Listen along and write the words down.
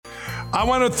I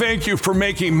want to thank you for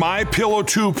making My Pillow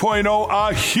 2.0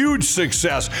 a huge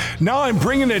success. Now I'm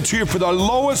bringing it to you for the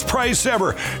lowest price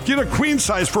ever. Get a queen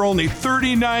size for only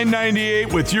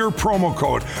 $39.98 with your promo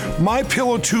code. My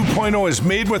Pillow 2.0 is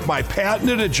made with my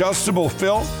patented adjustable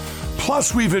fill.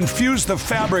 Plus, we've infused the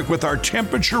fabric with our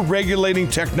temperature-regulating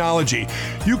technology.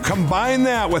 You combine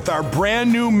that with our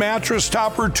brand new Mattress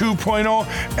Topper 2.0,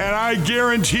 and I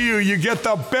guarantee you get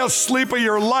the best sleep of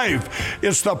your life.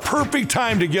 It's the perfect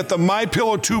time to get the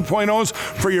MyPillow 2.0s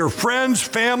for your friends,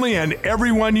 family, and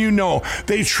everyone you know.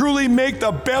 They truly make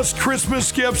the best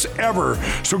Christmas gifts ever.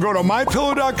 So go to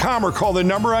MyPillow.com or call the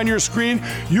number on your screen.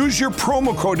 Use your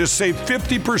promo code to save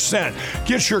 50%.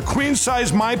 Get your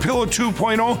queen-size MyPillow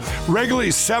 2.0 regularly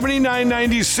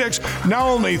 $79.96, now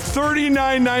only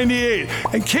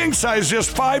 $39.98, and king size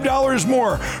just $5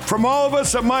 more. From all of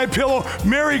us at MyPillow,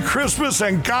 Merry Christmas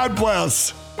and God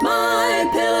bless.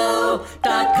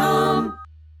 MyPillow.com.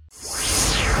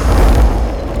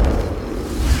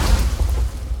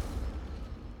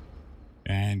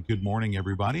 And good morning,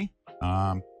 everybody.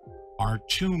 Our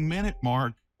 2-minute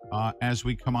mark as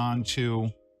we come on to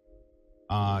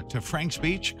Frank's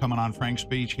Speech, coming on Frank's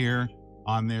Speech here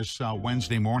on this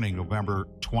Wednesday morning, November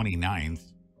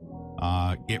 29th.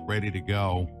 Get ready to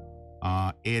go.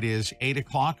 It is 8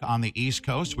 o'clock on the East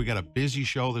Coast. We got a busy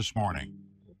show this morning.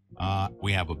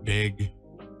 We have a big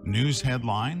news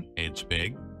headline. It's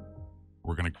big.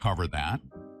 We're going to cover that.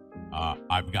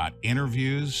 I've got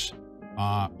interviews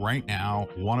right now,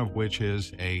 one of which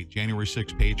is a January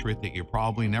 6th patriot that you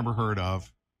probably never heard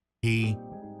of. He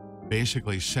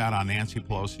basically sat on Nancy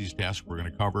Pelosi's desk. We're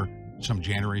going to cover some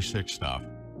January 6th stuff.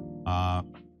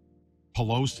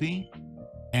 Pelosi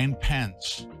and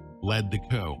Pence led the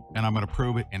coup, and I'm going to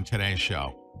prove it in today's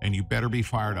show. And you better be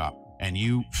fired up. And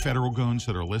you federal goons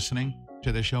that are listening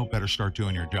to this show better start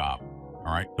doing your job.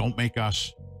 All right? Don't make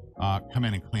us come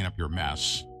in and clean up your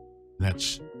mess.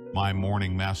 That's my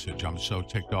morning message. I'm so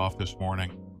ticked off this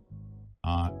morning.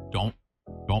 Don't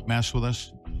mess with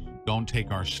us. Don't take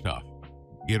our stuff.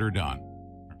 Get her done.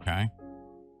 Okay?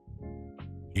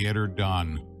 Get her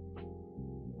done.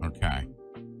 Okay.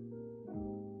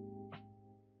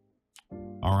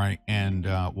 All right, and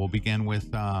we'll begin with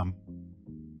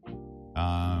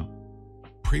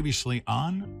previously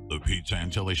on the Pete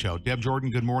Santilli Show. Deb Jordan,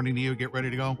 good morning to you. Get ready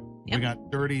to go. Yep. We got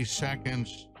 30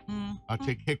 seconds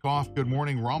to kick off. Good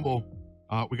morning, Rumble.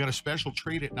 We got a special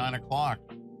treat at 9 o'clock.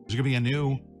 There's going to be a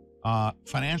new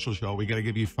financial show. We got to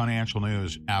give you financial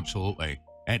news, absolutely,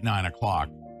 at 9 o'clock.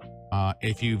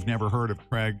 If you've never heard of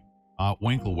Craig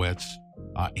Winklewitz,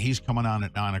 he's coming on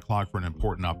at 9 o'clock for an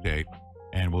important update,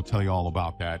 and we'll tell you all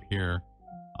about that here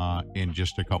in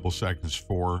just a couple seconds.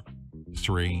 4,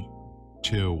 3,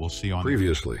 2. We'll see you on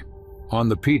previously on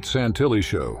the Pete Santilli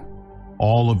Show.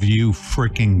 All of you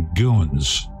freaking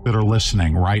goons that are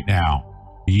listening right now,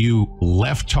 you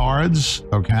leftards,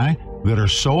 okay, that are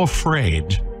so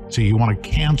afraid, so you want to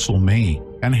cancel me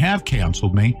and have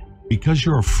canceled me because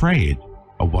you're afraid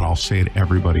of what I'll say to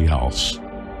everybody else.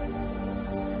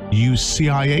 You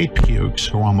CIA pukes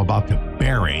who I'm about to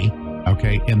bury,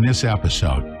 okay, in this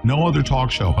episode. No other talk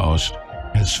show host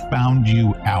has found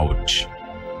you out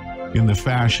in the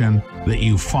fashion that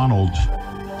you funneled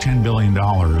 $10 billion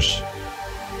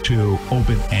to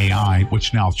OpenAI,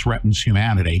 which now threatens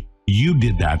humanity. You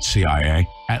did that, CIA,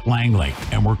 at Langley,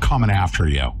 and we're coming after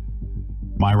you.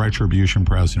 My retribution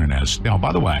president is. Now,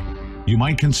 by the way, you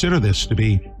might consider this to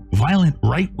be violent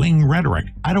right-wing rhetoric.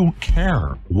 I don't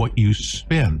care what you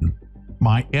spin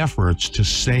my efforts to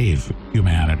save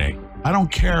humanity. I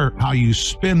don't care how you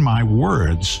spin my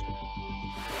words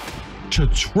to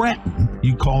threaten,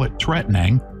 you call it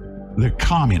threatening, the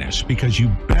communists, because you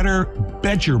better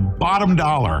bet your bottom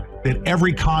dollar that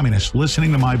every communist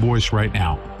listening to my voice right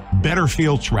now better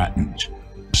feel threatened.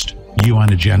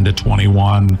 UN Agenda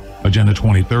 21, Agenda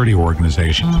 2030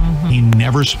 organization. He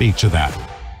never speaks of that.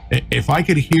 If I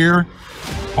could hear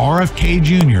RFK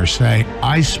Jr. say,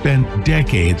 I spent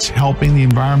decades helping the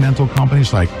environmental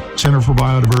companies like Center for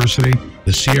Biodiversity,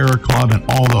 the Sierra Club, and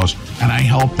all those, and I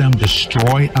helped them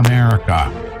destroy America,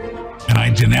 and I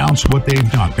denounce what they've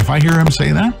done. If I hear him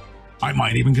say that, I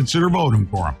might even consider voting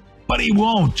for him. But he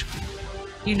won't.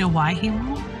 You know why he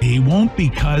won't? He won't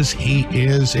because he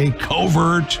is a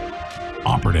covert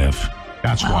operative.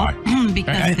 That's why.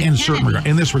 Because in certain regard,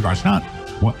 in this regard, it's not.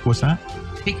 What's that?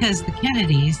 Because the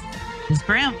Kennedys, his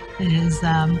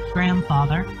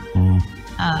grandfather,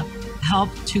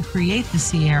 helped to create the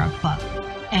Sierra Club,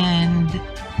 and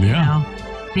you know,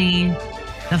 the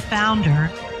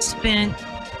founder spent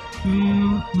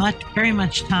very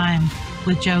much time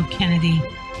with Joe Kennedy,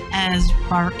 as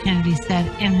Robert Kennedy said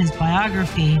in his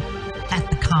biography,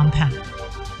 compound,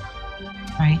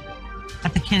 right?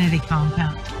 At the Kennedy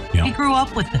compound. Yeah. He grew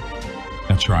up with it.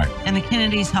 That's right. And the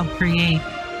Kennedys helped create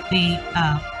the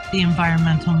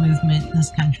environmental movement in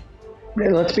this country.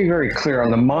 Let's be very clear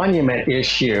on the monument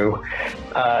issue.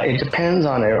 It depends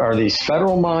on are these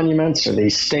federal monuments, or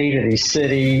these state or these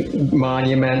city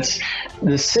monuments.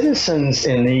 The citizens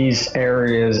in these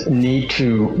areas need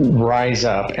to rise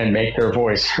up and make their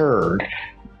voice heard.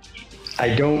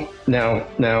 I don't now.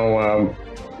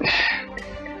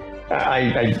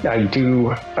 I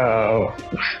do.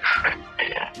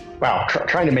 Wow,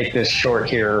 trying to make this short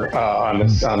here on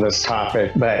this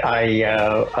topic, but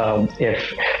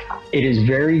if it is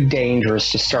very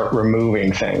dangerous to start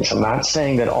removing things. I'm not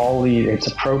saying that it's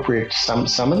appropriate.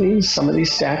 Some of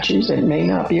these statues, it may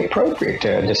not be appropriate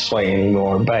to display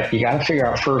anymore. But you got to figure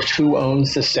out first who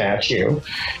owns the statue.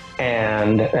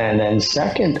 And then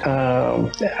second, whoever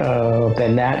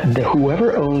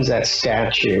owns that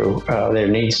statue, there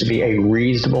needs to be a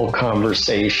reasonable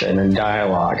conversation and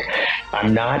dialogue.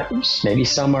 Maybe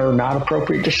some are not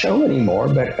appropriate to show anymore,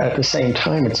 but at the same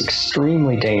time, it's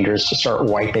extremely dangerous to start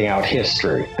wiping out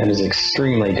history. That is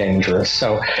extremely dangerous.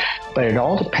 So, but it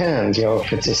all depends,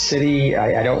 if it's a city.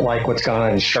 I don't like what's gone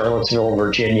on in Charlottesville,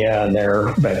 Virginia,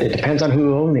 but it depends on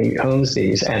who owns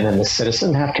these. And then the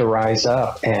citizens have to rise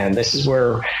up. And this is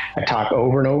where I talk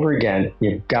over and over again.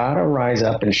 You've got to rise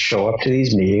up and show up to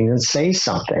these meetings and say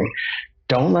something.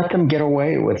 Don't let them get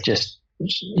away with just,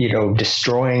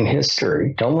 destroying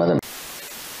history. Don't let them.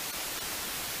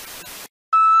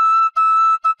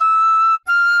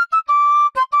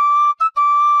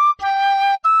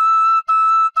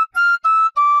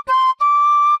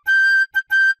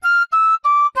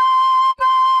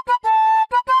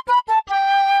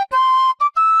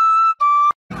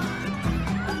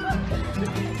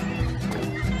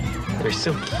 They're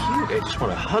so cute. I just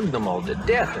want to hug them all to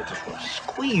death. I just want to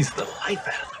squeeze the life out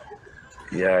of them.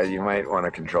 Yeah, you might want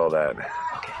to control that. Okay.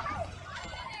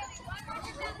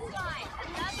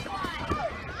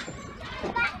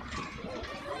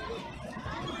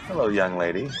 Hello, young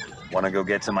lady. Want to go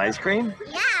get some ice cream?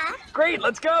 Yeah. Great,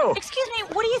 let's go. Excuse me,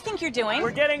 what do you think you're doing?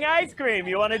 We're getting ice cream.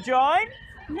 You want to join?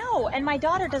 No, and my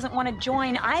daughter doesn't want to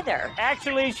join either.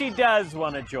 Actually, she does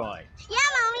want to join. Yeah,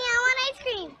 Mommy, I want ice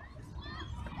cream.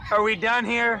 Are we done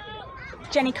here?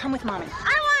 Jenny, come with Mommy.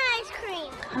 I want ice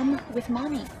cream. Come with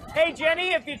Mommy. Hey,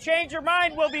 Jenny, if you change your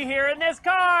mind, we'll be here in this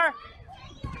car.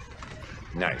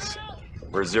 Nice.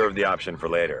 Reserve the option for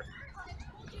later.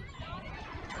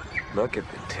 Look at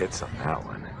the tits on that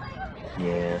one.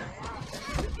 Yeah.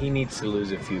 He needs to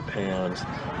lose a few pounds.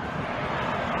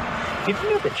 Did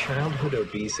you know that childhood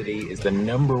obesity is the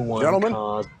 #1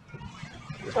 cause?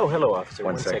 Oh, hello, officer.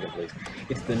 One second, please.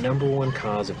 It's the #1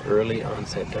 cause of early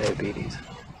onset diabetes.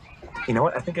 You know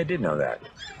what? I think I did know that.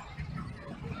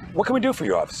 What can we do for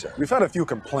you, officer? We've had a few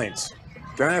complaints.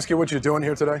 Can I ask you what you're doing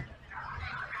here today?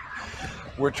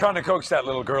 We're trying to coax that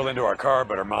little girl into our car,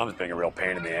 but her mom's being a real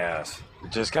pain in the ass. We're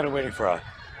just kind of waiting for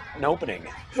an opening.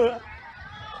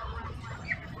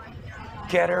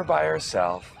 Get her by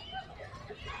herself.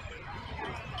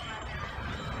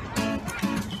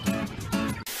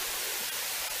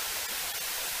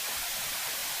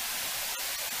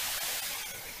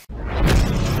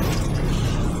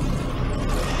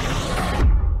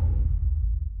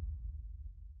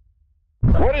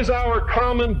 What is our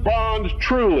common bond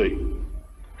truly?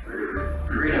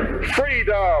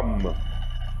 Freedom.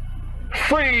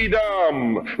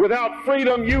 Freedom. Without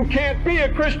freedom, you can't be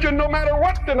a Christian no matter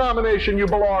what denomination you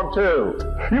belong to.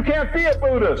 You can't be a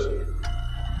Buddhist.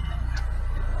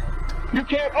 You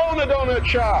can't own a donut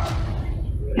shop.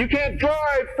 You can't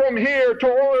drive from here to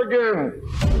Oregon.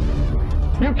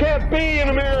 You can't be an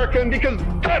American because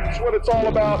that's what it's all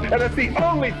about, and it's the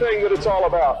only thing that it's all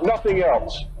about, nothing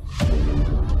else.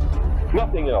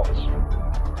 Nothing else.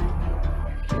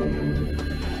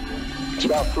 It's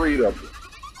about freedom.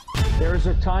 There's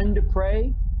a time to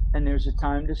pray, and there's a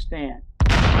time to stand.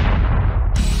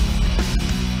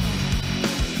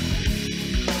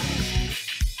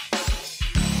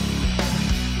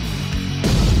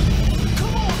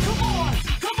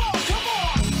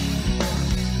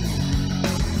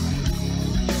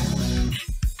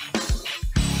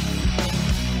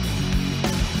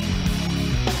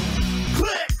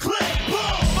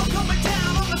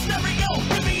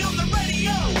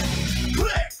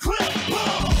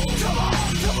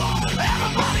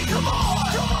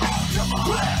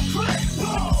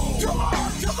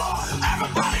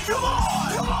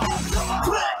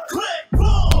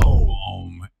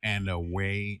 And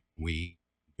away we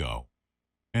go.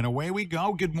 And away we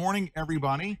go. Good morning,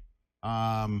 everybody.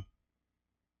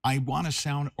 I want to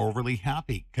sound overly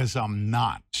happy because I'm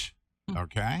not.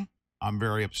 Okay? I'm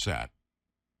very upset.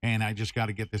 And I just got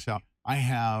to get this out. I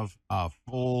have a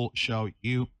full show.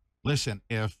 You listen,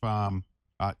 if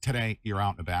today you're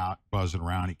out and about, buzzing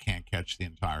around, you can't catch the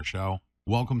entire show,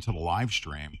 welcome to the live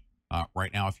stream.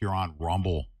 Right now, if you're on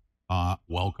Rumble,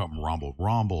 welcome Rumble.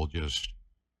 Rumble just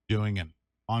doing an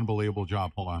unbelievable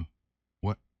job. Hold on.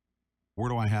 Where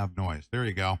do I have noise? There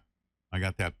you go. I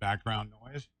got that background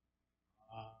noise.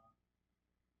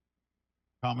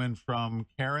 Coming from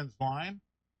Karen's line.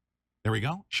 There we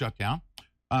go. Shut down.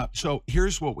 So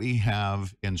here's what we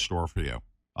have in store for you.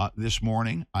 This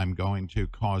morning, I'm going to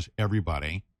cause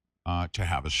everybody to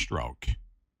have a stroke,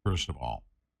 first of all.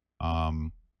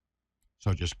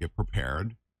 So just get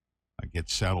prepared. Get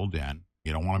settled in.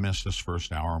 You don't want to miss this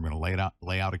first hour. I'm going to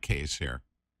lay out a case here.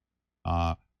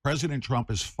 President Trump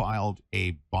has filed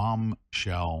a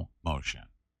bombshell motion.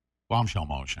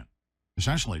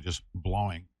 Essentially just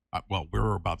blowing. Well,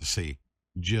 we're about to see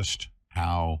just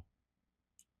how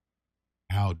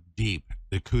deep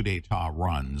the coup d'etat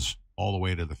runs all the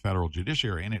way to the federal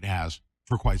judiciary, and it has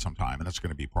for quite some time, and that's going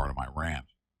to be part of my rant.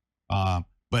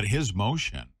 But his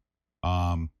motion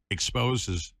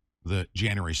exposes the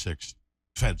January 6th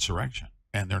Fedsurrection,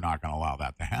 and they're not going to allow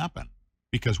that to happen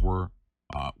because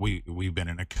we've been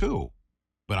in a coup.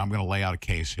 But I'm going to lay out a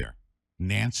case here.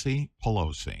 Nancy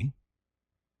Pelosi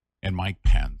and Mike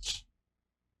Pence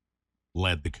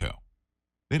led the coup.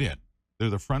 They did. They're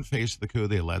the front face of the coup.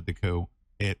 They led the coup.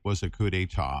 It was a coup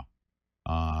d'etat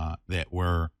that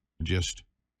were just,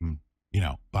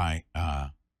 by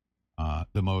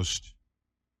the most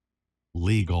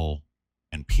legal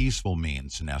and peaceful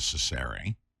means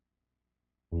necessary.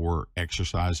 We're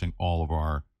exercising all of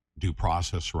our due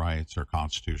process rights, our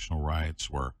constitutional rights.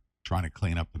 We're trying to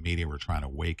clean up the media. We're trying to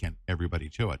awaken everybody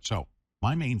to it. So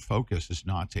my main focus is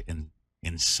not to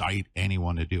incite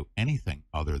anyone to do anything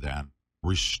other than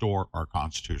restore our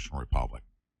constitutional republic.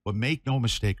 But make no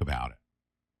mistake about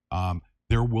it.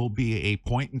 There will be a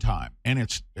point in time, and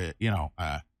it's, it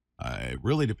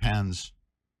really depends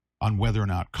on whether or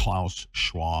not Klaus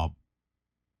Schwab,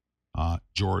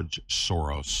 George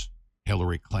Soros,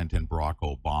 Hillary Clinton, Barack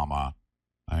Obama,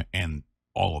 and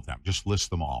all of them, just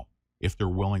list them all. If they're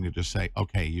willing to just say,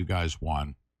 okay, you guys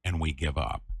won and we give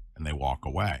up, and they walk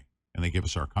away and they give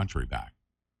us our country back.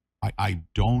 I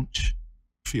don't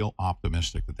feel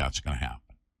optimistic that that's going to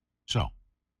happen. So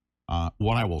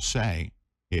what I will say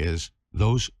is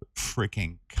those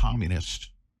freaking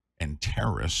communists and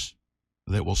terrorists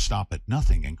that will stop at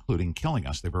nothing, including killing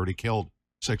us. They've already killed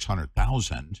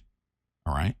 600,000.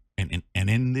 All right. And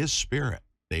in this spirit,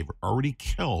 they've already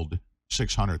killed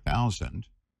 600,000.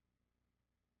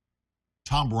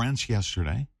 Tom Rentz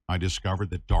yesterday, I discovered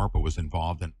that DARPA was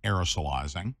involved in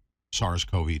aerosolizing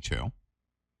SARS-CoV-2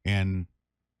 in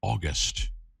August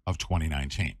of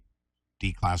 2019.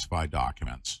 Declassified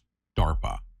documents,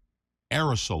 DARPA,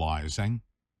 aerosolizing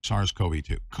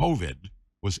SARS-CoV-2. COVID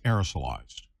was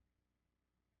aerosolized.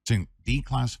 It's in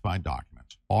declassified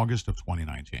documents, August of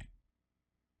 2019.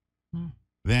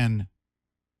 Then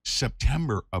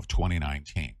September of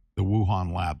 2019, the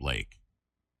Wuhan lab leak.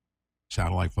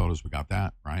 Satellite photos, we got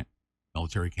that, right?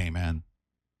 Military came in.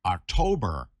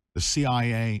 October, the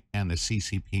CIA and the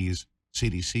CCP's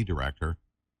CDC director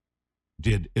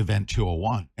did Event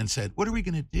 201 and said, what are we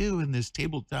going to do in this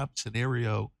tabletop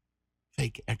scenario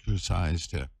fake exercise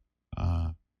to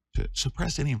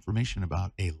suppress any information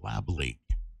about a lab leak?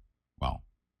 Well,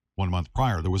 1 month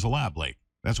prior, there was a lab leak.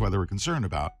 That's why they were concerned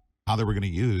about how they were going to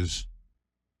use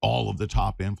all of the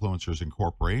top influencers and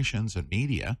corporations and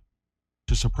media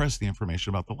to suppress the information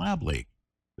about the lab leak.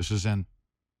 This is in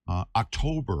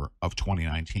October of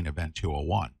 2019, Event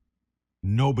 201.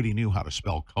 Nobody knew how to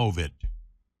spell COVID.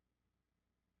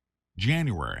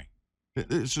 January.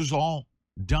 This is all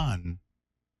done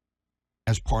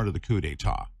as part of the coup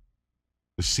d'etat.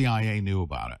 The CIA knew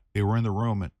about it. They were in the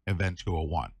room at Event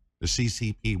 201. The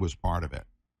CCP was part of it.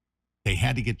 They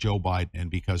had to get Joe Biden in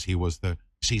because he was the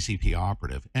CCP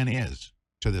operative and is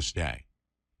to this day.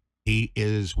 He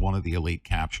is one of the elite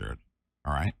captured.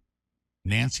 All right.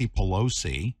 Nancy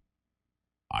Pelosi,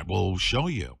 I will show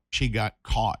you. She got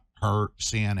caught, her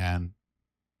CNN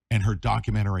and her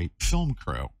documentary film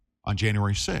crew on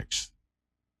January 6th,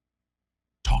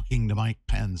 talking to Mike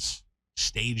Pence,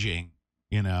 staging,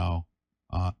 the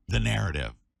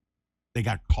narrative. They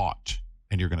got caught,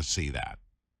 and you're going to see that.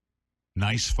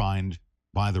 Nice find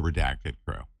by the redacted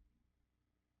crew.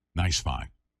 Nice find.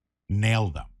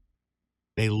 Nailed them.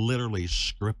 They literally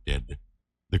scripted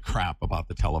the crap about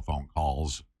the telephone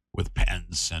calls with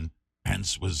Pence, and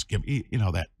Pence was giving,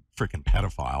 that freaking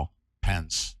pedophile,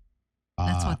 Pence,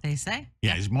 That's what they say.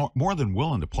 Yeah, he's more than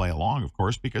willing to play along, of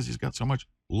course, because he's got so much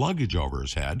luggage over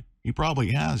his head. He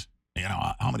probably has,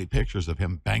 how many pictures of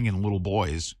him banging little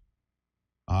boys.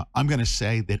 I'm going to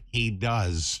say that he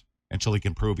does until he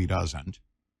can prove he doesn't.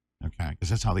 Okay, because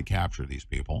that's how they capture these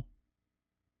people.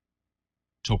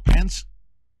 So Pence,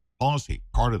 Pelosi,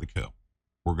 part of the coup.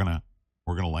 We're gonna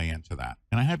lay into that.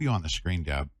 And I have you on the screen,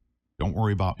 Deb. Don't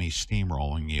worry about me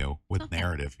steamrolling you with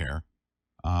narrative here.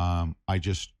 I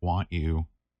just want you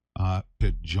to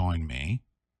join me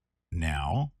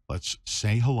now. Let's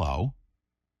say hello.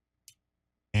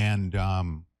 And how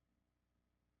am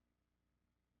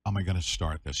I going to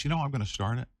start this? You know how I'm going to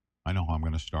start it? I know how I'm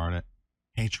going to start it.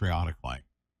 Patriotically.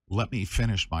 Let me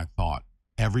finish my thought.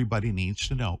 Everybody needs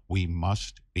to know we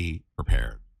must be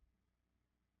prepared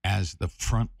as the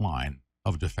front line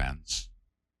of defense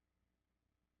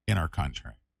in our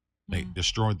country. They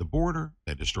destroyed the border.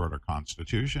 They destroyed our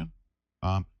Constitution.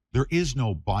 There is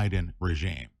no Biden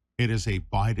regime. It is a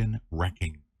Biden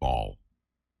wrecking ball.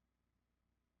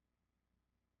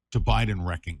 It's a Biden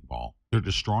wrecking ball. They're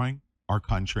destroying our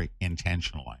country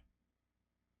intentionally.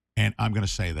 And I'm going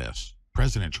to say this.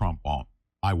 President Trump won't.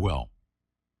 I will.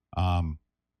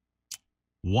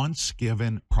 Once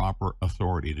given proper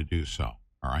authority to do so,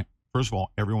 all right? First of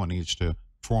all, everyone needs to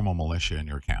form a militia in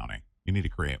your county. You need to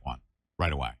create one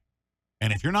right away.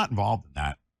 And if you're not involved in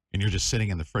that, and you're just sitting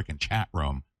in the frickin' chat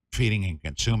room feeding and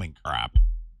consuming crap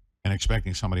and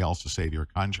expecting somebody else to save your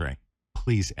country,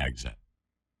 please exit.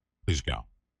 Please go.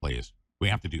 Please. We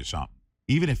have to do something.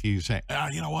 Even if you say,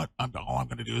 you know what, all I'm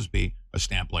going to do is be a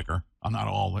stamp licker. I'm not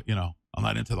all, I'm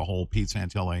not into the whole Pete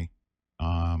Santilli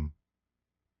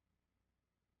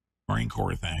Marine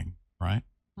Corps thing, right?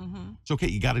 Mm-hmm. It's okay.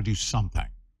 You got to do something.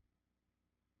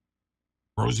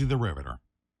 Rosie the Riveter,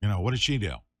 what did she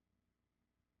do?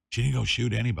 She didn't go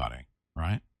shoot anybody,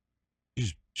 right?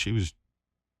 She was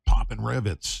popping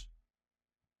rivets.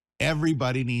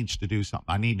 Everybody needs to do something.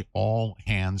 I need all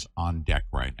hands on deck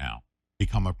right now.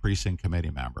 Become a precinct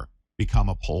committee member. Become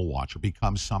a poll watcher.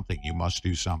 Become something. You must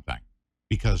do something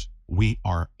because we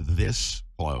are this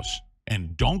close.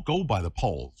 And don't go by the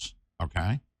polls,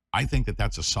 okay? I think that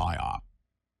that's a psyop.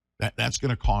 That's going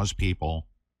to cause people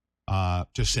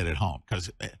to sit at home because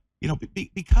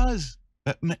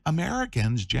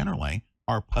Americans generally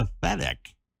are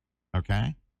pathetic,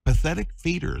 okay? Pathetic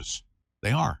feeders.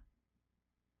 They are.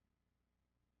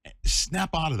 Snap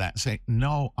out of that and say,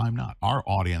 no, I'm not. Our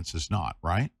audience is not,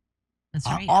 right? That's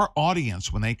right. Our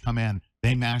audience, when they come in,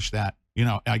 they mash that,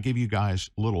 I give you guys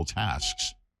little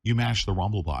tasks. You mash the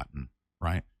rumble button,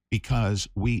 right? Because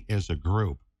we as a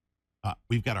group,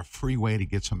 we've got a free way to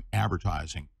get some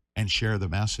advertising and share the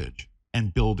message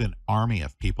and build an army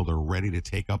of people that are ready to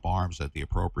take up arms at the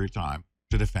appropriate time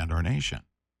to defend our nation.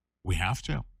 We have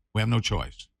to. We have no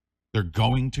choice. They're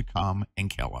going to come and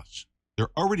kill us.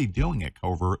 They're already doing it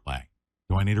covertly.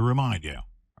 Do I need to remind you?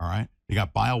 All right? They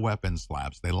got bioweapons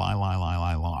labs. They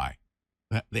lie.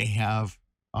 They have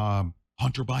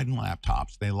Hunter Biden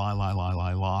laptops. They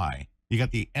lie. You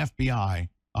got the FBI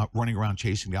running around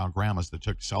chasing down grandmas that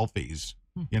took selfies,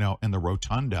 in the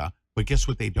rotunda. But guess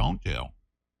what they don't do?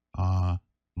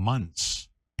 Months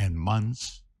and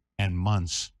months and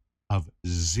months of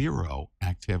zero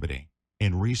activity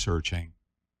in researching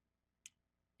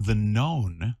the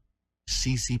known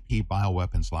CCP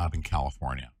bioweapons lab in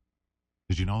California.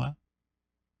 Did you know that?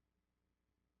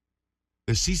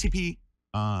 The CCP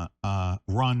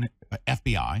run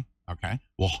FBI, okay,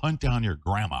 will hunt down your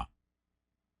grandma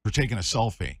for taking a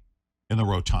selfie in the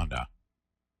rotunda.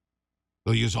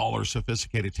 They'll use all their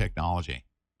sophisticated technology.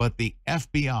 But the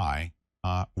FBI,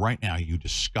 right now, you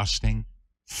disgusting,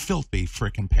 filthy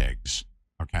frickin' pigs,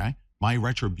 okay? My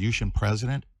retribution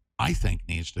president, I think,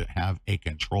 needs to have a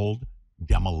controlled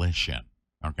demolition,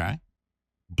 okay?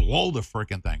 Blow the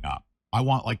frickin' thing up. I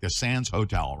want like the Sands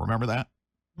Hotel. Remember that?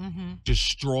 Mm-hmm.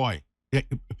 Destroy.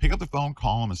 Pick up the phone,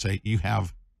 call them, and say, you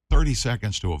have 30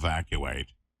 seconds to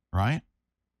evacuate, right?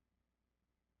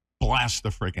 Blast the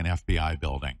frickin' FBI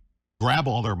building. Grab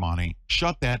all their money.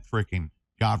 Shut that frickin'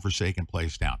 godforsaken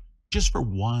place down. Just for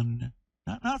one,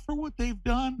 not for what they've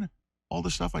done, all the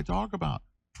stuff I talk about,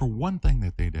 for one thing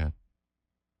that they did,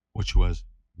 which was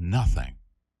nothing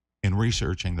in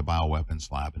researching the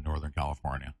bioweapons lab in Northern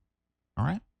California. All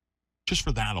right? Just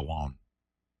for that alone.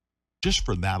 Just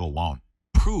for that alone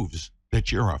proves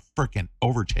that you're a frickin'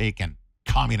 overtaken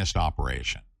communist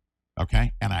operation.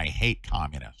 Okay? And I hate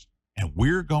communists. And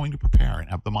we're going to prepare and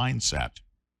have the mindset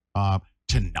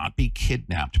to not be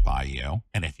kidnapped by you.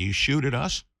 And if you shoot at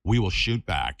us, we will shoot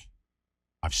back.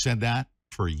 I've said that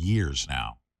for years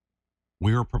now.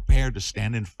 We are prepared to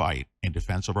stand and fight in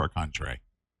defense of our country.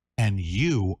 and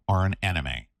you are an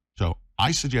enemy. So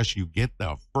I suggest you get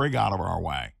the frig out of our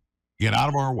way. Get out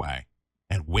of our way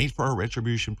and wait for our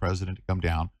retribution president to come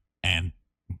down. And,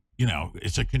 you know,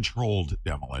 it's a controlled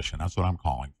demolition. That's what I'm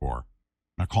calling for.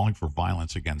 I'm not calling for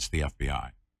violence against the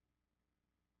FBI.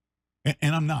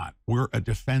 And I'm not. We're a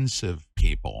defensive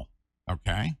people,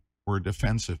 okay? We're a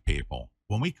defensive people.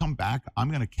 When we come back, I'm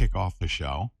going to kick off the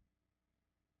show.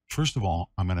 First of all,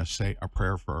 I'm going to say a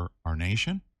prayer for our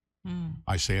nation.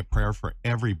 I say a prayer for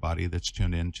everybody that's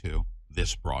tuned into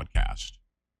this broadcast.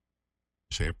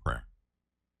 Say a prayer.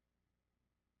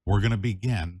 We're going to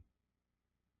begin,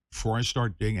 before I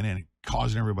start digging in and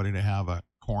causing everybody to have a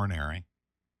coronary,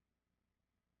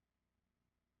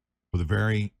 with a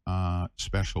very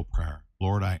special prayer.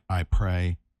 Lord, I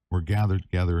pray, we're gathered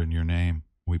together in your name.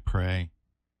 We pray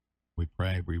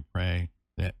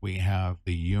that we have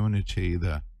the unity,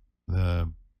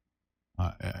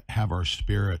 have our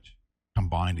spirit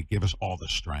combined to give us all the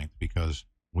strength, because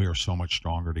we are so much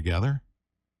stronger together.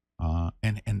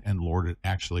 And Lord, it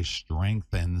actually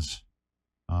strengthens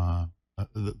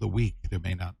the weak that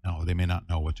may not know. They may not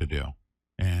know what to do.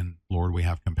 And Lord, we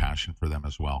have compassion for them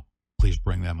as well. Please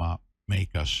bring them up.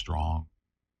 Make us strong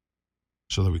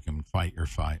so that we can fight your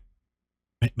fight.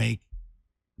 Make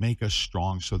us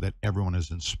strong so that everyone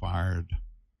is inspired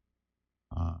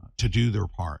to do their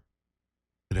part.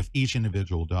 That if each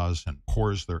individual does and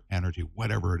pours their energy,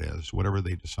 whatever it is, whatever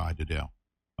they decide to do,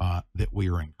 that we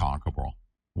are inconquerable.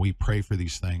 We pray for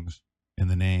these things in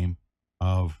the name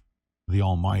of the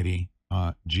Almighty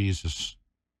Jesus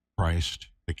Christ,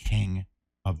 the King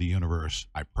of the universe.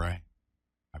 I pray.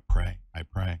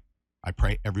 I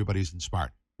pray everybody's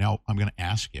inspired. Now, I'm going to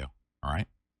ask you, all right,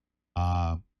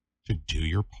 to do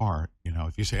your part. You know,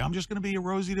 if you say, I'm just going to be a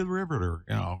Rosie to the River, or,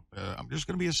 you know, I'm just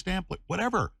going to be a Stamplet,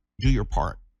 whatever, do your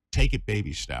part. Take it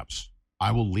baby steps.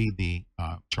 I will lead the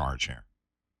charge here.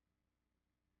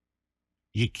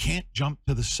 You can't jump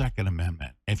to the Second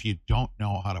Amendment if you don't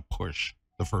know how to push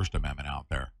the First Amendment out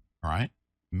there, all right?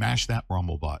 Mash that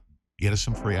rumble button. Get us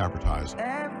some free advertising.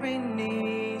 Every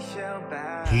knee shall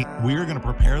bow. We are going to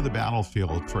prepare the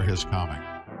battlefield for his coming.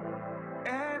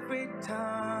 Every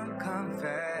tongue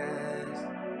confess.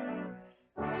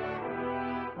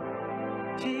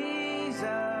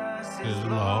 Jesus is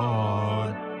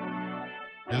Lord.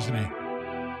 Isn't he?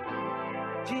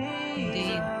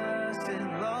 Jesus is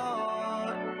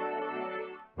Lord.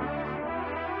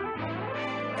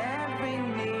 Every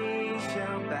knee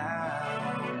shall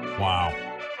bow. Wow.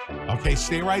 Okay,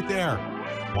 stay right there.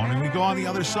 When we go on the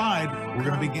other side, we're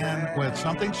going to begin with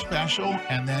something special,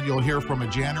 and then you'll hear from a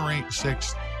January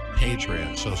 6th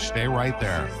patriot. So stay right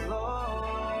there.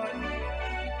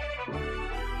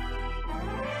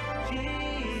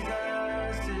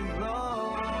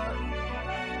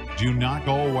 Do not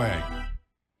go away.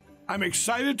 I'm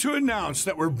excited to announce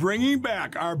that we're bringing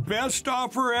back our best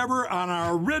offer ever on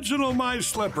our original My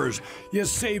Slippers. You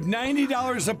save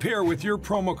 $90 a pair with your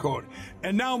promo code.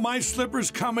 And now My Slippers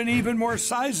come in even more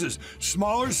sizes.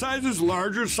 Smaller sizes,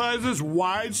 larger sizes,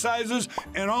 wide sizes,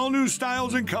 and all new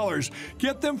styles and colors.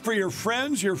 Get them for your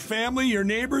friends, your family, your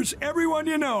neighbors, everyone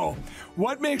you know.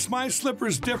 What makes My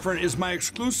Slippers different is my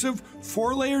exclusive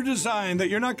 4-layer design that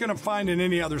you're not going to find in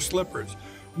any other slippers.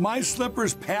 My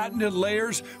Slippers' patented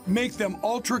layers make them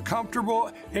ultra comfortable,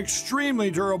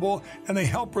 extremely durable, and they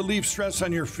help relieve stress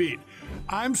on your feet.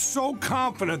 I'm so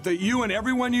confident that you and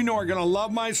everyone you know are going to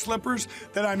love My Slippers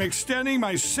that I'm extending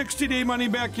my 60-day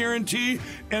money-back guarantee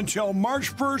until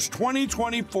March 1st,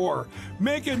 2024,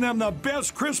 making them the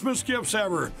best Christmas gifts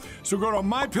ever. So go to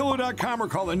MyPillow.com or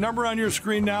call the number on your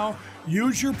screen now.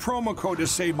 Use your promo code to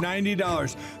save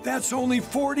 $90. That's only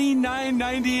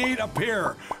 $49.98 a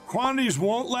pair. Quantities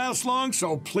won't last long,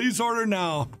 so please order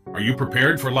now. Are you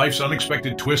prepared for life's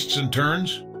unexpected twists and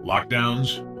turns?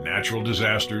 Lockdowns, natural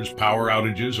disasters, power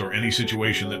outages, or any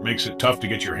situation that makes it tough to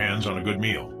get your hands on a good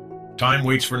meal. Time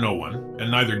waits for no one, and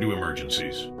neither do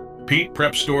emergencies.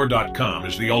 PetePrepStore.com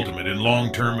is the ultimate in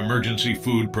long-term emergency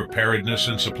food preparedness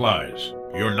and supplies.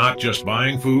 You're not just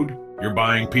buying food, you're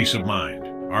buying peace of mind.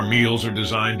 Our meals are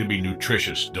designed to be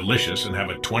nutritious, delicious, and have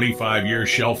a 25-year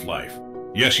shelf life.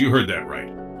 Yes, you heard that right.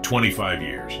 25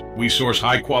 years. We source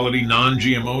high-quality,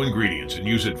 non-GMO ingredients and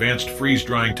use advanced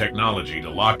freeze-drying technology to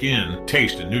lock in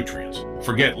taste and nutrients.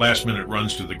 Forget last-minute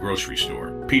runs to the grocery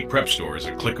store. Pete Prep Store is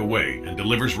a click away and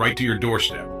delivers right to your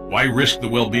doorstep. Why risk the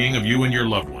well-being of you and your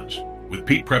loved ones? With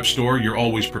Pete Prep Store, you're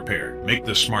always prepared. Make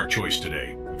the smart choice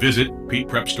today. Visit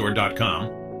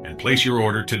PetePrepStore.com and place your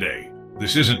order today.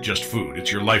 This isn't just food,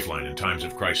 it's your lifeline in times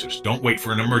of crisis. Don't wait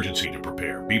for an emergency to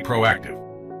prepare. Be proactive.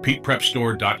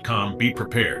 PetePrepStore.com. Be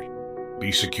prepared.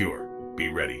 Be secure. Be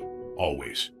ready.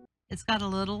 Always. It's got a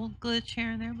little glitch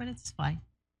here and there, but it's fine.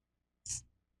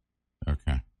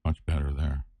 Okay, much better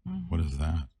there. Mm-hmm. What is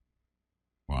that?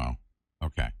 Wow.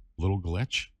 Okay, little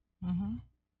glitch. Mm-hmm.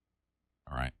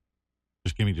 All right.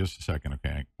 Just give me just a second,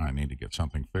 okay? I need to get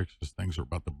something fixed because things are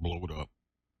about to blow it up.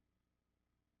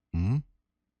 You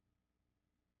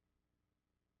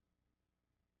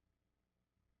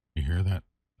hear that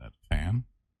fan?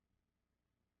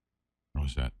 Or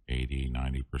was that 80,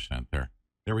 90% there?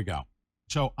 There we go.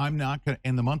 So I'm not going to,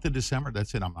 in the month of December,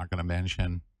 that's it. I'm not going to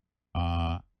mention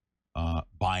buy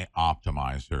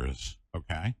optimizers,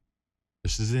 okay?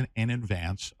 This is in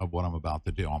advance of what I'm about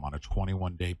to do. I'm on a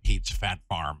 21-day Pete's Fat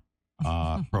Farm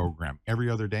program. Every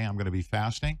other day I'm going to be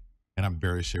fasting, and I'm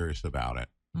very serious about it.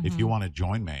 Mm-hmm. If you want to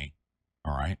join me,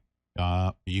 all right,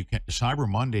 you can. Cyber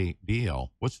Monday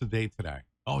deal. What's the date today?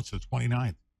 Oh, it's the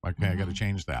 29th. Okay, I got to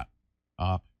change that.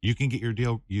 You can get your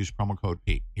deal. Use promo code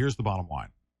Pete. Here's the bottom line.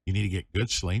 You need to get good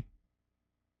sleep,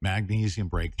 magnesium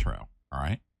breakthrough. All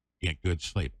right, get good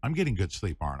sleep. I'm getting good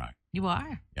sleep, aren't I? You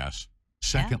are. Yes.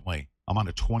 Secondly, I'm on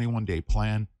a 21-day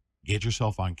plan. Get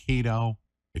yourself on keto.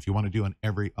 If you want to do an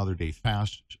every other day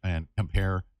fast and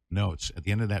compare notes at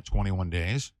the end of that 21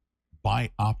 days, buy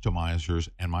optimizers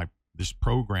and this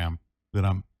program that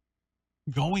I'm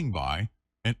going by.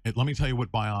 And let me tell you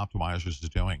what Optimizers is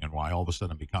doing and why all of a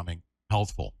sudden I'm becoming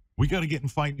healthful. We got to get in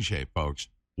fighting shape, folks.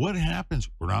 What happens?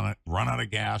 We're run out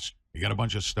of gas. You got a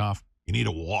bunch of stuff. You need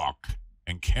to walk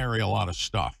and carry a lot of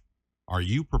stuff. Are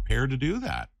you prepared to do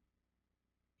that?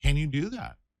 Can you do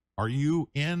that? Are you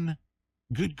in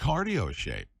good cardio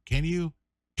shape? Can you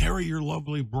carry your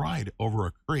lovely bride over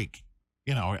a creek?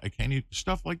 You know, can you,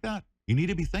 stuff like that? You need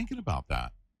to be thinking about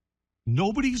that.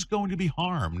 Nobody's going to be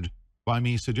harmed by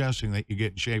me suggesting that you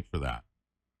get in shape for that.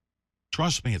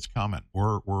 Trust me, it's coming.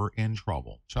 We're in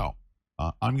trouble. So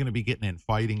I'm going to be getting in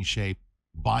fighting shape.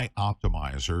 Buy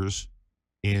Optimizers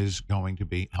is going to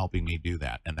be helping me do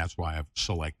that. And that's why I've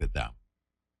selected them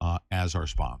as our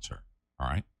sponsor. All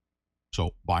right.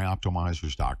 So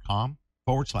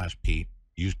buyoptimizers.com/Pete.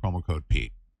 Use promo code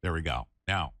Pete. There we go.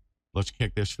 Now, let's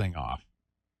kick this thing off.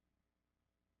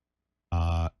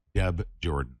 Deb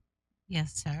Jordan.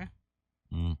 Yes, sir.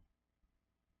 I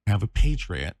have a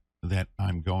Patriot that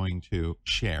I'm going to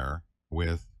share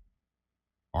with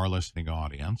our listening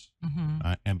audience.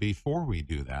 Mm-hmm. And before we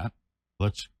do that,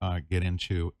 let's get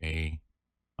into a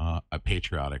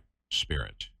patriotic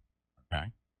spirit.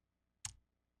 Okay.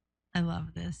 I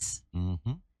love this.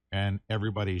 Mm-hmm. And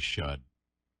everybody should.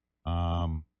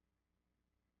 Let's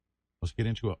get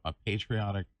into a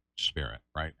patriotic spirit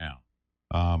right now.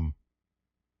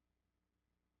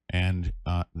 And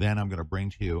then I'm going to bring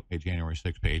to you a January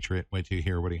 6th Patriot. Wait till you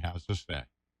hear what he has to say.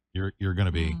 You're going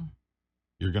to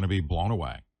be blown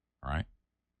away. All right.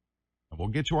 And we'll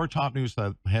get to our top news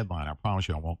headline. I promise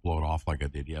you, I won't blow it off like I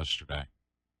did yesterday.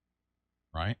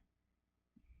 Right?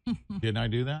 Didn't I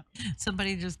do that?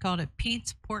 Somebody just called it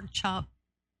Pete's Pork Chop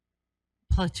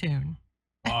Platoon.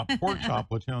 Pork chop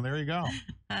platoon. There you go.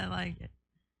 I like it.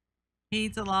 He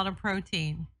eats a lot of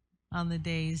protein on the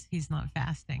days he's not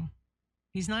fasting.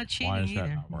 He's not cheating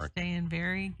either. He's staying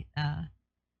very,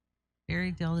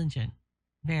 very diligent.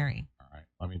 Very. All right.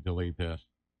 Let me delete this.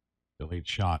 Delete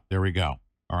shot. There we go.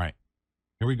 All right.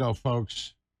 Here we go,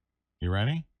 folks. You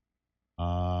ready?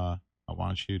 I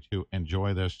want you to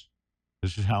enjoy this.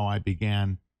 This is how I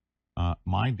began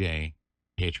my day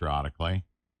patriotically.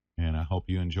 And I hope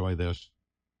you enjoy this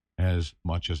as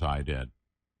much as I did.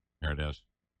 Here it is.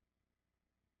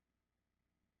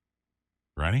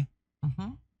 Ready?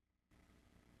 Mm-hmm.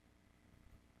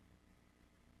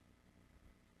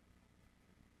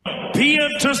 Pia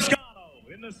Toscano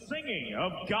in the singing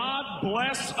of God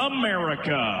Bless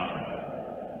America.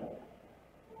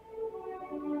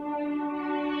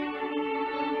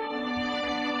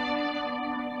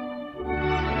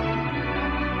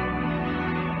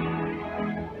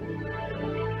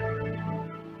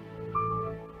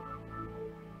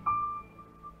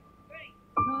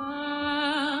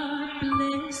 God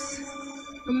bless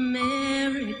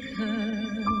America,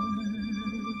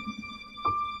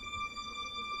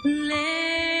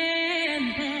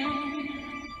 land that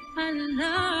I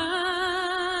love.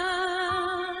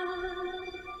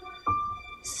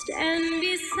 Stand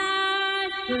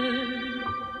beside her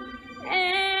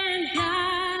and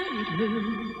guide her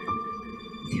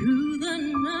through the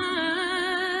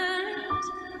night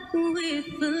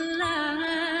with the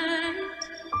light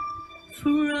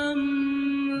from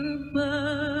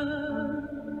above,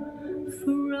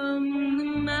 from the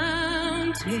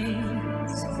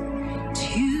mountains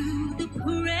to the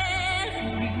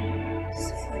prairies,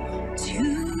 to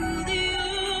the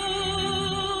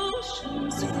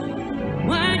oceans,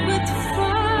 wide with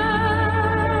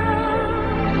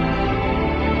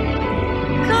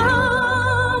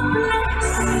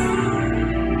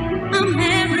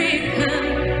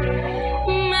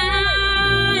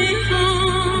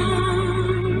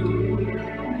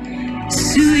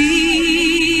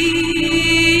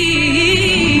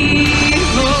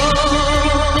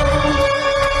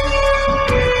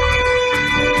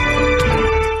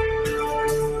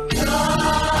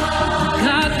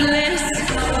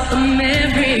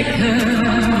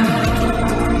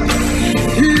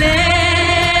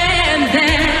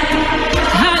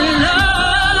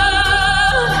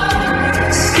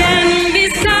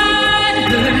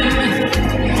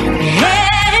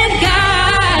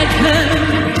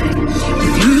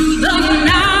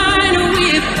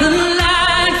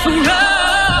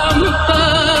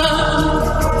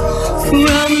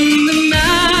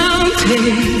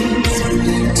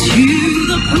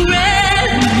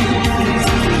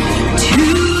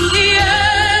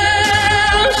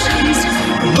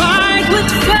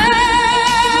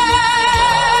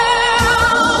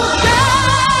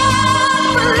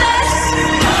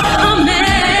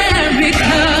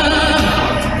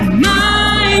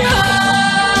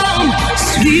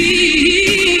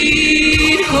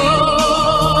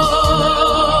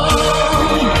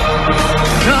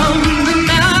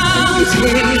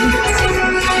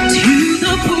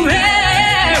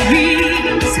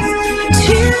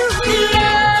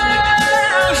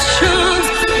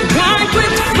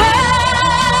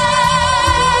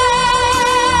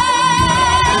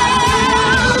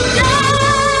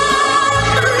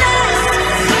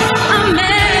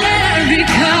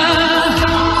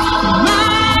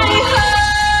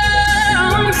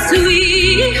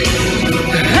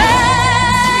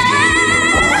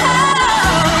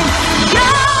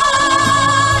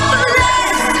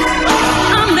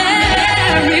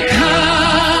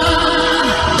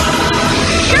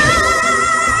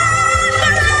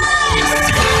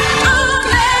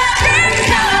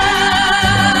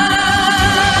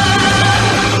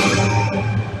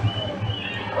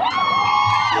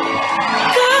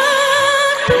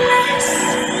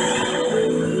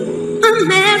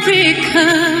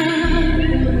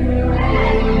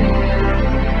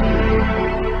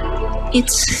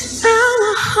It's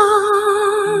our home,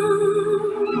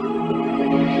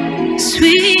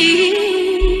 sweet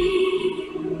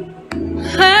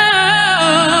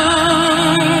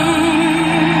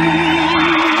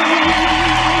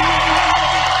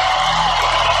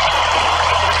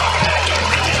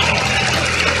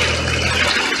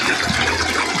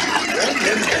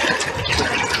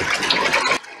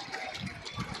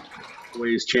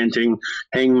chanting,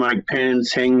 hang Mike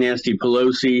Pence, hang Nasty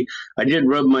Pelosi. I did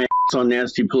rub my ass on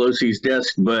Nasty Pelosi's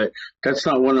desk, but that's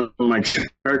not one of my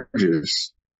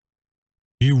charges.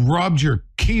 You rubbed your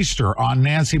keister on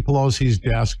Nancy Pelosi's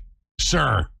desk.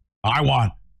 Sir, I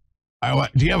want,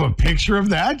 do you have a picture of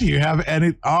that? Do you have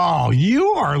any? Oh, you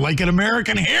are like an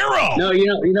American hero.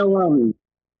 No,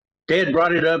 they had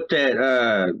brought it up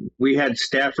that we had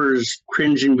staffers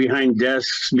cringing behind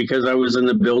desks because I was in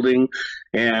the building.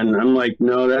 And I'm like,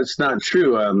 no, that's not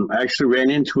true. I actually ran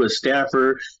into a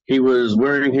staffer. He was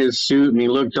wearing his suit and he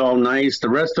looked all nice. The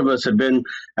rest of us had been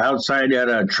outside at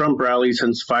a Trump rally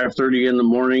since 5:30 in the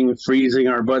morning, freezing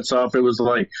our butts off. It was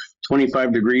like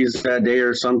 25 degrees that day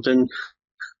or something.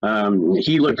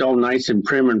 He looked all nice and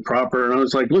prim and proper. And I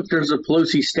was like, look, there's a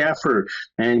Pelosi staffer.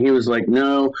 And he was like,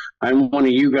 no, I'm one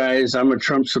of you guys. I'm a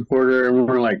Trump supporter. And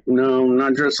we're like, no,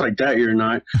 not dressed like that. You're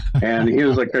not. And he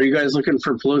was like, are you guys looking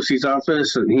for Pelosi's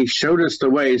office? And he showed us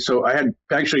the way. So I had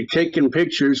actually taken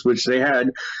pictures, which they had.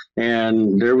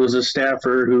 And there was a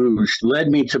staffer who led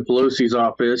me to Pelosi's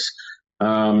office.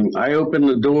 I opened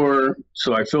the door,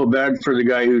 so I feel bad for the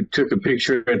guy who took a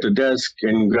picture at the desk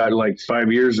and got like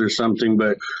 5 years or something.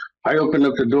 But I opened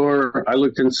up the door, I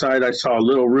looked inside, I saw a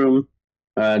little room.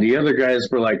 The other guys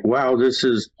were like, wow, this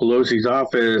is Pelosi's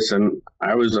office. And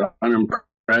I was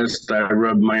unimpressed. I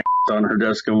rubbed my ass on her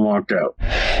desk and walked out.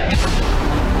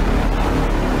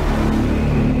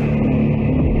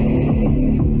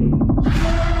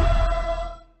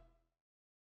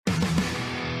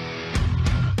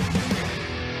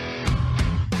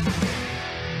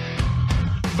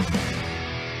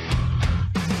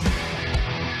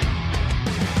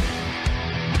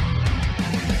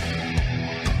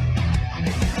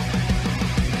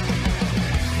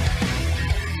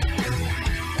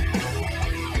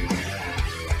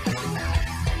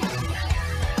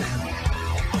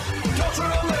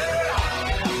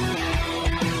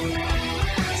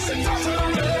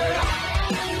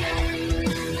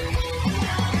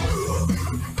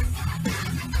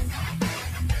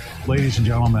 Ladies and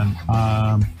gentlemen,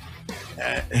 I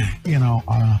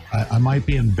might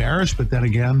be embarrassed, but then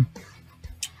again,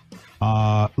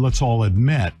 let's all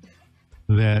admit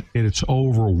that it's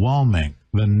overwhelming,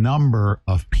 the number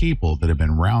of people that have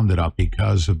been rounded up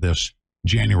because of this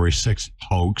January 6th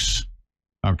hoax,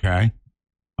 okay?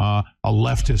 A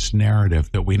leftist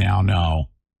narrative that we now know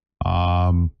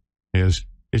it's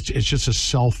just a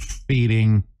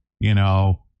self-feeding,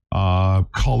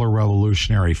 color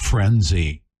revolutionary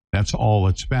frenzy. That's all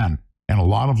it's been. And a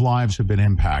lot of lives have been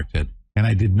impacted. And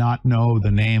I did not know the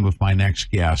name of my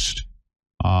next guest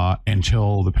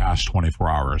until the past 24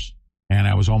 hours. And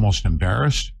I was almost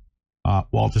embarrassed.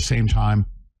 While at the same time,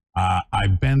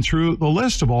 I've been through the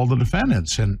list of all the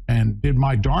defendants and did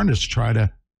my darndest to try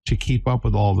to keep up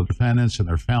with all the defendants and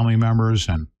their family members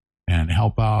and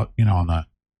help out, on the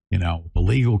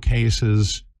legal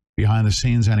cases behind the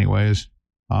scenes anyways.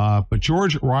 But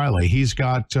George Riley, he's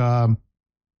got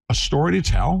a story to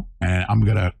tell, and I'm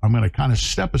gonna kind of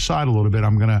step aside a little bit.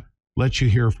 I'm gonna let you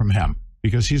hear from him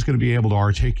because he's going to be able to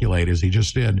articulate, as he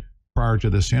just did prior to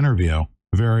this interview,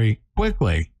 very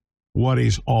quickly what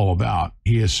he's all about.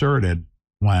 He asserted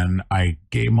when I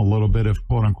gave him a little bit of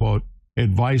quote unquote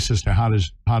advice as to how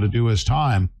to do his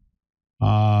time.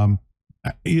 In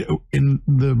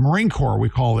the Marine Corps, we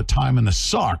call it time in the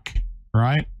suck,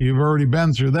 right? You've already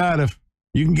been through that. If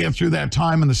you can get through that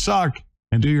time in the suck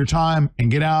and do your time and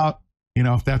get out,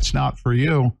 if that's not for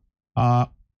you,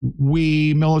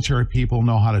 we military people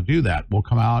know how to do that. We'll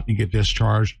come out, you get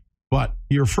discharged, but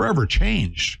you're forever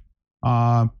changed.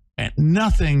 And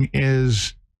nothing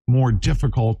is more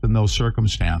difficult than those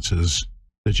circumstances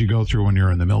that you go through when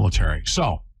you're in the military.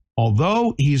 So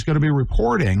although he's going to be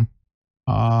reporting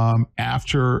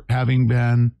after having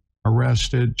been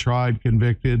arrested, tried,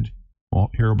 convicted, we'll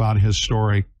hear about his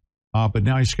story. But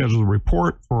now he's scheduled to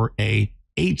report for a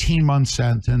 18-month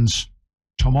sentence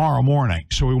tomorrow morning.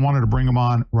 So we wanted to bring him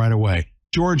on right away.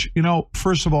 George,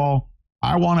 first of all,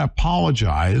 I want to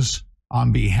apologize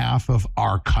on behalf of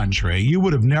our country. You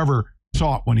would have never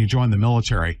thought when you joined the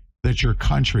military that your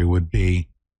country would be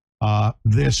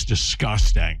this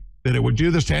disgusting, that it would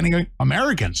do this to any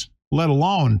Americans, let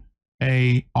alone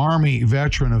a Army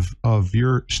veteran of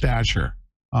your stature.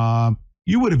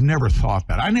 You would have never thought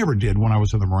that. I never did when I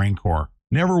was in the Marine Corps.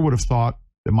 Never would have thought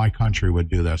that my country would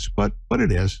do this. But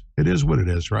it is. It is what it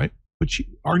is, right? But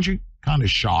aren't you kind of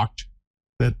shocked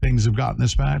that things have gotten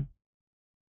this bad?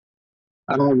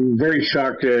 I'm very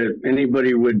shocked that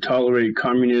anybody would tolerate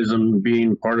communism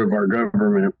being part of our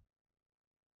government.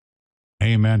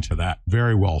 Amen to that.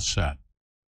 Very well said.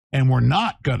 And we're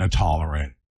not going to tolerate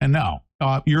it. And no,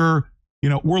 we're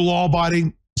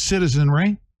law-abiding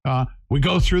citizenry. We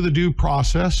go through the due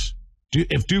process.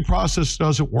 If due process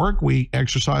doesn't work, we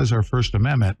exercise our First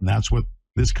Amendment, and that's what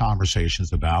this conversation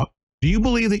is about. Do you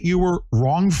believe that you were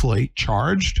wrongfully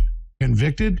charged,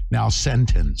 convicted, now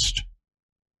sentenced?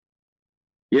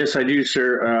 Yes, I do,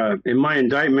 sir. In my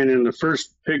indictment, in the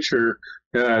first picture,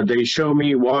 they show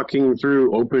me walking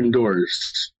through open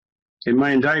doors. In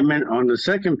my indictment, on the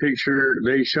second picture,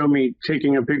 they show me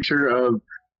taking a picture of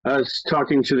us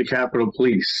talking to the Capitol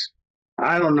Police.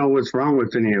 I don't know what's wrong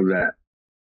with any of that.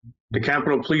 The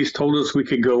Capitol Police told us we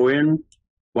could go in.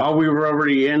 While we were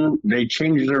already in, they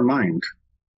changed their mind.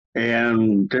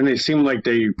 And then it seemed like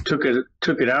they took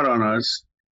it out on us.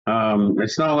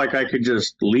 It's not like I could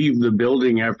just leave the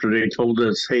building after they told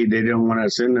us, hey, they didn't want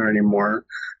us in there anymore.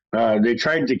 They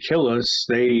tried to kill us.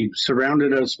 They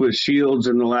surrounded us with shields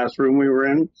in the last room we were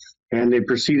in, and they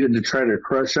proceeded to try to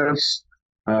crush us.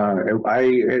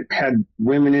 I had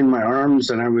women in my arms,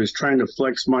 and I was trying to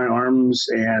flex my arms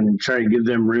and try to give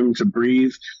them room to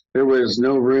breathe. There was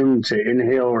no room to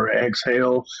inhale or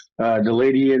exhale. The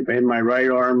lady in my right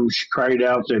arm, she cried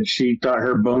out that she thought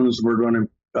her bones were going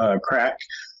to crack.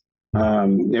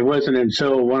 It wasn't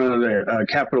until one of the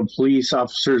Capitol Police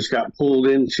officers got pulled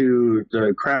into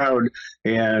the crowd,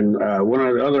 and one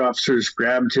of the other officers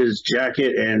grabbed his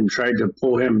jacket and tried to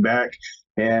pull him back.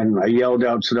 And I yelled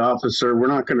out to the officer, "We're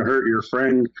not going to hurt your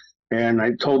friend." And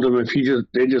I told them if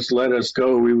they just let us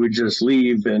go, we would just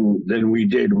leave. And then we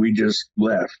did. We just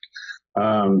left.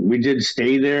 We did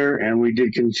stay there, and we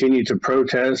did continue to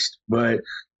protest. But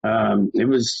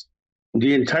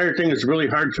the entire thing is really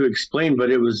hard to explain,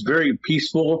 but it was very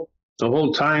peaceful. The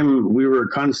whole time we were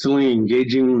constantly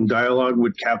engaging in dialogue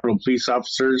with Capitol Police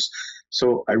officers.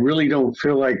 So I really don't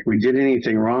feel like we did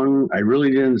anything wrong. I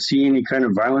really didn't see any kind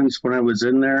of violence when I was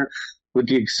in there, with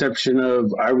the exception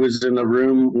of I was in the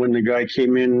room when the guy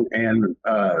came in and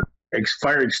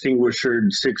fire extinguished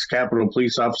 6 Capitol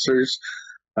Police officers.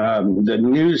 The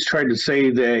news tried to say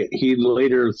that he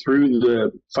later threw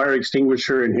the fire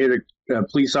extinguisher and hit a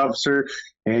police officer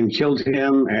and killed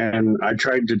him. And I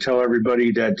tried to tell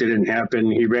everybody that didn't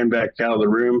happen. He ran back out of the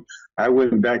room. I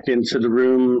went back into the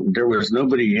room. There was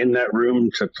nobody in that room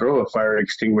to throw a fire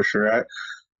extinguisher at.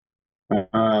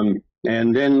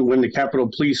 And then when the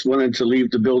Capitol Police wanted to leave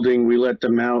the building, we let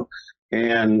them out.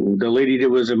 And the lady that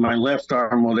was in my left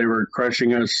arm while they were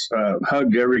crushing us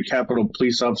hugged every Capitol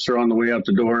Police officer on the way out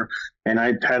the door, and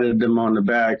I patted them on the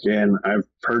back. And I've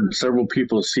heard several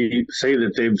people say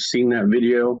that they've seen that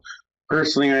video.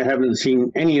 Personally, I haven't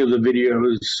seen any of the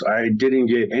videos. I didn't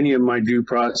get any of my due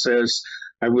process.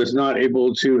 I was not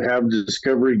able to have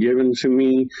discovery given to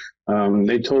me.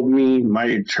 They told me, my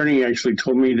attorney actually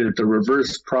told me that the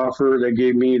reverse proffer that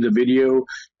gave me the video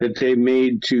that they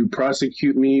made to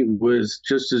prosecute me was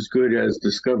just as good as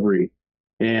discovery.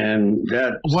 And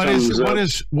that what is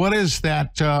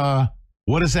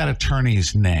that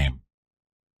attorney's name?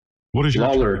 What is your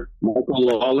Lawler? Michael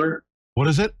Lawler. What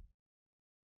is it?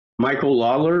 Michael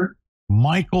Lawler.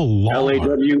 Michael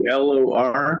Lawler.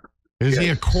 Lawlor. Is he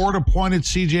a court-appointed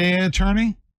CJA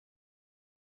attorney?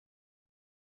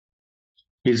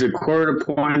 He's a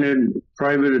court-appointed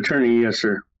private attorney, yes,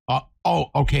 sir.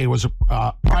 Okay. It was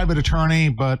a private attorney,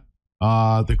 but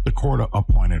the court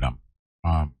appointed him,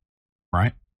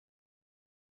 right?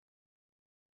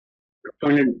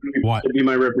 Appointed to be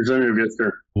my representative, yes,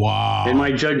 sir. Wow. And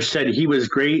my judge said he was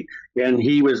great, and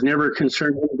he was never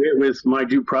concerned with my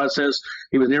due process.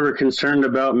 He was never concerned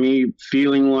about me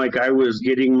feeling like I was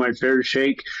getting my fair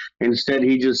shake. Instead,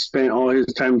 he just spent all his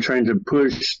time trying to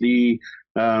push the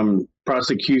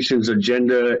prosecution's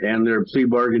agenda and their plea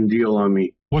bargain deal on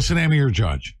me. What's the name of your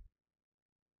judge?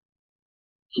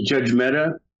 Judge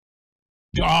Mehta.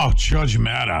 Oh, Judge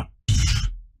Mehta.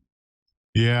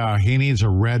 Yeah, he needs a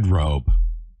red robe.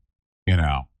 You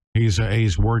know, he's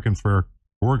working for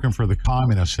the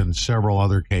communists in several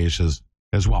other cases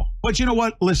as well. But you know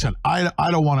what? Listen, I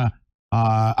don't want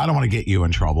to get you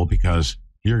in trouble because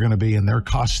you're going to be in their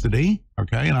custody.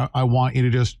 Okay, and I want you to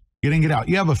just get out.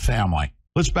 You have a family.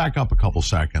 Let's back up a couple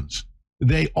seconds.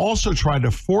 They also tried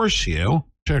to force you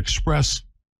to express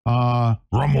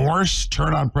remorse,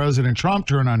 turn on President Trump,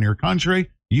 turn on your country.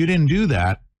 You didn't do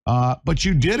that, but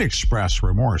you did express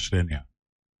remorse, didn't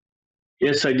you?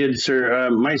 Yes, I did,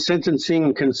 sir. My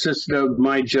sentencing consisted of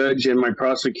my judge and my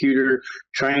prosecutor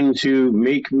trying to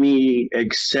make me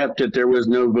accept that there was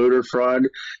no voter fraud.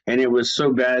 And it was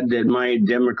so bad that my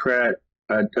Democrat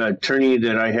attorney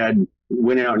that I had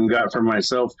went out and got for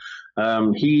myself,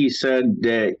 he said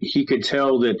that he could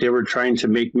tell that they were trying to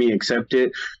make me accept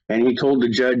it. And he told the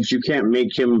judge, you can't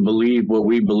make him believe what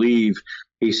we believe.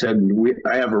 He said,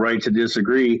 I have a right to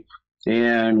disagree.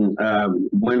 And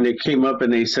when they came up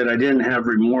and they said I didn't have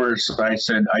remorse, I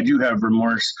said, I do have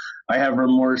remorse. I have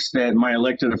remorse that my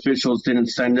elected officials didn't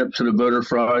stand up to the voter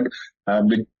fraud.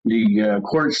 The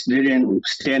courts didn't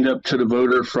stand up to the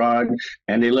voter fraud,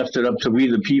 and they left it up to we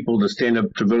the people to stand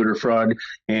up to voter fraud.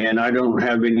 And I don't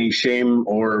have any shame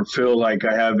or feel like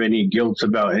I have any guilt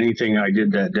about anything I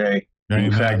did that day. Amen.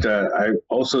 In fact, I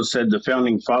also said the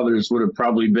founding fathers would have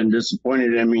probably been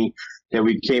disappointed in me that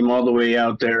we came all the way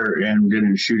out there and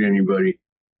didn't shoot anybody.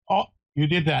 Oh, you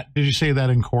did that. Did you say that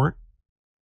in court?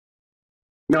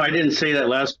 No, I didn't say that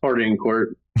last part in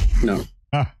court. No.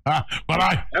 But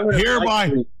I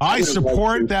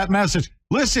support that message.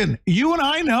 Listen, you and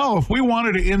I know if we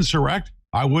wanted to insurrect,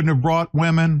 I wouldn't have brought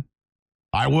women.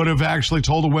 I would have actually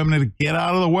told the women to get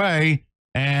out of the way,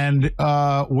 and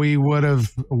we would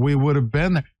have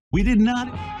been there. We did not.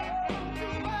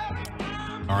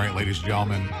 All right, ladies and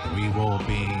gentlemen, we will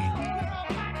be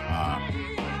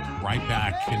right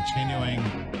back, continuing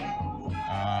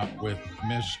with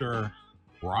Mr.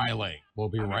 Riley. We'll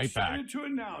be right back. I'm excited to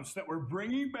announce that we're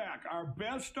bringing back our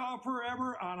best offer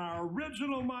ever on our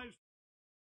original My.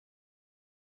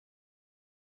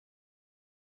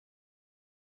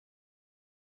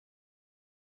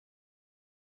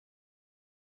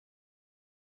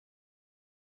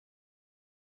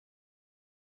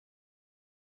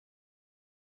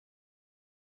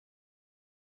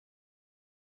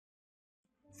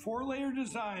 Four-layer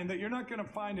design that you're not going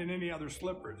to find in any other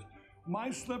slippers. My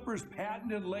slippers'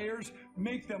 patented layers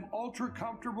make them ultra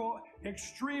comfortable,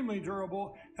 extremely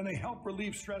durable, and they help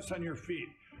relieve stress on your feet.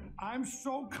 I'm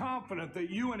so confident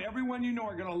that you and everyone you know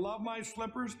are going to love my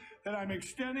slippers that I'm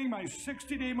extending my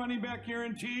 60-day money-back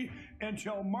guarantee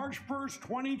until March 1st,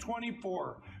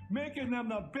 2024, making them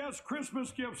the best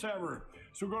Christmas gifts ever.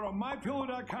 So go to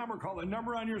mypillow.com or call the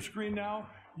number on your screen now.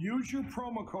 Use your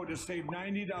promo code to save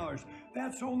 $90.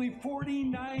 That's only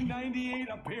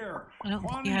 $49.98 a pair. I don't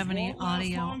think you have any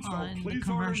audio on the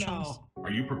commercials.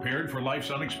 Are you prepared for life's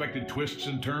unexpected twists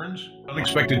and turns?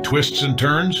 Unexpected twists and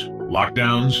turns?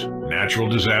 Lockdowns, natural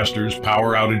disasters,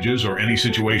 power outages, or any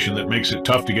situation that makes it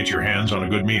tough to get your hands on a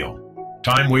good meal.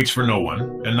 Time waits for no one,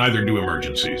 and neither do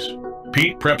emergencies.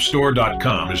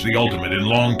 PetePrepStore.com is the ultimate in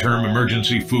long-term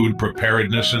emergency food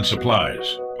preparedness and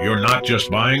supplies. You're not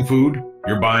just buying food,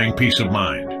 you're buying peace of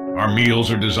mind. Our meals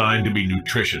are designed to be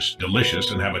nutritious, delicious,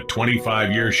 and have a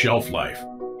 25-year shelf life.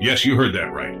 Yes, you heard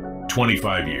that right.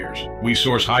 25 years. We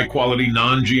source high-quality,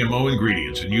 non-GMO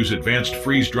ingredients and use advanced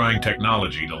freeze-drying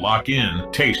technology to lock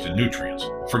in taste and nutrients.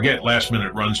 Forget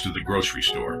last-minute runs to the grocery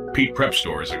store. Pete Prep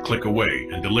Store is a click away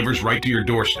and delivers right to your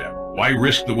doorstep. Why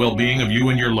risk the well-being of you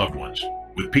and your loved ones?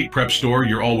 With Pete Prep Store,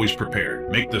 you're always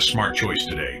prepared. Make the smart choice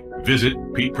today. Visit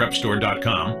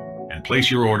PetePrepStore.com and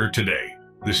place your order today.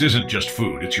 This isn't just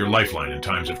food, it's your lifeline in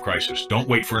times of crisis. Don't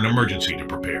wait for an emergency to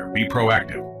prepare. Be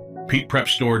proactive.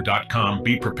 PetePrepStore.com.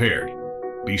 Be prepared.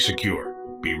 Be secure.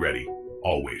 Be ready.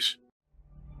 Always.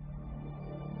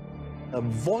 A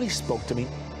voice spoke to me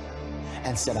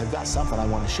and said, I've got something I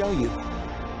want to show you.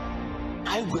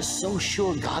 I was so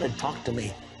sure God had talked to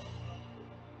me.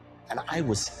 And I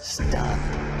was stunned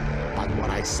by what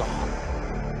I saw.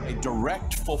 A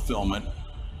direct fulfillment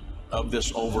of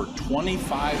this over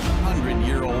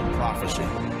 2,500-year-old prophecy.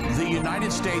 The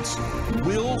United States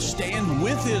will stand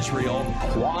with Israel.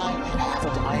 Why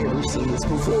haven't I ever seen this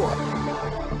before?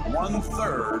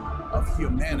 1/3 of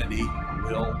humanity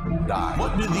will die.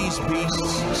 What do these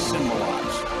beasts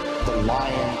symbolize? The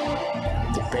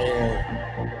lion, the bear,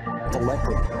 the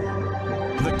leopard.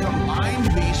 The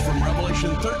combined beast from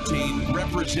Revelation 13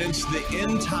 represents the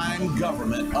end-time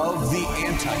government of the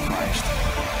Antichrist.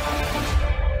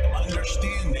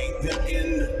 Understanding the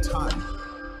end time.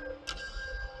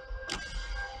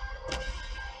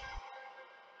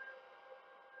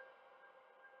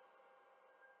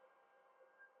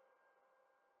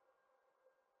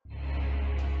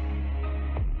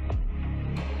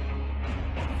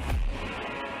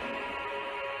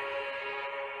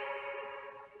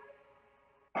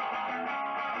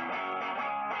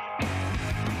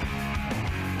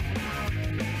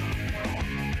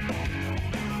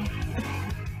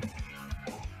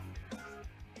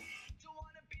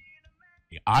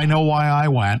 I know why I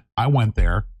went. I went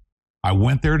there I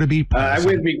went there to be present. I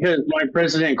went because my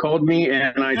president called me,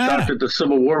 and I thought that the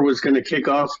Civil War was going to kick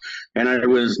off, and I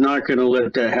was not going to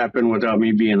let that happen without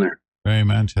me being there.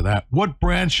 Amen to that. What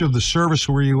branch of the service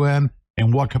were you in?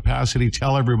 In what capacity?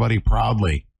 Tell everybody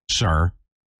proudly, sir.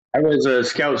 I was a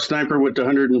scout sniper with the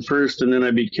 101st, and then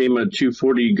I became a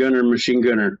 240 gunner, machine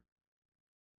gunner.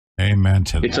 Amen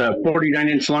to that. It's a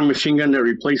 49-inch long machine gun that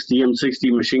replaced the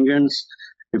M60 machine guns.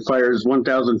 It fires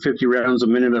 1,050 rounds a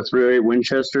minute, a .308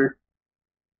 Winchester.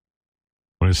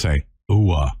 What does it say?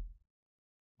 Ooh-ah.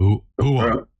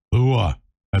 Ooh-ah. Ooh-ah.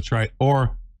 That's right.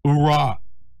 Or oorah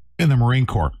in the Marine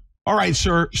Corps. All right,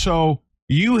 sir. So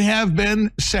you have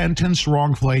been sentenced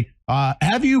wrongfully.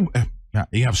 Have you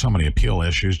have so many appeal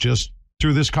issues just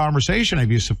through this conversation.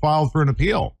 Have you filed for an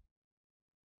appeal?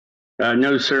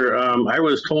 No, sir. I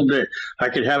was told that I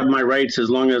could have my rights as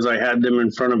long as I had them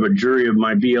in front of a jury of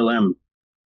my BLM.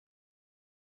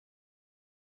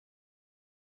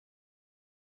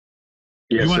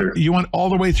 Yes, sir. You went all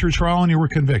the way through trial and you were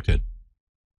convicted.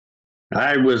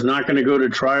 I was not going to go to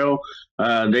trial.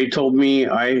 They told me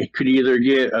I could either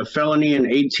get a felony in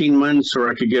 18 months or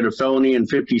I could get a felony in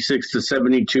 56 to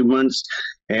 72 months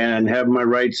and have my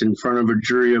rights in front of a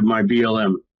jury of my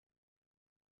BLM.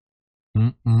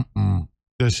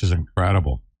 This is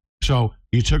incredible. So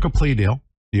you took a plea deal.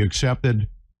 You accepted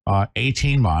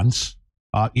 18 months.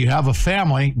 You have a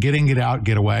family. Getting it out,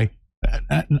 get away.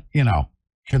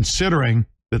 Considering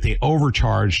that they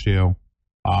overcharged you,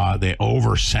 they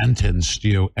over-sentenced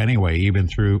you anyway, even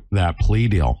through that plea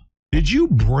deal. Did you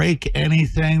break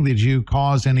anything? Did you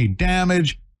cause any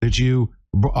damage? Did you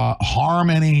harm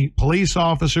any police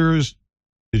officers?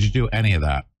 Did you do any of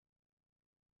that?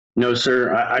 No,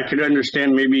 sir. I could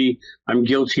understand maybe I'm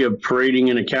guilty of parading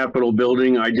in a Capitol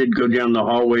building. I did go down the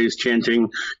hallways chanting,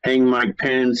 hang Mike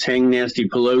Pence, hang Nasty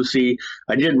Pelosi.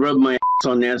 I did rub my ass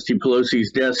on Nasty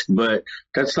Pelosi's desk, but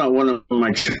that's not one of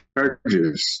my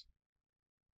charges.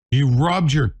 You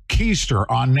rubbed your keister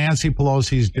on Nancy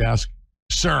Pelosi's desk.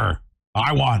 Sir,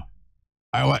 I want,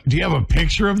 do you have a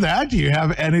picture of that? Do you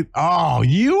have any? Oh,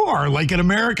 you are like an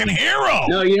American hero.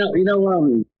 No,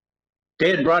 they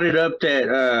had brought it up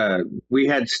that we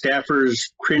had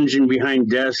staffers cringing behind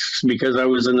desks because I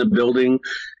was in the building.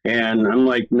 And I'm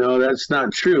like, no, that's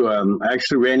not true. I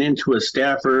actually ran into a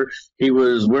staffer. He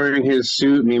was wearing his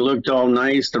suit and he looked all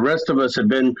nice. The rest of us had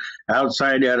been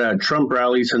outside at a Trump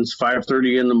rally since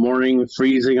 5:30 in the morning,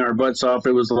 freezing our butts off.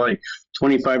 It was like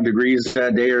 25 degrees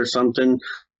that day or something.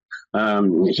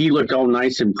 He looked all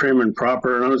nice and prim and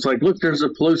proper. And I was like, look, there's a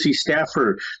Pelosi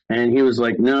staffer. And he was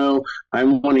like, no,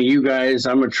 I'm one of you guys.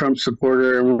 I'm a Trump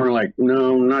supporter. And we're like,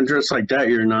 no, not dressed like that.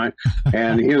 You're not.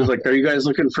 And he was like, are you guys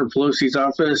looking for Pelosi's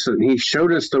office? And he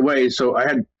showed us the way. So I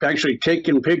had actually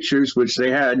taken pictures, which they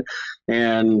had.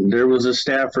 And there was a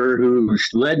staffer who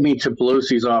led me to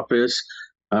Pelosi's office.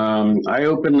 I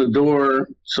opened the door,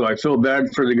 so I feel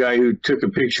bad for the guy who took a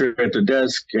picture at the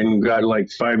desk and got like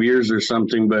 5 years or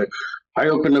something. But I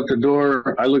opened up the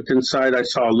door, I looked inside, I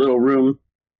saw a little room.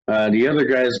 The other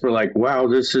guys were like, wow,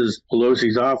 this is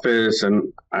Pelosi's office.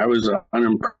 And I was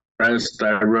unimpressed.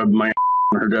 I rubbed my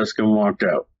on her desk and walked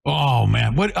out. Oh,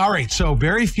 man. All right. So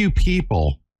very few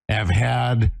people have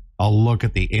had a look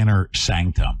at the inner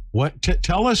sanctum.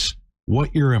 Tell us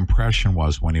what your impression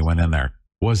was when you went in there.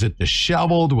 Was it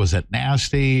disheveled? Was it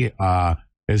nasty?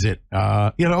 Is it,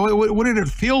 what did it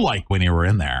feel like when you were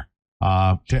in there?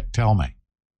 Tell me.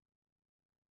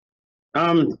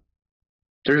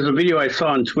 There's a video I saw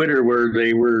on Twitter where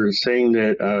they were saying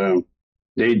that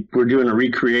they were doing a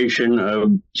recreation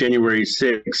of January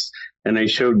 6th, and they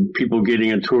showed people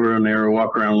getting a tour and they were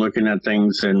walking around looking at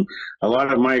things. And a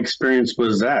lot of my experience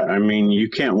was that. I mean, you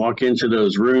can't walk into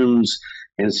those rooms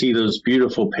and see those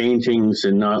beautiful paintings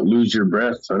and not lose your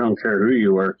breath. I don't care who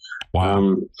you are.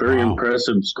 Wow. Very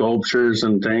impressive sculptures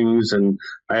and things. And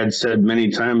I had said many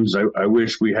times, I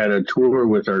wish we had a tour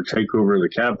with our takeover of the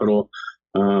Capitol.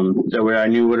 That way I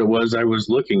knew what it was I was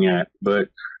looking at. But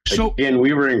again,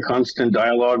 we were in constant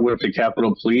dialogue with the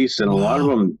Capitol Police, and a lot of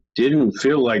them didn't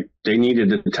feel like they needed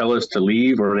to tell us to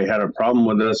leave or they had a problem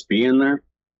with us being there.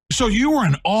 So you were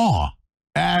in awe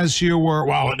as you were,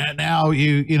 now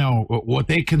you know, what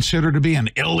they consider to be an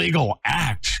illegal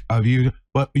act of you,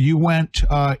 but you went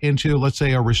into, let's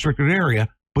say, a restricted area,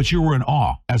 but you were in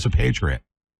awe as a patriot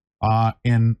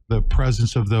in the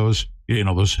presence of those,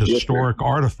 those historic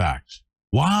artifacts.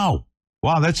 Wow.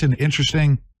 That's an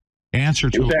interesting answer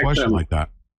to a question like that.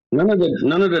 None of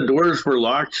the doors were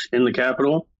locked in the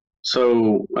Capitol.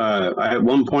 So at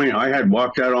one point, I had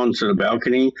walked out onto the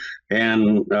balcony,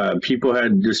 and people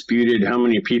had disputed how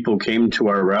many people came to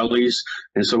our rallies.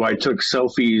 And so I took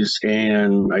selfies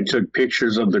and I took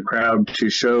pictures of the crowd to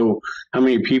show how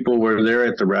many people were there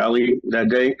at the rally that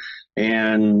day.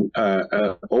 And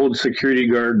an old security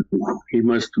guard, he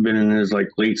must have been in his like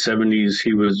late 70s.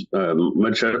 He was a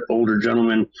much older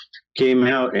gentleman, came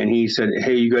out and he said,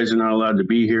 "Hey, you guys are not allowed to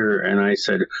be here." And I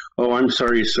said, "Oh, I'm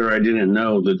sorry, sir. I didn't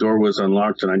know. The door was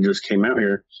unlocked and I just came out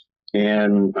here."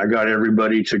 And I got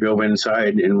everybody to go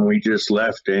inside and we just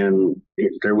left, and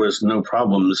there was no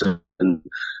problems. And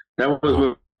that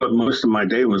was what most of my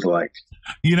day was like.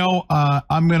 You know,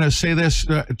 I'm going to say this.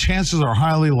 Chances are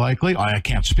highly likely, I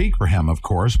can't speak for him, of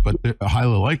course, but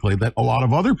highly likely that a lot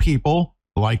of other people,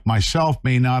 like myself,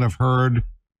 may not have heard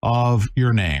of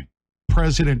your name.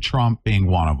 President Trump being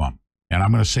one of them. And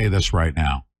I'm going to say this right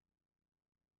now.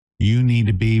 You need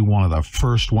to be one of the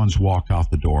first ones walked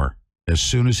out the door. As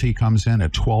soon as he comes in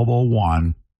at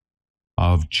 12:01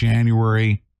 of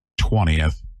January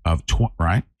 20th of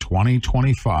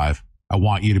 2025, I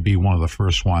want you to be one of the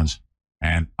first ones.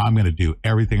 And I'm going to do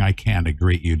everything I can to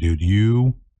greet you, dude.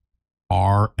 You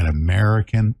are an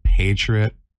American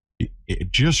patriot.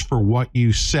 Just for what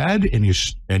you said, and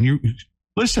you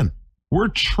listen. We're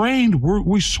trained.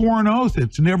 We swore an oath.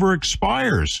 It never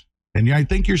expires. And I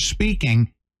think you're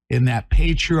speaking in that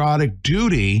patriotic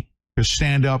duty to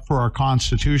stand up for our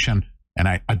Constitution.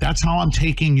 And that's how I'm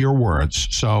taking your words.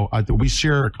 So we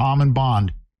share a common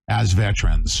bond as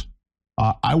veterans.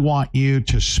 I want you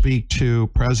to speak to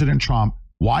President Trump.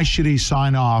 Why should he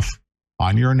sign off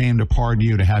on your name to pardon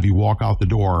you, to have you walk out the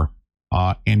door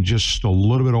in just a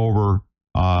little bit over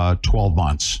 12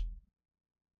 months?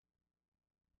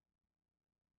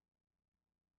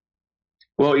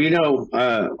 Well, you know,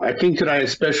 I think that I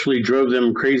especially drove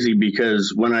them crazy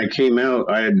because when I came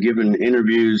out, I had given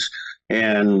interviews,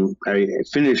 and I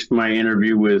finished my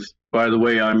interview with, "By the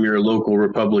way, I'm your local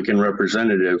Republican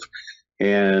representative."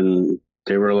 And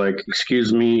they were like,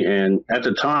 "Excuse me." And at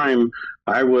the time,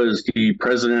 I was the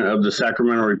president of the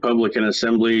Sacramento Republican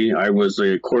Assembly. I was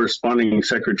the corresponding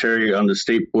secretary on the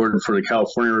state board for the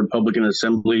California Republican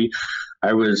Assembly.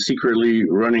 I was secretly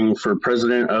running for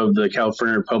president of the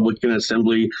California Republican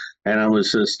Assembly, and I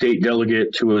was a state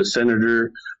delegate to a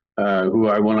senator who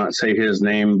I will not say his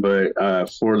name, but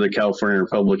for the California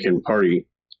Republican Party.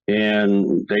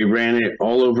 And they ran it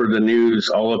all over the news,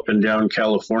 all up and down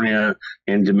California,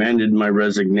 and demanded my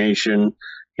resignation.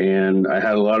 And I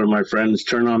had a lot of my friends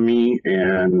turn on me,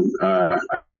 and I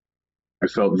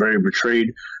felt very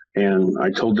betrayed. And I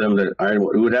told them that I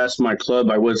would ask my club.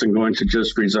 I wasn't going to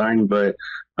just resign, but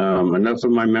enough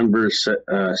of my members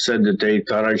said that they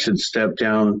thought I should step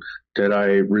down, that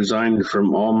I resigned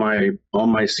from all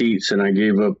my seats, and I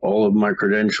gave up all of my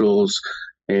credentials.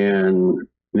 And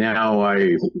now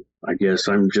I guess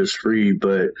I'm just free,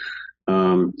 but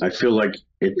I feel like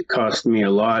it cost me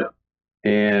a lot.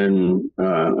 And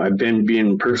I've been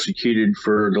being persecuted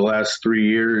for the last 3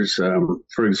 years.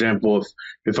 For example,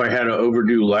 if I had an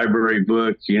overdue library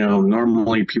book, you know,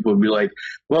 normally people would be like,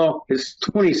 "Well, it's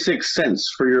 26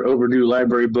 cents for your overdue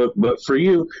library book, but for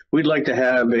you, we'd like to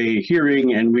have a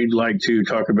hearing and we'd like to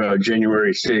talk about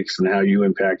January 6th and how you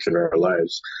impacted our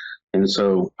lives." And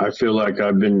so I feel like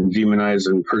I've been demonized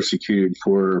and persecuted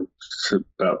for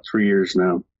about 3 years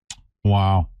now.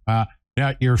 Wow.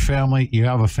 Yeah, your family, you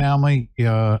have a family.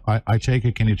 I take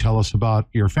it. Can you tell us about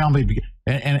your family?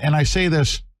 And I say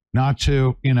this not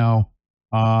to, you know,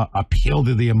 appeal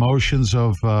to the emotions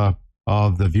of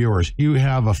the viewers. You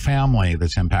have a family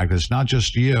that's impacted. It's not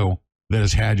just you that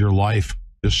has had your life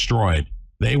destroyed.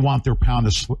 They want their pound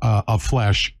of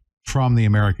flesh from the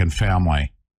American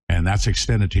family, and that's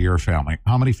extended to your family.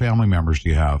 How many family members do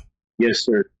you have? Yes,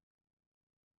 sir.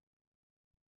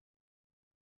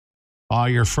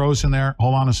 You're frozen there.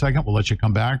 Hold on a second. We'll let you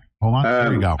come back. Hold on.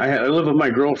 There you go. I live with my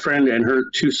girlfriend and her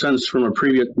 2 sons from a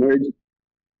previous marriage.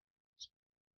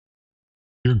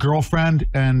 Your girlfriend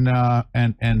and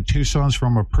 2 sons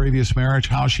from a previous marriage.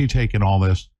 How's she taking all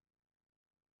this?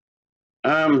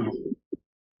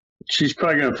 She's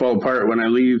probably going to fall apart when I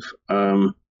leave.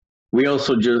 We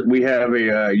also we have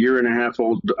a year and a half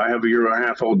old. I have a year and a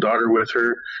half old daughter with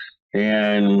her,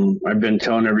 and I've been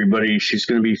telling everybody she's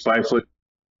going to be 5 foot.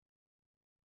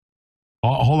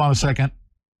 Oh, hold on a second.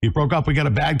 You broke up. We got a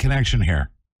bad connection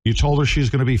here. You told her she's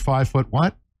going to be 5 foot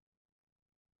what?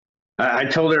 I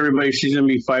told everybody she's going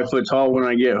to be 5 foot tall when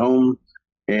I get home,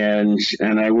 and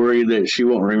I worry that she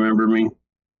won't remember me.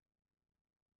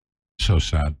 So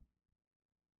sad.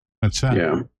 That's sad.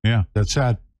 Yeah. Yeah, that's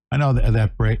sad. I know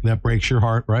that breaks your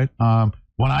heart, right?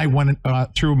 when I went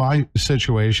through my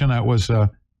situation, that was the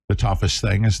toughest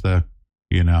thing is the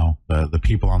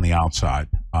people on the outside,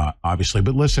 obviously.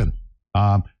 But listen,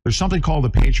 there's something called the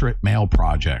Patriot Mail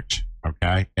Project,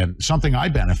 okay? And something I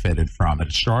benefited from.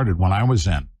 It started when I was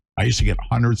in. I used to get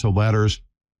hundreds of letters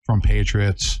from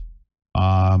patriots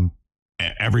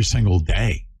every single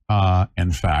day,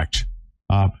 in fact.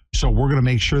 So we're going to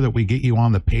make sure that we get you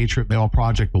on the Patriot Mail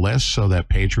Project list so that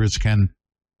patriots can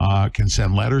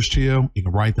send letters to you. You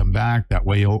can write them back. That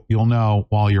way you'll know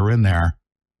while you're in there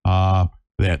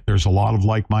that there's a lot of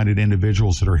like-minded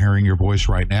individuals that are hearing your voice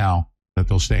right now, that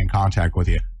they'll stay in contact with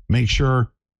you. Make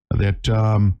sure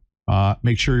that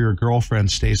make sure your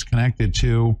girlfriend stays connected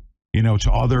to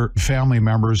other family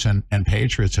members and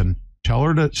patriots, and tell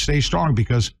her to stay strong,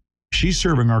 because she's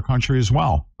serving our country as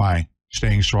well by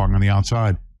staying strong on the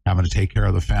outside, having to take care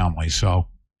of the family. So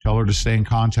tell her to stay in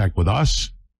contact with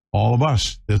us, all of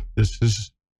us.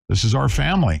 This is our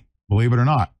family, believe it or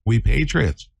not. We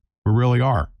patriots, we really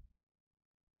are.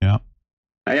 Yeah.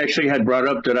 I actually had brought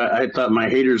up that I thought my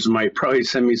haters might probably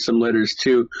send me some letters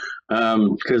too,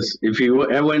 because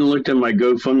I went and looked at my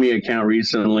GoFundMe account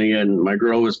recently, and my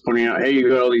girl was pointing out, hey, you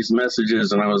got all these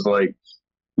messages, and I was like,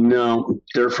 no,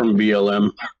 they're from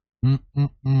BLM.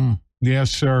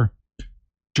 Yes, sir.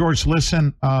 George,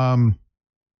 listen.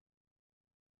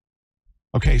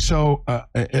 Okay, so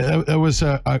it was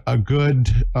a good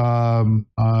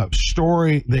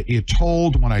story that you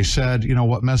told when I said,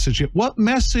 what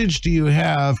message do you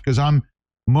have? Because I'm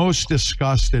most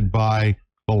disgusted by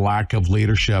the lack of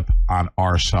leadership on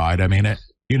our side. I mean,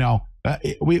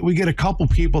 we get a couple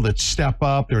people that step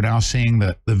up. They're now seeing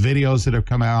the videos that have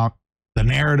come out. The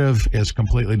narrative is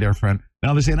completely different.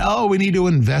 Now they're saying, oh, we need to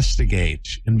investigate.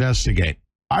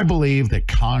 I believe that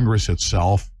Congress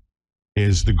itself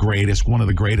is one of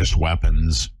the greatest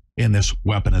weapons in this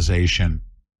weaponization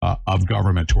of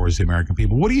government towards the American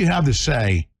people. What do you have to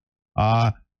say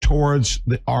towards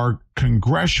our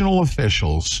congressional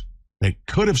officials that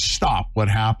could have stopped what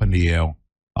happened to you?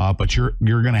 But you're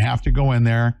going to have to go in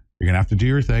there. You're going to have to do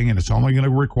your thing, and it's only going to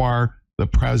require the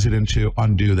president to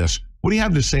undo this. What do you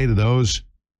have to say to those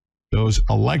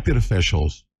elected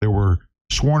officials that were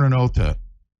sworn an oath to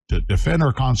defend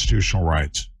our constitutional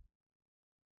rights?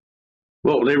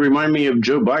 Well, they remind me of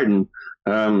Joe Biden.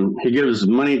 He gives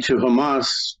money to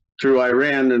Hamas through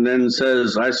Iran and then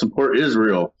says, I support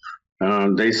Israel.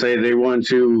 They say they want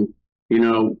to,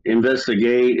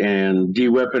 investigate and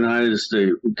de-weaponize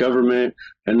the government,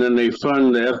 and then they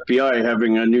fund the FBI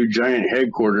having a new giant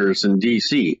headquarters in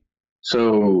D.C.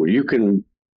 So you can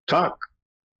talk.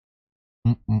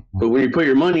 But when you put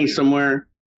your money somewhere,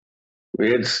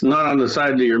 it's not on the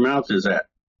side that your mouth is at.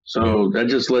 So that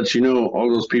just lets you know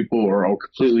all those people are all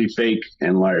completely fake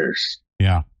and liars.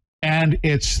 Yeah. And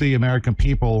it's the American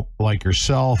people like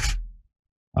yourself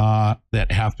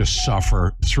that have to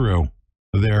suffer through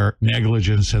their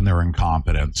negligence and their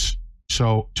incompetence.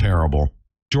 So terrible.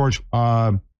 George,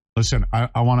 listen,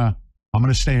 I'm going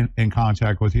to stay in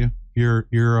contact with you. You're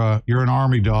an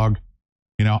Army dog.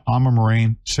 I'm a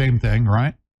Marine. Same thing,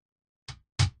 right?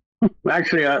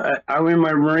 Actually, I'm in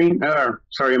my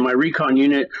my recon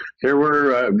unit. There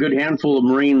were a good handful of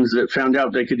Marines that found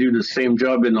out they could do the same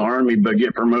job in the Army but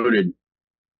get promoted.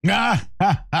 That's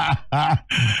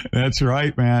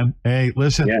right, man. Hey,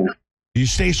 listen, you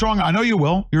stay strong. I know you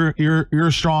will. You're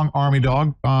a strong Army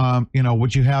dog.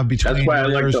 What you have between. That's why I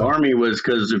like the Army, was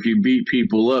because if you beat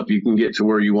people up, you can get to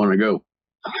where you want to go.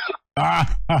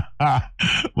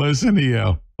 Listen to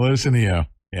you.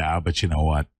 Yeah, but you know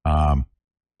what?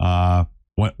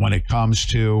 When it comes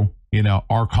to,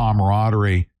 our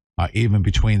camaraderie, even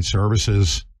between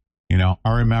services, I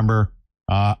remember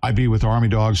I'd be with Army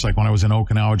dogs like when I was in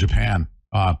Okinawa, Japan.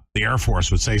 The Air Force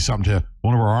would say something to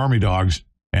one of our Army dogs,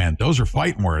 and those are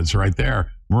fighting words right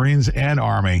there. Marines and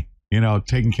Army,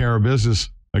 taking care of business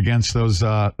against those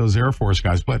Air Force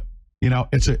guys. But,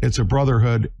 it's a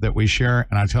brotherhood that we share.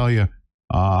 And I tell you,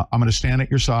 I'm going to stand at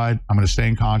your side. I'm going to stay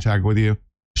in contact with you.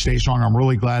 Stay strong. I'm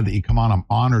really glad that you come on. I'm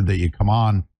honored that you come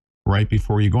on right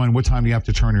before you go in. What time do you have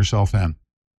to turn yourself in?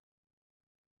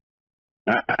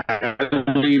 I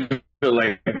leave at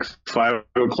like 5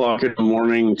 o'clock in the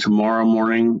morning tomorrow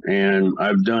morning, and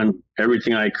I've done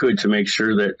everything I could to make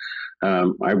sure that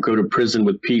I go to prison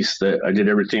with peace, that I did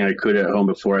everything I could at home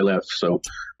before I left. So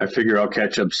I figure I'll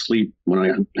catch up sleep when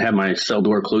I have my cell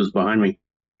door closed behind me.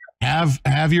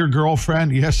 Have your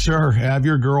girlfriend, yes, sir, have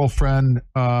your girlfriend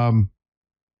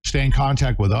stay in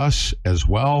contact with us as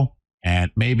well,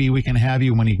 and maybe we can have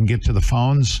you when you can get to the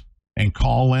phones and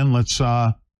call in. Let's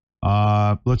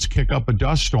kick up a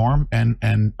dust storm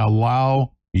and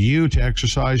allow you to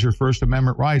exercise your First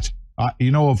Amendment rights.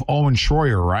 You know of Owen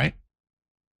Schroyer, right?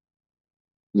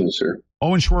 No, sir.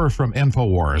 Owen Schroyer from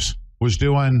InfoWars was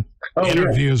doing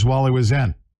interviews while he was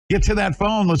in. Get to that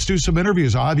phone. Let's do some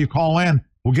interviews. I'll have you call in.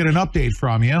 We'll get an update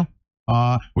from you.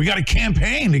 We got a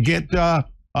campaign to get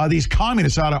these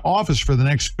communists out of office for the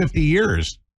next 50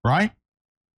 years, right?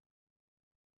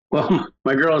 Well,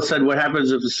 my girl said, what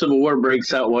happens if the Civil War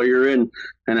breaks out while you're in?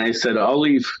 And I said, I'll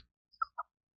leave.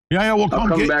 Yeah, we'll I'll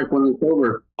come back when it's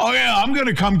over. Oh, yeah, I'm going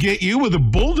to come get you with a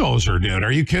bulldozer, dude.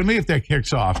 Are you kidding me? If that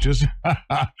kicks off, just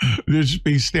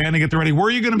be standing at the ready. Where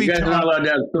are you going to be? You guys are not allowed to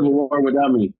have Civil War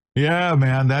without me. Yeah,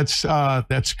 man,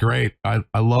 that's great. I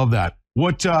love that.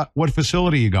 What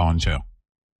facility are you going to?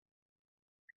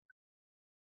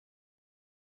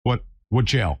 What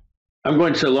jail? I'm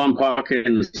going to Lompoc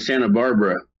in Santa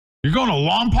Barbara. You're going to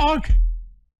Lompoc?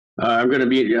 I'm going to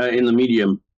be in the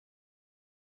medium.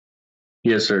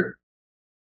 Yes, sir.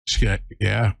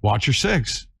 Yeah, watch your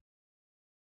 6.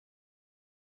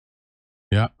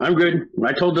 Yeah. I'm good.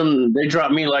 I told them they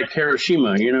dropped me like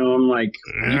Hiroshima. You know, I'm like,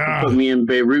 you can put me in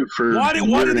Beirut for a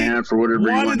year and a half or whatever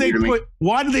you want me to make.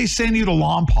 Why did they send you to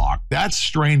Lompoc? That's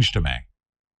strange to me.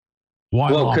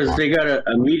 Why? Well, because they got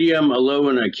a medium, a low,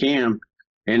 and a camp.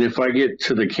 And if I get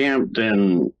to the camp,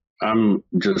 then I'm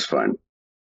just fine.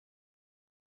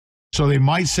 So they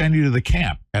might send you to the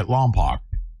camp at Lompoc.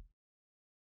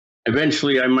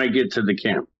 Eventually, I might get to the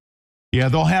camp. Yeah,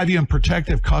 they'll have you in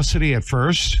protective custody at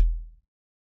first.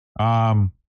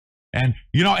 And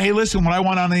you know, hey, listen, when I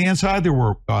went on the inside, there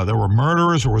were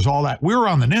murderers, there was all that. We were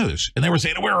on the news, and they were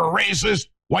saying we were racist,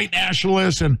 white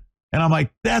nationalists, and I'm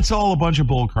like, that's all a bunch of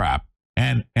bull crap.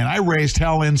 And I raised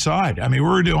hell inside. I mean, we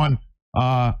were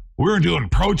doing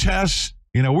protests.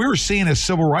 You know, we were seen as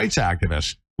civil rights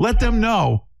activists. Let them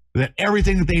know that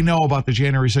everything that they know about the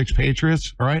January 6th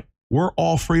Patriots, all right, we're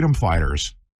all freedom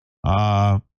fighters.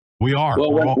 We are.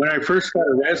 Well, when I first got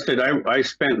arrested, I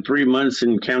spent 3 months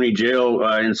in county jail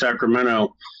in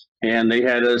Sacramento, and they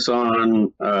had us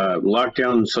on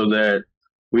lockdown so that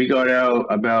we got out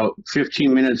about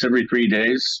 15 minutes every 3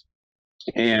 days.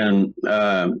 And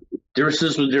this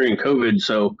was during COVID,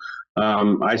 so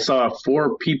I saw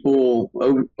 4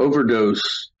 people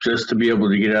overdose just to be able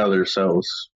to get out of their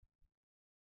cells.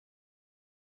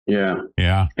 Yeah.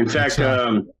 Yeah. In fact,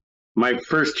 my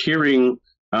first hearing,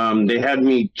 they had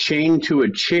me chained to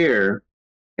a chair,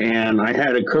 and I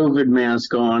had a COVID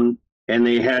mask on, and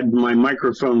they had my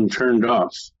microphone turned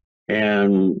off,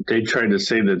 and they tried to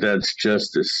say that that's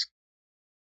justice.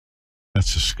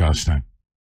 That's disgusting.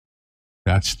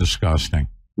 That's disgusting.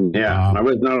 Yeah, I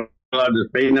was not allowed to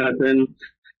say nothing.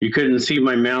 You couldn't see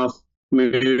my mouth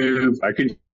move. I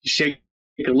could shake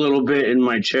a little bit in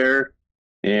my chair,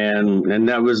 and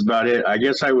that was about it. I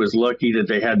guess I was lucky that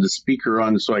they had the speaker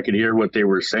on so I could hear what they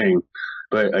were saying.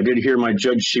 But I did hear my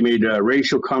judge. She made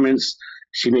racial comments.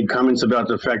 She made comments about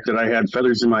the fact that I had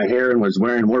feathers in my hair and was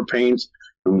wearing war paint.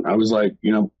 And I was like,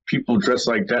 you know, people dress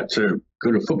like that to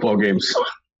go to football games.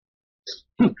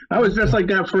 I was dressed like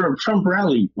that for a Trump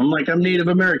rally. I'm like, I'm Native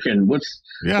American. Why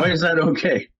is that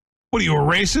okay? What are you, a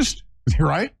racist?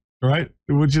 Right?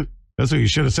 That's what you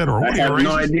should have said. Or what, I have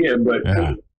no idea, but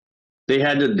they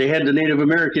had the Native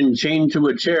American chained to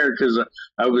a chair because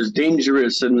I was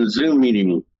dangerous in the Zoom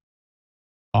meeting.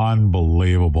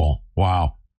 Unbelievable!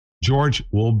 Wow, George,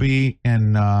 we'll be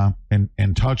in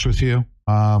touch with you.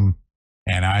 And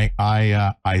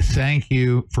I thank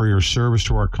you for your service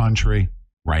to our country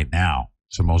right now.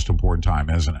 It's the most important time,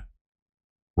 isn't it?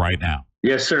 Right now.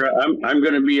 Yes, sir. I'm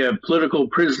going to be a political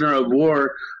prisoner of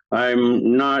war.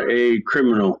 I'm not a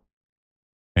criminal.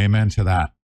 Amen to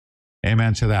that.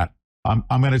 Amen to that. I'm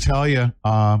going to tell you,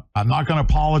 I'm not going to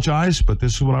apologize, but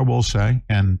this is what I will say,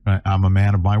 and I'm a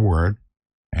man of my word.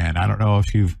 And I don't know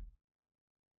if you've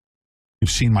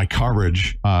seen my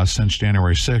coverage since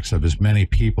January 6th of as many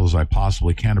people as I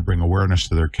possibly can to bring awareness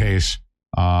to their case.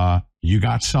 You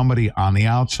got somebody on the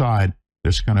outside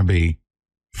that's going to be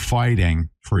fighting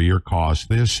for your cause.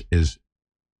 This is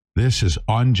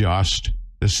unjust.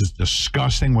 This is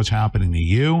disgusting what's happening to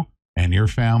you and your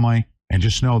family. And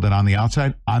just know that on the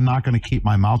outside, I'm not going to keep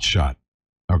my mouth shut.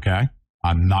 Okay?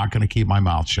 I'm not going to keep my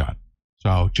mouth shut.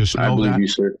 So just know that, you,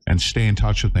 sir. And stay in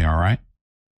touch with me, all right?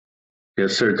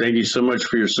 Yes, sir. Thank you so much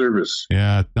for your service.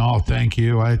 Yeah. No, thank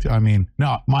you. I mean,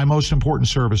 no, my most important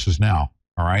service is now,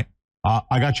 all right?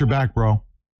 I got your back, bro.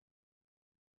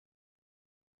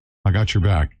 I got your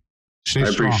back. Stay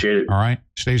strong. I appreciate it. All right?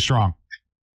 Stay strong.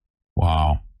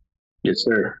 Wow. Yes,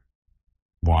 sir.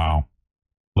 Wow.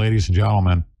 Ladies and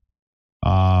gentlemen,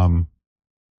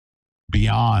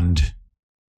 beyond,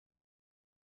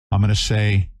 I'm going to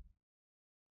say,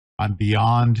 I'm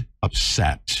beyond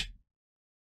upset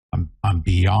I'm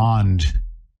beyond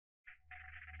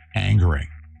angry.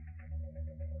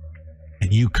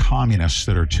 And you communists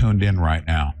that are tuned in right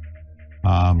now,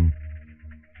 and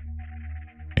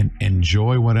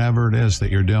enjoy whatever it is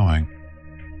that you're doing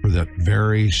for that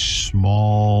very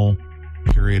small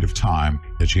period of time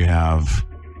that you have.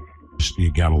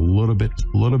 You got a little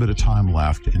bit of time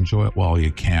left. Enjoy it while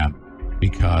you can,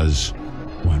 because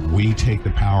when we take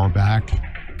the power back,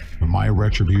 when my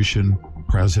retribution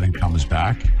president comes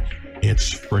back,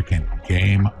 it's freaking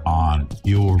game on.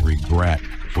 You will regret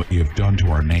what you've done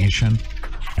to our nation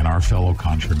and our fellow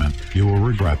countrymen. You will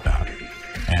regret that.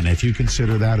 And if you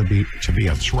consider that to be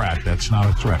a threat, that's not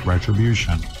a threat.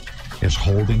 Retribution is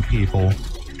holding people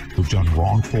who've done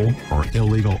wrongful or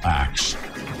illegal acts.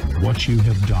 What you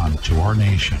have done to our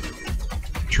nation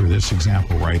through this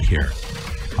example right here,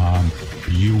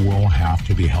 you will have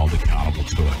to be held accountable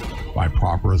to it by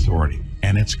proper authority.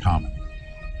 And it's coming.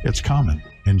 It's coming.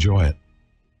 Enjoy it.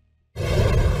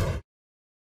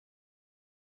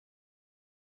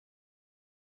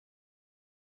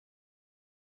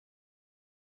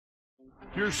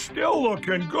 You're still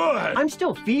looking good. I'm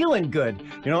still feeling good.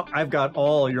 You know, I've got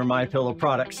all your MyPillow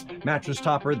products. Mattress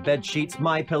topper, bed sheets,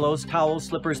 MyPillows, towels,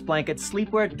 slippers, blankets,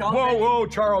 sleepwear, dog beds. Whoa,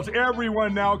 Charles.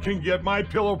 Everyone now can get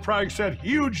MyPillow products at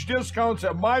huge discounts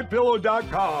at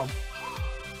MyPillow.com.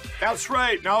 That's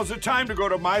right. Now's the time to go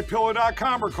to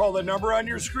MyPillow.com or call the number on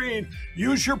your screen.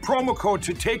 Use your promo code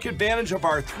to take advantage of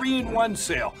our 3-in-1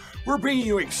 sale. We're bringing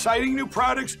you exciting new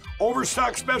products,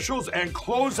 overstock specials, and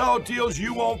closeout deals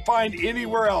you won't find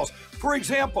anywhere else. For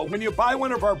example, when you buy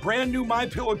one of our brand new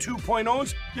MyPillow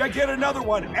 2.0s, you get another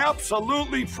one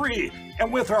absolutely free.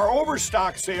 And with our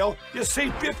overstock sale, you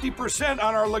save 50%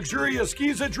 on our luxurious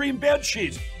Giza Dream bed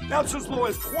sheets. That's as low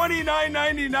as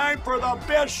 $29.99 for the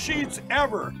best sheets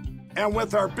ever. And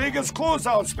with our biggest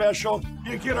closeout special,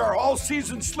 you get our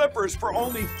all-season slippers for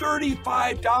only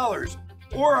 $35.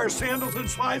 Or our sandals and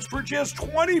slides for just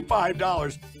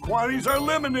 $25. Quantities are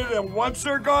limited, and once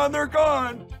they're gone, they're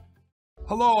gone.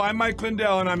 Hello, I'm Mike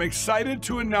Lindell, and I'm excited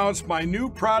to announce my new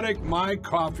product, My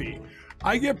Coffee.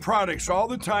 I get products all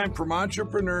the time from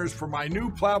entrepreneurs for my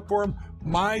new platform,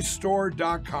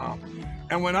 mystore.com.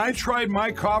 And when I tried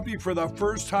My Coffee for the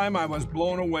first time, I was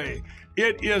blown away.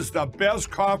 It is the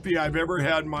best coffee I've ever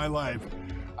had in my life.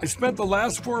 I spent the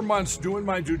last 4 months doing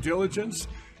my due diligence,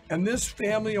 and this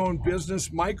family-owned business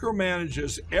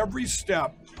micromanages every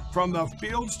step from the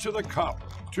fields to the cup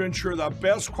to ensure the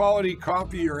best quality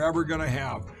coffee you're ever going to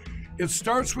have. It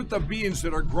starts with the beans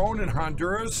that are grown in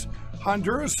Honduras.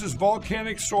 Honduras's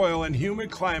volcanic soil and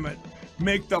humid climate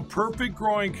make the perfect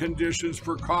growing conditions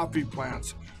for coffee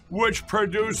plants, which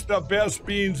produce the best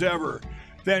beans ever.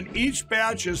 Then each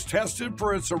batch is tested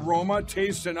for its aroma,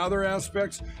 taste, and other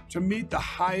aspects to meet the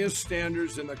highest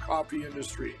standards in the coffee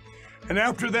industry. And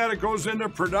after that, it goes into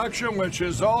production, which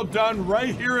is all done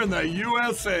right here in the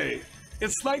USA.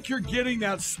 It's like you're getting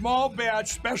that small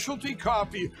batch specialty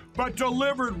coffee, but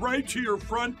delivered right to your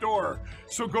front door.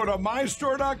 So go to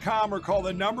mystore.com or call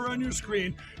the number on your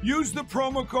screen. Use the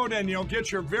promo code and you'll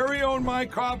get your very own My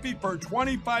Coffee for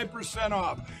 25%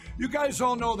 off. You guys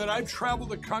all know that I've traveled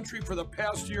the country for the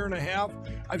past year and a half.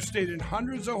 I've stayed in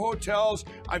hundreds of hotels.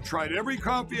 I've tried every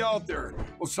coffee out there.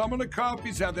 Well, some of the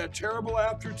coffees have that terrible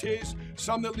aftertaste,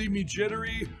 some that leave me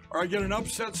jittery, or I get an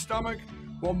upset stomach.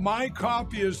 Well, My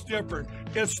Coffee is different.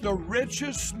 It's the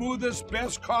richest, smoothest,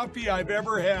 best coffee I've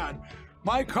ever had.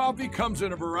 My Coffee comes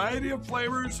in a variety of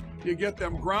flavors. You get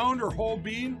them ground or whole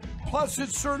bean, plus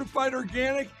it's certified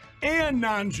organic and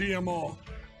non-GMO.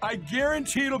 I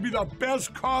guarantee it'll be the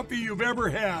best coffee you've ever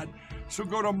had. So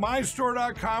go to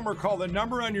mystore.com or call the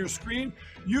number on your screen.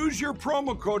 Use your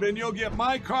promo code and you'll get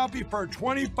My Coffee for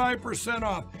 25%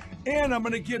 off. And I'm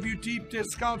going to give you deep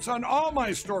discounts on all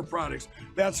my store products.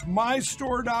 That's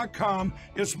mystore.com.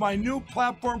 It's my new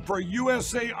platform for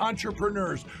USA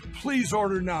entrepreneurs. Please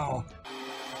order now.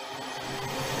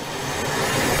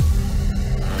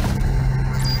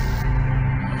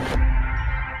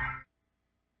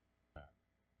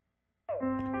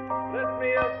 Let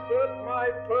me assert my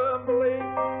firm belief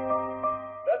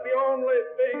that the only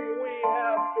thing we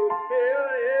have to fear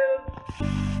is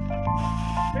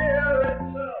fear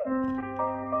itself.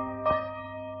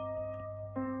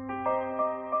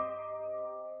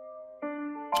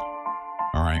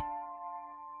 All right.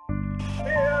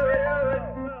 Fear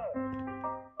itself.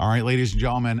 All right, ladies and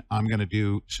gentlemen, I'm going to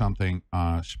do something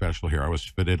special here. I was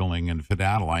fiddling and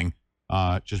fiddling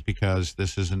just because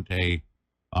this isn't a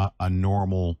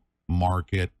normal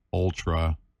market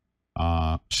ultra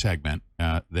segment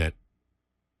that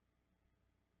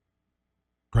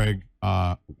Craig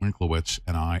Winklowitz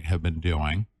and I have been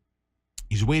doing.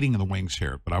 he's waiting in the wings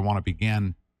here, but I want to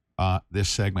begin this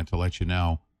segment to let you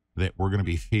know that we're going to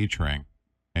be featuring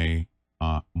a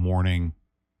morning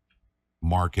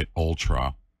market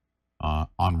ultra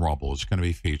on Rumble. It's going to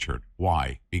be featured.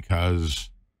 Why? Because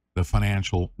the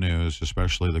financial news,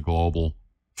 especially the global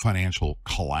financial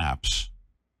collapse,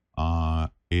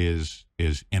 is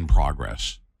in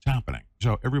progress. It's happening.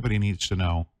 So everybody needs to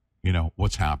know,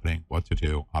 what's happening, what to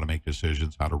do, how to make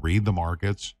decisions, how to read the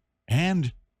markets,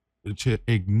 and to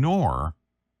ignore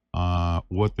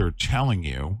what they're telling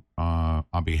you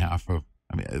on behalf of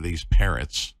these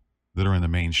parrots that are in the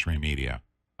mainstream media.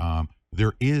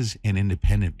 There is an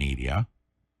independent media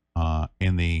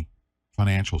in the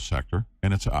financial sector,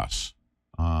 and it's us.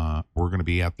 We're going to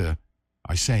be at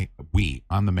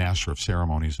I'm the master of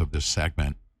ceremonies of this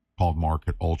segment called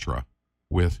Market Ultra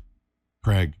with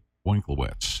Craig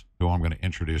Winklewitz, who I'm going to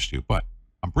introduce to you. But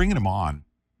I'm bringing him on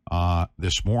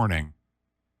this morning.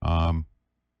 I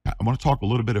want to talk a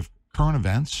little bit of current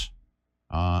events.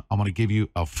 I'm going to give you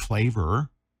a flavor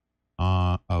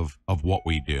of what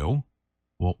we do.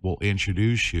 We'll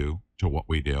introduce you to what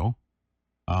we do.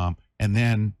 And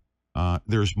then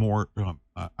there's more,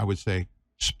 I would say,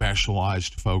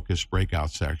 specialized focused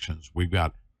breakout sections. We've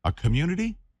got a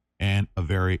community and a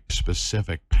very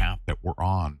specific path that we're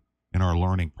on in our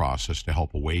learning process to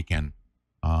help awaken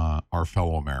our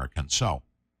fellow Americans. So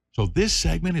this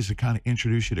segment is to kind of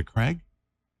introduce you to Craig.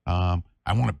 I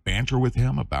want to banter with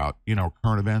him about,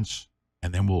 current events,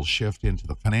 and then we'll shift into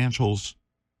the financials.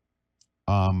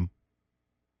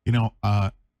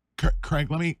 Craig,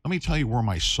 let me tell you where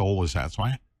my soul is at. So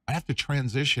I have to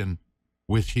transition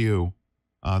with you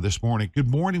this morning. Good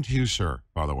morning to you, sir,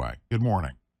 by the way. Good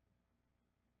morning.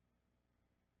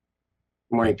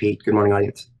 Good morning, Pete. Good morning,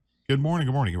 audience. Good morning.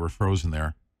 Good morning. You were frozen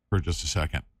there for just a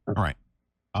second. All right.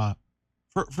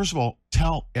 First of all,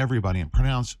 tell everybody and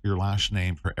pronounce your last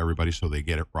name for everybody so they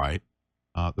get it right.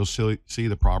 They'll see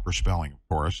the proper spelling, of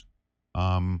course.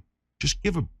 Just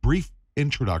give a brief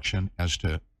introduction as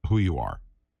to who you are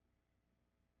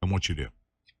and what you do.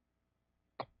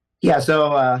 Yeah,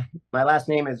 so my last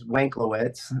name is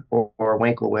Winklewitz or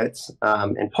Winklewitz.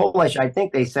 In Polish, I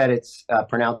think they said it's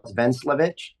pronounced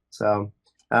Venslevich. So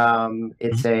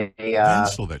it's a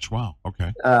Venslevich. Wow.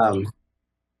 Okay.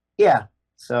 Yeah.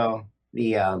 So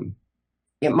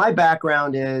my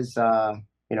background is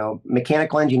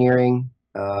mechanical engineering.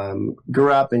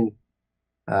 Grew up and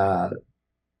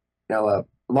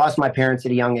lost my parents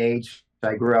at a young age.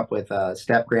 I grew up with a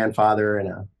step grandfather,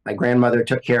 and my grandmother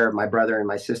took care of my brother and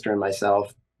my sister and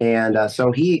myself. And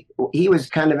so he was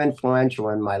kind of influential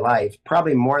in my life,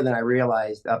 probably more than I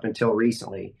realized up until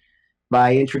recently,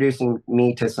 by introducing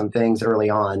me to some things early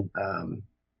on.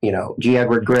 G.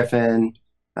 Edward Griffin,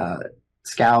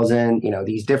 Skousen,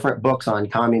 these different books on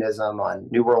communism, on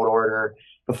New World Order,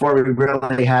 before we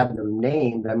really had them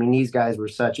named. I mean, these guys were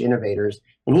such innovators,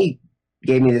 and he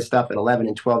gave me this stuff at 11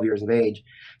 and 12 years of age.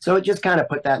 So it just kind of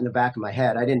put that in the back of my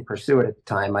head. I didn't pursue it at the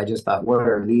time. I just thought, what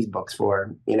are these books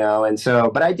for? And so,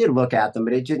 but I did look at them,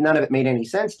 but none of it made any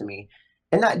sense to me.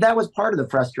 And that was part of the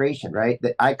frustration, right?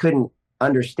 That I couldn't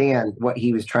understand what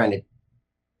he was trying to,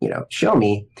 show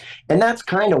me. And that's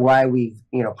kind of why we've,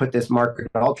 put this Market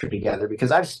Ultra together,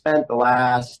 because I've spent the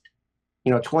last,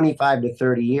 25 to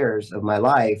 30 years of my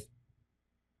life,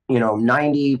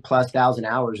 90,000+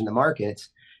 hours in the markets,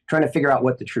 trying to figure out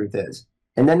what the truth is.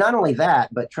 And then not only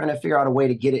that, but trying to figure out a way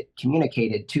to get it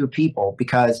communicated to people,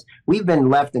 because we've been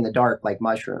left in the dark like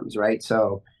mushrooms, right?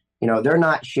 So, they're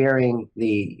not sharing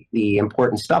the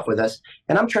important stuff with us.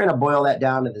 And I'm trying to boil that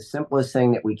down to the simplest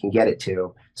thing that we can get it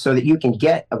to, so that you can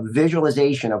get a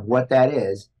visualization of what that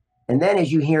is. And then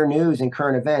as you hear news and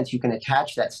current events, you can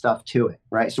attach that stuff to it,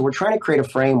 right? So we're trying to create a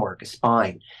framework, a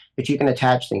spine that you can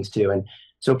attach things to. And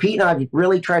so Pete and I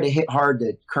really tried to hit hard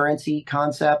the currency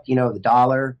concept, the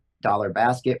dollar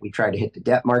basket. We tried to hit the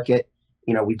debt market.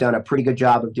 We've done a pretty good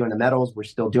job of doing the metals. We're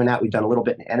still doing that. We've done a little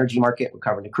bit in the energy market. We're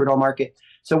covering the crude oil market.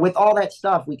 So with all that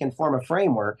stuff, we can form a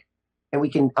framework and we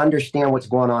can understand what's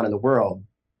going on in the world,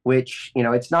 which,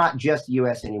 it's not just the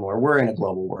U.S. anymore. We're in a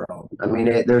global world. I mean,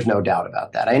 there's no doubt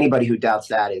about that. Anybody who doubts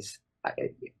that is,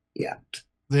 yeah.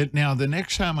 Now, the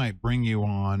next time I bring you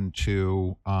on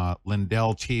to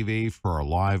Lindell TV for a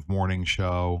live morning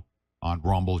show on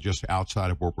Rumble, just outside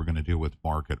of what we're going to do with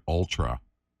Market Ultra,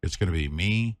 it's going to be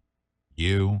me,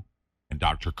 you, and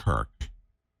Dr. Kirk.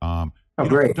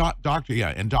 Great. Doctor,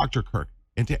 yeah, and Dr. Kirk.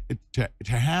 And to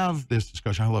have this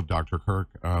discussion, I love Dr. Kirk.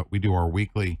 We do our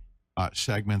weekly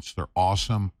segments. They're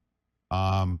awesome.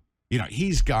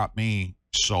 He's got me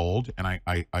sold, and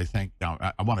I think now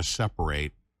I want to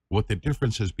separate what the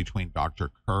difference is between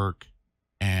Dr. Kirk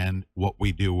and what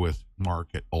we do with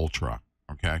Market Ultra.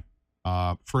 Okay.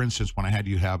 For instance, when I had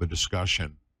you have a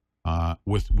discussion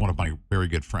with one of my very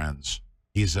good friends,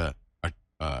 he's a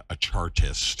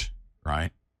chartist,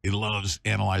 right? He loves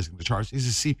analyzing the charts. He's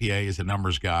a CPA, he's a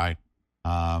numbers guy.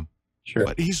 Sure.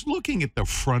 But he's looking at the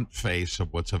front face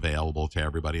of what's available to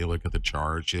everybody. You look at the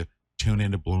charts, you tune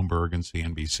into Bloomberg and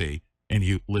CNBC, and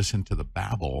you listen to the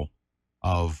babble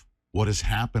of what has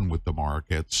happened with the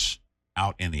markets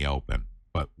out in the open.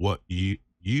 But what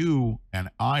you and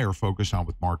I are focused on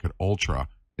with Market Ultra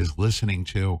is listening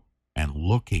to and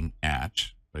looking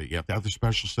at, you have to have the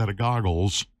special set of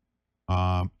goggles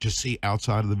to see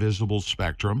outside of the visible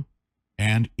spectrum,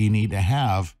 and you need to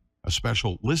have a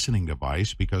special listening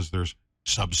device because there's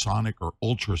subsonic or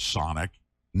ultrasonic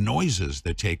noises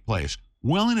that take place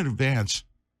well in advance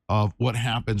of what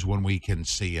happens when we can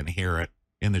see and hear it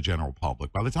in the general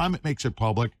public. By the time it makes it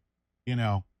public, you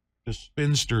know, the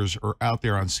spinsters are out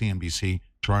there on CNBC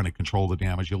trying to control the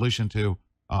damage. You listen to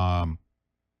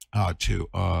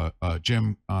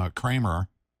Jim Cramer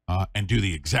and do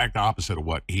the exact opposite of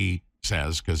what he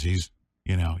says, because he's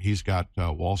got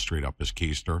Wall Street up his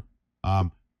keister.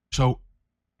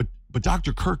 But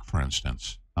Dr. Kirk, for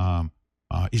instance,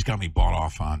 he's got me bought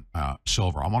off on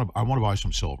silver. I want to buy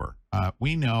some silver.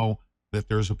 We know that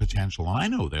there's a potential, and I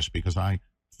know this because I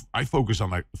focus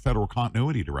on the Federal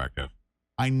Continuity Directive.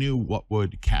 I knew what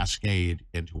would cascade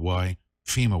into why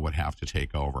FEMA would have to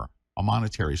take over. A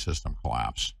monetary system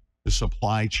collapse. The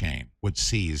supply chain would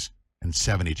seize in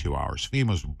 72 hours. FEMA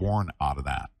was born out of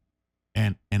that.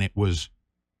 And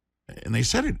they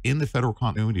said it in the Federal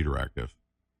Continuity Directive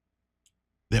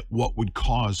that what would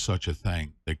cause such a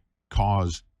thing, that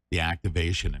cause the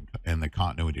activation and the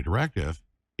Continuity Directive,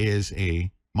 is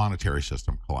a monetary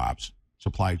system collapse,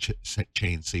 supply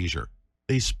chain seizure.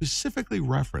 They specifically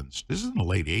referenced, this is in the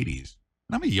late 80s,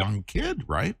 and I'm a young kid,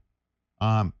 right?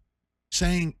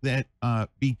 Saying that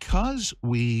because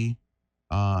we,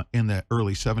 in the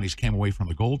early 70s, came away from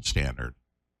the gold standard,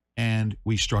 and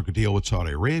we struck a deal with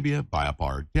Saudi Arabia, buy up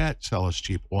our debt, sell us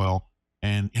cheap oil,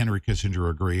 and Henry Kissinger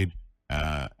agreed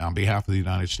on behalf of the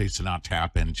United States to not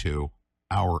tap into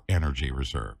our energy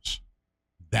reserves.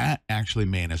 That actually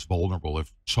made us vulnerable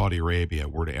if Saudi Arabia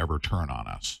were to ever turn on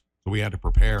us. So we had to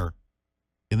prepare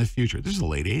in the future. This is the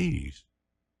late 80s.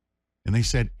 And they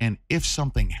said, and if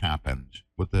something happened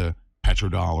with the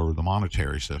petrodollar or the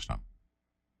monetary system,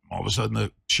 all of a sudden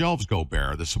the shelves go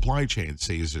bare, the supply chain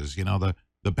seizes,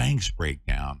 the banks break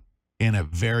down in a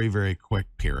very, very quick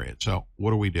period. So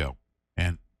what do?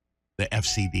 And the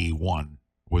FCD-1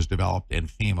 was developed and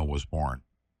FEMA was born.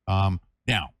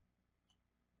 Now,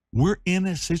 we're in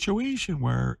a situation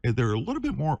where they're a little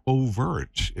bit more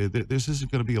overt. This isn't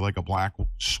going to be like a black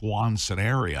swan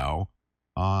scenario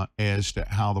as to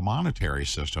how the monetary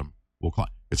system will climb.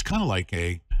 It's kind of like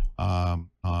a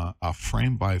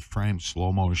frame-by-frame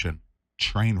slow-motion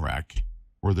train wreck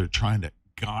where they're trying to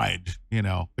guide,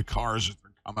 the cars as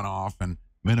they're coming off and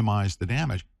minimize the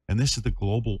damage. And this is the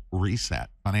global reset,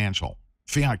 financial.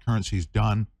 Fiat currency is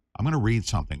done. I'm going to read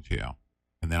something to you,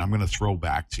 and then I'm going to throw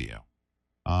back to you.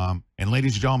 And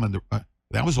ladies and gentlemen,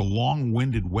 that was a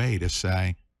long-winded way to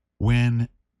say, when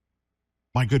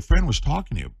my good friend was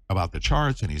talking to you about the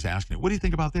charts and he's asking you, what do you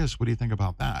think about this? What do you think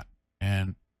about that?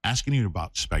 And asking you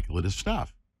about speculative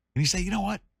stuff. And you say, you know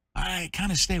what? I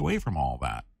kind of stay away from all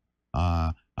that.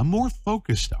 I'm more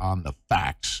focused on the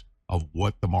facts of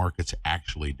what the market's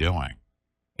actually doing.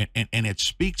 And it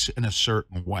speaks in a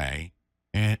certain way.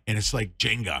 And it's like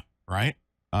Jenga, right?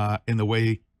 In the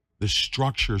way the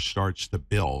structure starts to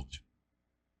build.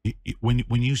 When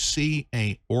you see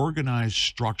a organized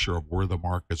structure of where the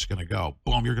market's going to go,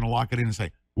 boom, you're going to lock it in and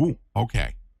say, ooh,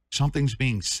 okay, something's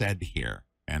being said here,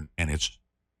 and it's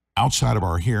outside of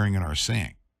our hearing and our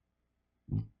seeing.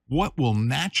 What will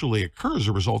naturally occur as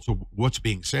a result of what's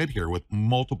being said here with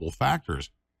multiple factors,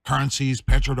 currencies,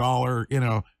 petrodollar,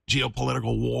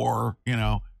 geopolitical war,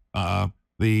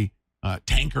 the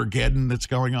tanker-geddon that's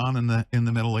going on in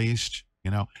the Middle East.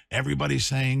 Everybody's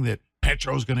saying that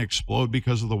petro is going to explode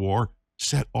because of the war.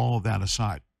 Set all of that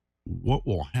aside. What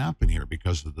will happen here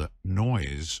because of the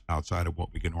noise outside of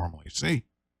what we can normally see?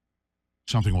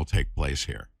 Something will take place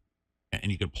here.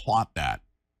 And you can plot that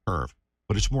curve,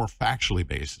 but it's more factually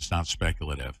based. It's not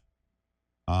speculative.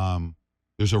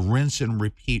 There's a rinse and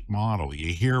repeat model.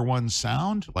 You hear one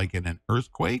sound, like in an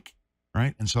earthquake,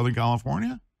 right, in Southern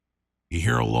California. You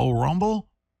hear a low rumble.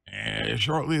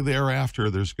 Shortly thereafter,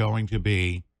 there's going to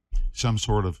be some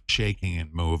sort of shaking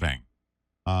and moving.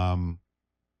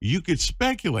 You could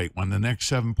speculate when the next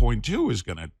 7.2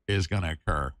 is going to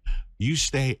occur. You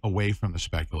stay away from the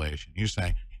speculation. You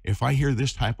say, if I hear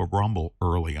this type of rumble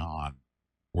early on,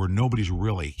 where nobody's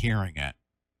really hearing it,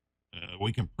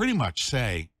 we can pretty much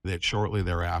say that shortly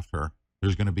thereafter,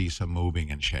 there's going to be some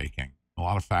moving and shaking. A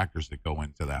lot of factors that go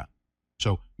into that.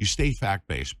 So you stay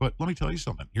fact-based. But let me tell you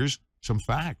something. Here's some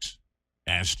facts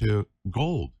as to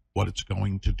gold, what it's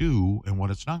going to do and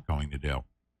what it's not going to do.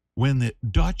 When the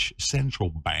Dutch central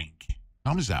bank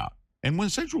comes out, and when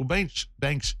central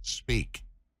banks speak,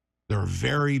 they're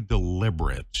very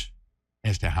deliberate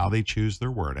as to how they choose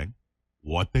their wording,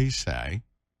 what they say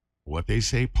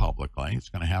publicly. It's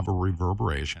going to have a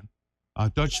reverberation.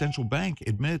 Dutch central bank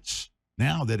admits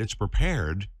now that it's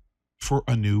prepared for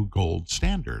a new gold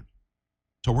standard.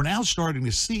 So we're now starting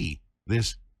to see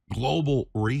this global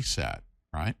reset,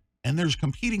 right? And there's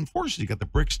competing forces. You got the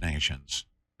BRICS nations,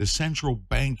 the central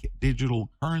bank digital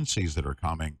currencies that are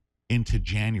coming into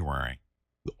January.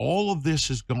 All of this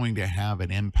is going to have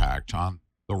an impact on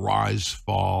the rise,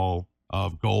 fall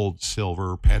of gold,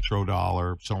 silver,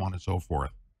 petrodollar, so on and so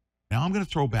forth. Now I'm going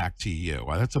to throw back to you.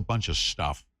 That's a bunch of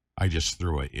stuff I just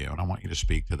threw at you, and I want you to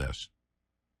speak to this.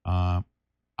 I'm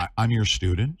your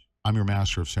student. I'm your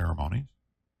master of ceremonies.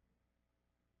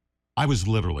 I was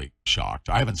literally shocked.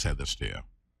 I haven't said this to you.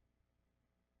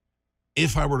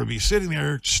 If I were to be sitting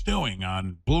there stewing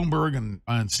on Bloomberg and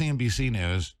on CNBC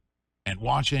News and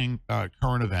watching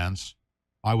current events,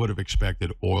 I would have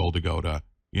expected oil to go to,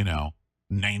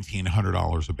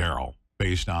 $1,900 a barrel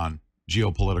based on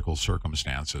geopolitical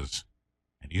circumstances.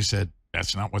 And you said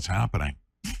that's not what's happening.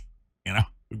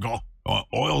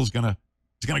 Oil is gonna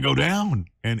go down,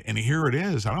 and here it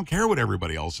is. I don't care what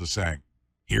everybody else is saying.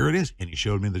 Here it is, and you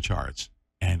showed me the charts,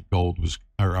 and petro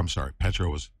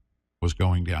was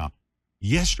going down.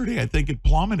 Yesterday, I think it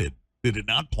plummeted. Did it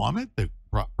not plummet? The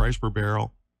price per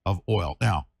barrel of oil.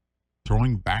 Now,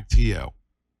 throwing back to you.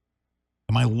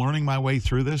 Am I learning my way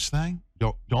through this thing?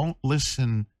 Don't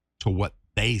listen to what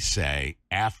they say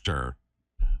after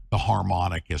the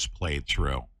harmonic is played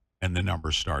through and the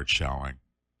numbers start showing.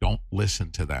 Don't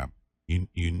listen to them. You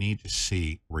need to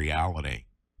see reality.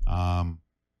 And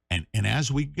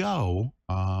as we go,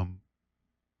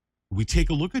 we take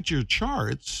a look at your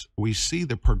charts, we see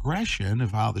the progression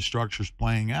of how the structure's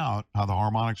playing out, how the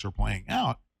harmonics are playing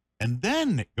out, and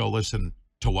then go listen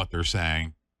to what they're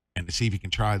saying and to see if you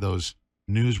can try those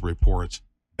news reports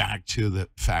back to the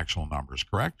factual numbers,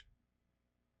 correct?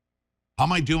 How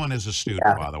am I doing as a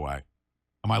student, by the way?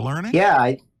 Am I learning?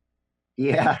 Yeah,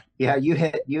 you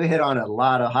hit on a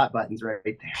lot of hot buttons right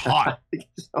there. Hot.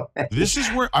 This is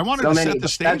where I wanted to set the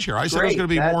stage here. I said it was going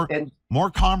to be more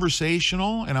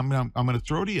conversational, and I'm going to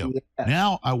throw to you. Yeah.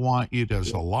 Now I want you to,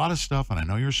 there's a lot of stuff, and I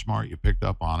know you're smart. You picked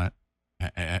up on it.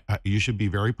 You should be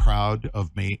very proud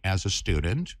of me as a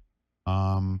student.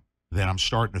 That I'm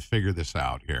starting to figure this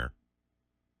out here.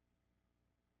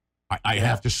 I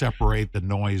have to separate the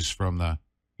noise from the,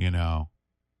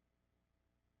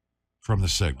 from the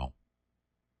signal.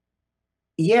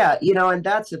 Yeah, and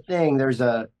that's the thing. There's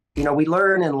we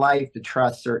learn in life to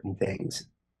trust certain things.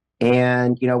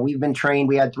 And, we've been trained.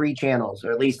 We had 3 channels,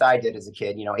 or at least I did as a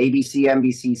kid, ABC,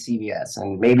 NBC, CBS,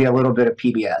 and maybe a little bit of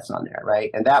PBS on there,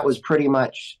 right? And that was pretty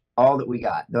much all that we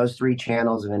got, those 3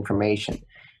 channels of information.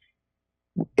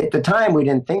 At the time, we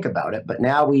didn't think about it, but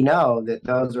now we know that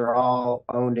those are all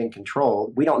owned and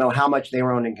controlled. We don't know how much they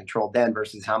were owned and controlled then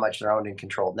versus how much they're owned and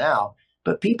controlled now,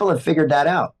 but people have figured that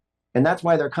out. And that's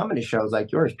why they're coming to shows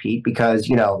like yours, Pete, because,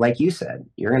 like you said,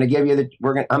 I'm going to give you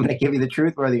the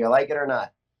truth, whether you like it or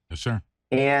not. Yes, sir.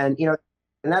 And, and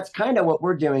that's kind of what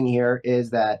we're doing here is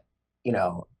that,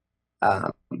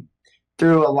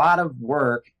 through a lot of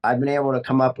work, I've been able to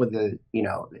come up with a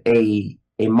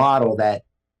model that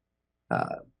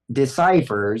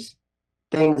deciphers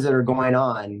things that are going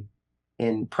on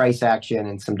in price action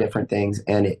and some different things.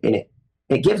 And it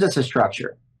gives us a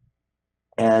structure.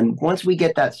 And once we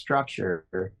get that structure,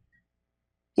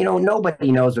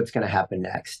 nobody knows what's going to happen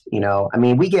next.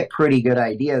 We get pretty good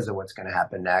ideas of what's going to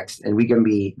happen next, and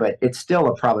but it's still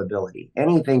a probability.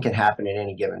 Anything can happen at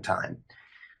any given time.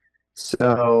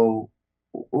 So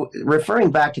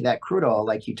referring back to that crude oil,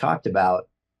 like you talked about,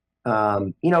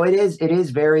 it is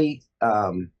very,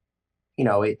 it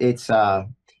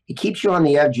keeps you on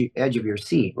the edge of your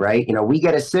seat, right? We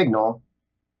get a signal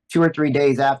 2 or 3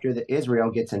 days after Israel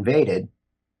gets invaded,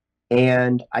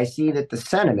 and I see that the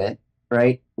sentiment,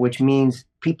 right, which means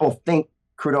people think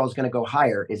crude oil is going to go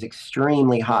higher, is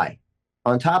extremely high.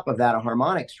 On top of that, a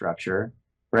harmonic structure,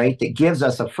 right, that gives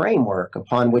us a framework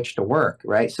upon which to work,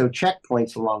 right? So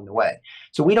checkpoints along the way.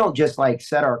 So we don't just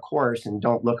set our course and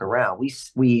don't look around.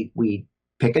 We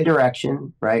pick a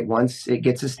direction, right? Once it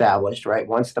gets established, right?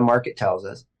 Once the market tells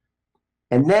us,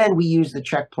 And then we use the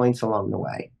checkpoints along the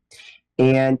way.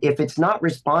 And if it's not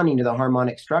responding to the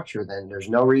harmonic structure, then there's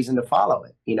no reason to follow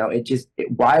it. You know,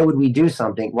 why would we do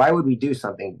something? Why would we do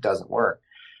something that doesn't work?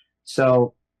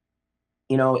 So,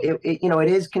 you know, it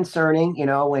is concerning, you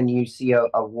know, when you see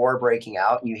a war breaking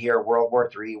out and you hear World War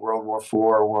III, World War IV,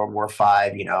 World War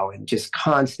V, you know, and just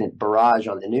constant barrage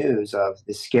on the news of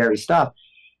this scary stuff.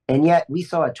 And yet we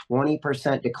saw a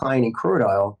 20% decline in crude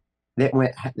oil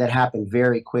that happened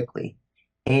very quickly.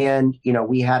 And, you know,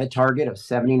 we had a target of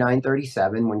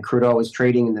 79.37 when crude oil was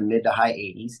trading in the mid to high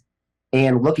 80s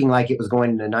and looking like it was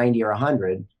going to 90 or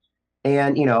 100.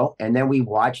 And, you know, and then we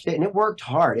watched it and it worked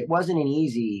hard. It wasn't an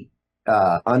easy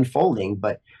unfolding,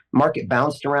 but market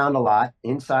bounced around a lot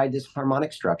inside this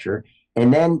harmonic structure.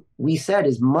 And then we said,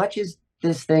 as much as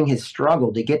this thing has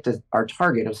struggled to get to our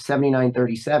target of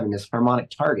 79.37, this harmonic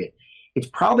target, it's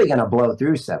probably going to blow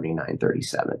through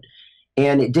 79.37.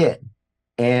 And it did.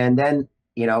 And then,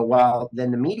 you know,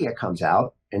 then the media comes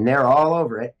out and they're all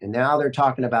over it. And now they're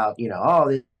talking about, you know,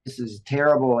 oh, this is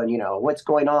terrible. And, you know, what's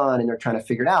going on? And they're trying to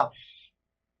figure it out.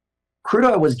 Crude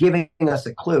oil was giving us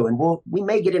a clue, and we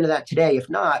may get into that today. If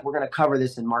not, we're going to cover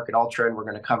this in Market Ultra, and we're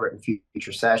going to cover it in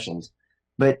future sessions.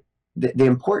 But the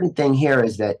important thing here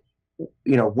is that,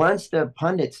 you know, once the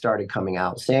pundits started coming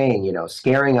out saying, you know,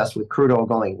 scaring us with crude oil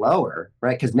going lower,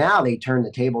 right? Because now they turned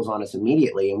the tables on us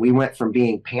immediately, and we went from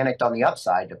being panicked on the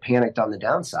upside to panicked on the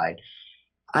downside.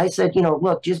 I said, you know,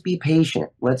 look, just be patient.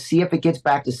 Let's see if it gets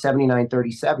back to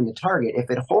 79.37, the target.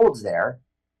 If it holds there,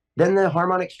 then the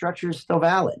harmonic structure is still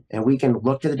valid and we can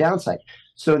look to the downside.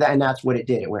 And that's what it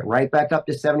did. It went right back up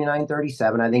to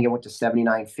 79.37. I think it went to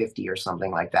 79.50 or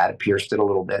something like that. It pierced it a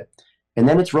little bit. And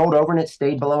then it's rolled over and it's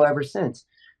stayed below ever since.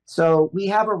 So we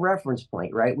have a reference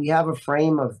point, right? We have a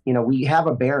frame of, you know, we have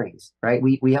a bearings, right?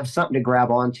 We have something to grab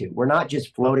onto. We're not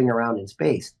just floating around in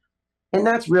space. And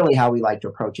that's really how we like to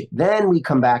approach it. Then we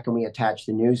come back and we attach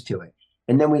the news to it.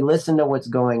 And then we listen to what's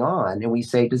going on and we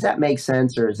say, does that make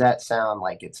sense? Or does that sound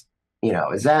like it's, you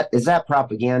know, is that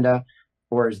propaganda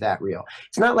or is that real?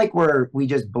 It's not like we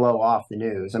just blow off the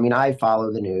news. I mean, I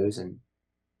follow the news, and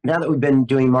now that we've been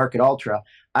doing Market Ultra,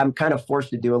 I'm kind of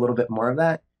forced to do a little bit more of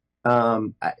that.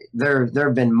 There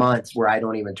have been months where I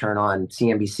don't even turn on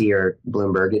CNBC or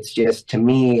Bloomberg. It's just, to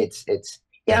me, it's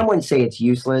I wouldn't say it's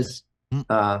useless,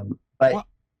 but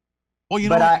you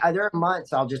know, there are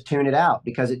months I'll just tune it out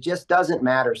because it just doesn't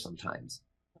matter sometimes.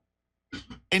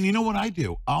 And you know what I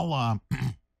do? I'll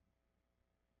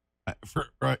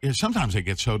sometimes I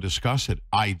get so disgusted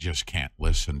I just can't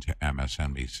listen to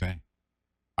MSNBC.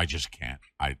 I just can't.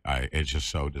 It's just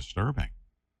so disturbing.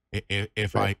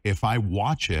 If I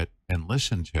watch it and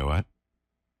listen to it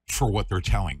for what they're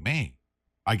telling me,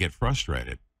 I get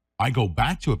frustrated. I go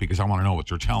back to it because I want to know what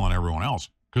they're telling everyone else,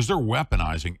 because they're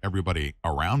weaponizing everybody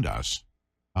around us.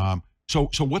 So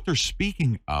what they're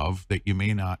speaking of that you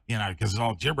may not, you know, because it's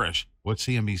all gibberish, what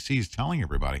CNBC is telling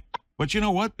everybody. But you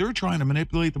know what? They're trying to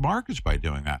manipulate the markets by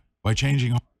doing that, by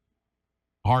changing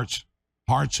hearts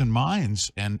and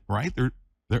minds. And right,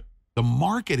 the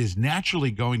market is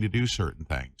naturally going to do certain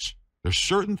things. There's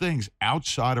certain things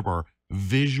outside of our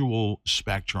visual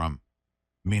spectrum,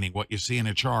 meaning what you see in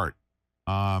a chart,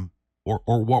 or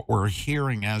what we're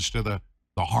hearing as to the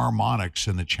harmonics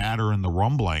and the chatter and the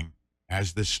rumbling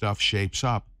as this stuff shapes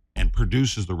up and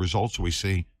produces the results we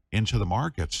see into the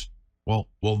markets.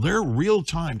 Well, they're real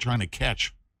time trying to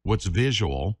catch what's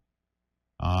visual,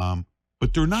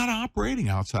 but they're not operating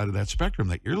outside of that spectrum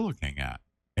that you're looking at,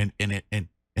 and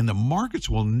the markets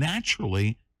will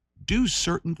naturally do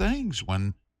certain things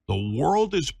when the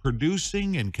world is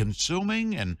producing and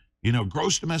consuming, and you know,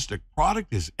 gross domestic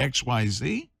product is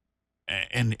XYZ,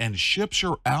 and ships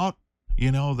are out,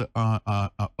 you know,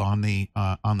 on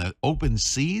the open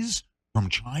seas from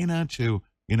China to,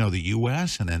 you know, the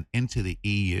U.S. and then into the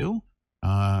EU.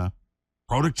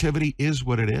 Productivity is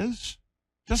what it is.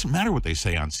 Doesn't matter what they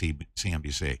say on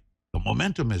CNBC. The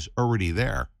momentum is already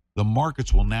there. The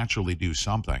markets will naturally do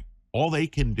something. All they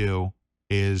can do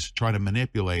is try to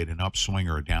manipulate an upswing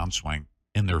or a downswing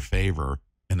in their favor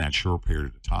in that short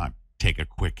period of time. Take a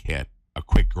quick hit, a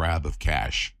quick grab of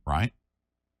cash, right?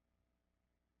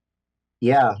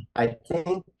 Yeah, I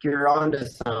think you're onto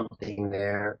something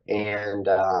there.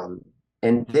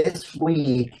 And this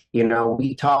week, you know,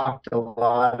 we talked a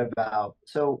lot about,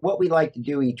 so what we like to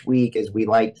do each week is we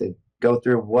like to go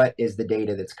through what is the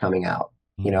data that's coming out,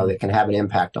 you know, that can have an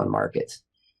impact on markets.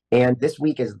 And this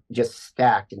week is just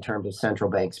stacked in terms of central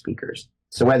bank speakers.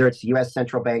 So whether it's the U.S.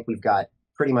 Central Bank, we've got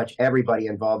pretty much everybody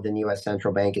involved in the U.S.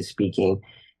 Central Bank is speaking.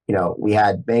 You know, we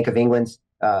had Bank of England's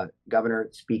governor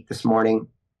speak this morning,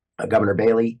 Governor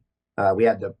Bailey. We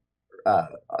had the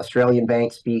Australian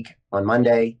banks speak on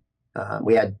Monday.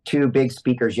 We had two big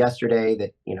speakers yesterday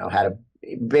that, had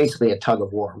basically a tug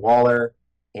of war, Waller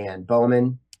and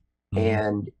Bowman.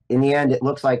 And in the end, it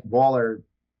looks like Waller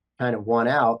kind of won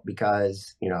out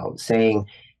because, saying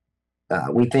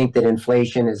we think that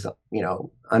inflation is,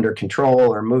 under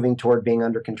control or moving toward being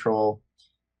under control.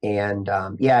 And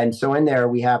and so in there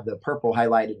we have the purple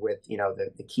highlighted with,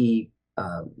 the key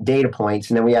data points.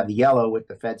 And then we have the yellow with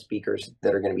the Fed speakers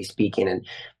that are going to be speaking. And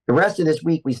the rest of this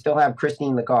week, we still have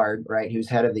Christine Lagarde, right, who's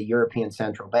head of the European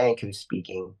Central Bank, who's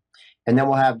speaking. And then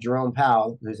we'll have Jerome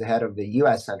Powell, who's the head of the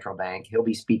U.S. Central Bank. He'll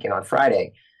be speaking on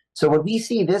Friday. So when we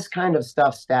see this kind of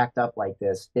stuff stacked up like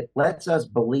this, it lets us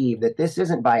believe that this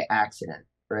isn't by accident,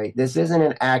 right? This isn't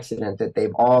an accident that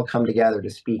they've all come together to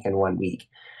speak in 1 week.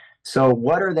 So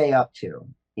what are they up to?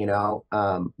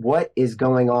 What is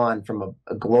going on from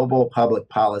a global public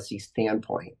policy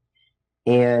standpoint?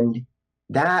 And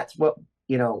that's what,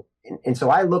 and so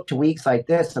I look to weeks like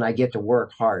this and I get to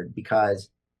work hard, because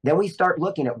then we start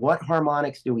looking at what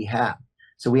harmonics do we have.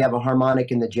 So we have a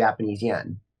harmonic in the Japanese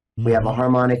yen. We have a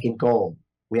harmonic in gold.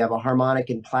 We have a harmonic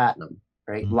in platinum,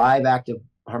 right? Live active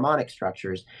harmonic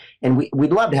structures. And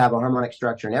we'd love to have a harmonic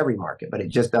structure in every market, but it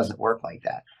just doesn't work like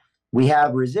that. We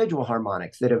have residual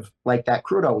harmonics that have, like that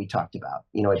crude oil we talked about,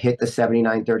 it hit the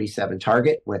 79.37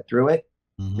 target, went through it.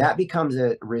 That becomes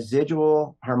a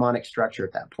residual harmonic structure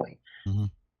at that point.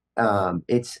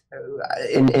 It's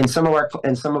in some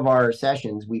of our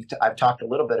sessions, I've talked a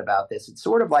little bit about this. It's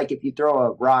sort of like if you throw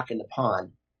a rock in the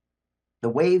pond, the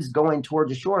waves going toward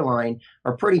the shoreline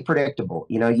are pretty predictable.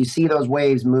 You see those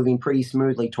waves moving pretty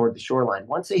smoothly toward the shoreline.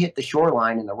 Once they hit the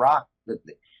shoreline and the rock,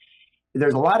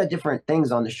 there's a lot of different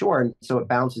things on the shore, and so it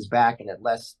bounces back in a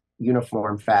less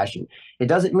uniform fashion. It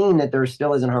doesn't mean that there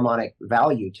still isn't harmonic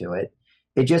value to it.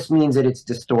 It just means that it's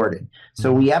distorted.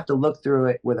 So we have to look through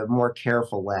it with a more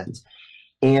careful lens.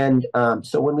 And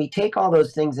so when we take all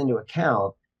those things into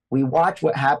account, we watch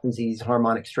what happens to these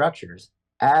harmonic structures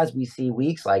as we see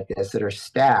weeks like this that are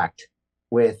stacked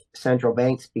with central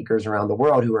bank speakers around the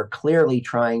world who are clearly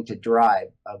trying to drive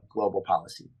a global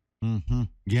policy.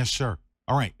 Yes, sir.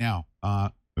 All right, now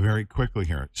very quickly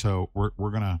here. So we're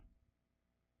gonna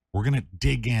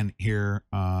dig in here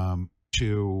I'm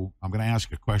gonna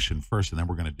ask a question first, and then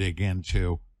we're gonna dig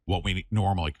into what we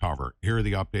normally cover. Here are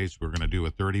the updates. We're gonna do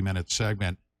a 30-minute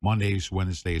segment Mondays,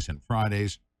 Wednesdays, and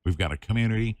Fridays. We've got a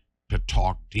community to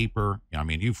talk deeper. I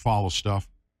mean, you follow stuff.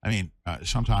 I mean,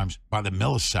 sometimes by the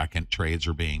millisecond trades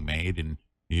are being made, and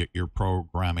you're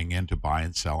programming in to buy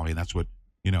and sell. I mean, that's what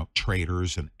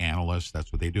traders and analysts,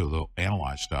 that's what they do. They'll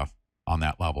analyze stuff on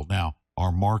that level. Now,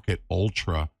 our Market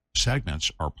Ultra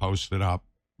segments are posted up.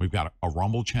 We've got a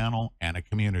Rumble channel and a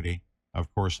community.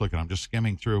 Of course, look, I'm just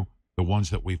skimming through the ones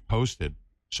that we've posted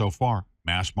so far.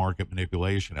 Mass Market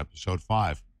Manipulation, episode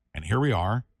 5. And here we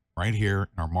are, right here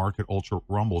in our Market Ultra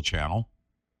Rumble channel.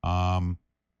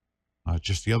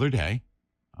 Just the other day,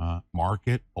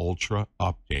 Market Ultra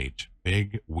update,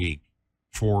 big week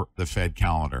for the Fed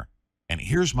calendar. And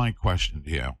here's my question to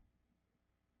you.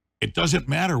 It doesn't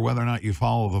matter whether or not you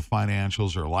follow the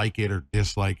financials or like it or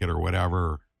dislike it or whatever.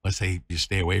 Or let's say you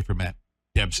stay away from it.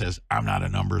 Deb says, I'm not a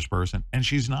numbers person. And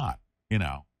she's not,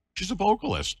 She's a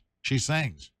vocalist. She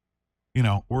sings.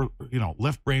 We're,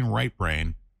 left brain, right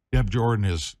brain. Deb Jordan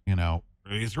is,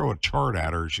 you throw a chart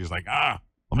at her. She's like, let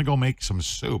me go make some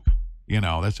soup.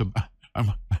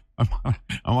 I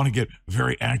want to get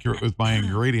very accurate with my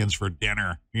ingredients for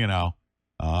dinner,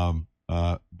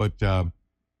 But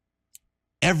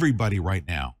everybody right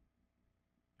now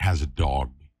has a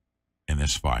dog in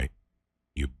this fight.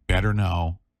 You better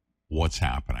know what's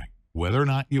happening. Whether or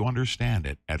not you understand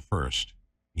it at first,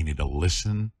 you need to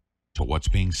listen to what's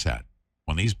being said.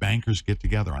 When these bankers get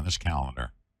together on this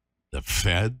calendar, the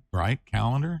Fed,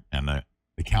 calendar, and the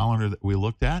calendar that we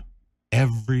looked at,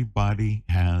 everybody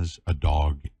has a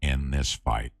dog in this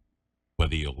fight.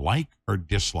 Whether you like or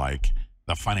dislike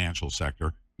the financial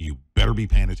sector, you better be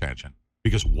paying attention,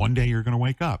 because one day you're going to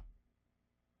wake up.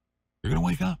 You're going to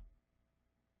wake up.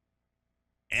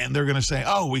 And they're going to say,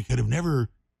 we could have never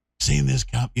seen this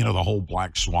come. The whole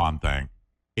black swan thing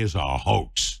is a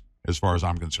hoax as far as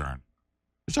I'm concerned.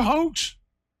 It's a hoax.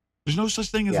 There's no such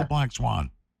thing as a black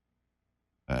swan.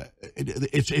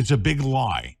 It's a big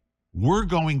lie. We're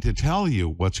going to tell you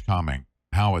what's coming,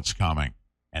 how it's coming,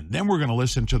 and then we're going to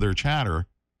listen to their chatter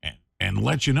and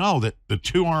let you know that the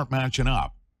two aren't matching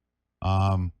up.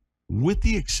 With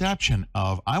the exception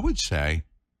of, I would say,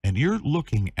 and you're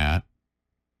looking at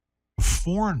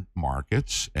foreign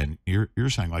markets, and you're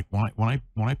saying, like, when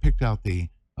I picked out the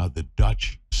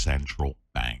Dutch Central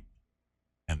Bank,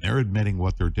 and they're admitting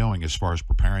what they're doing as far as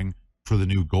preparing for the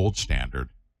new gold standard.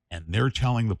 And they're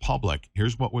telling the public,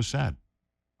 here's what was said.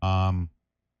 If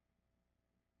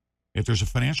there's a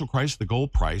financial crisis, the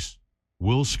gold price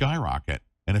will skyrocket,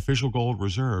 and official gold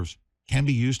reserves can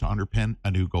be used to underpin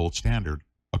a new gold standard,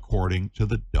 according to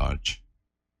the Dutch,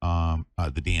 the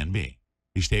DNB.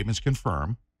 These statements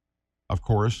confirm, of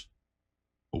course,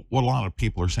 what a lot of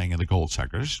people are saying in the gold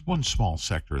sector. There's just one small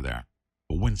sector there.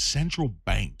 But when central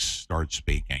banks start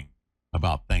speaking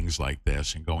about things like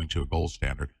this and going to a gold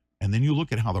standard, and then you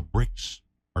look at how the BRICS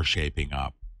are shaping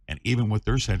up, and even with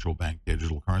their central bank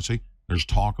digital currency, there's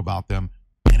talk about them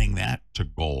pinning that to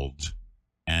gold,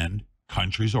 and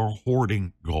countries are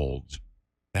hoarding gold.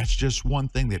 That's just one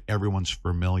thing that everyone's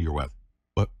familiar with.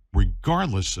 But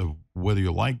regardless of whether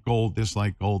you like gold,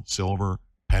 dislike gold, silver,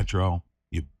 petro,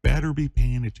 you better be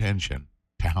paying attention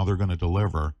to how they're going to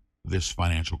deliver this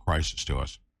financial crisis to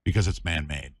us, because it's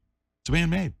man-made. It's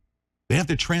man-made. They have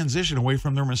to transition away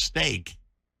from their mistake,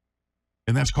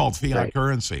 and that's called fiat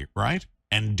currency, right?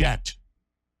 And debt.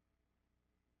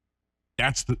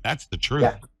 That's the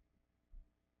truth.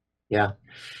 Yeah.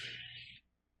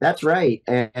 That's right.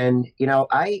 And you know,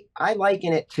 I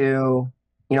liken it to,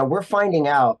 you know, we're finding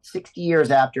out 60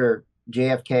 years after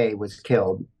JFK was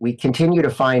killed, we continue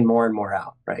to find more and more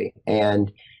out, right?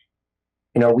 And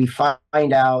you know, we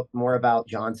find out more about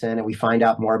Johnson, and we find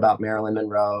out more about Marilyn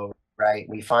Monroe, right?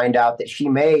 We find out that he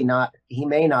may not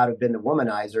have been the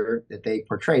womanizer that they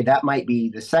portrayed. That might be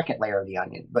the second layer of the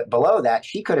onion. But below that,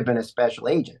 she could have been a special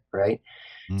agent, right?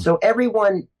 So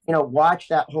everyone, you know, watched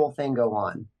that whole thing go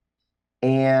on.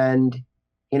 And,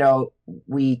 you know,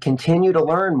 we continue to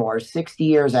learn more 60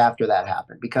 years after that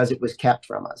happened, because it was kept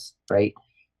from us, right?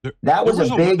 There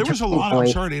was a lot. I'm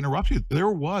sorry to interrupt you.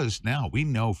 There was, now we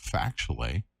know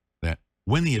factually that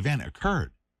when the event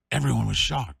occurred, everyone was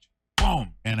shocked.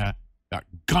 Boom. And a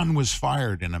gun was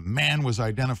fired, and a man was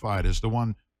identified as the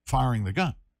one firing the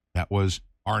gun. That was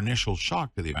our initial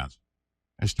shock to the events.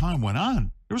 As time went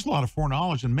on, there was a lot of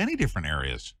foreknowledge in many different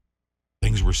areas.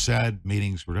 Things were said,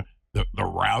 meetings were done. The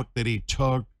route that he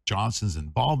took, Johnson's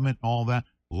involvement, all that,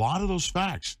 a lot of those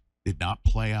facts did not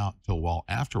play out until well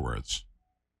afterwards.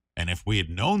 And if we had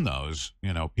known those,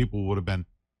 you know, people would have been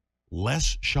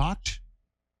less shocked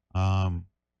as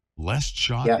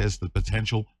the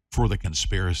potential for the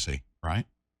conspiracy, right?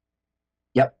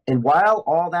 Yep. And while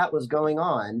all that was going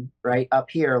on, right,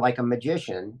 up here, like a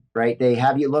magician, right, they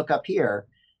have you look up here,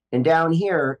 and down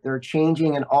here, they're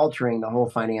changing and altering the whole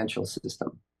financial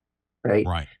system, right?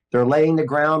 Right. They're laying the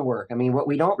groundwork. I mean, what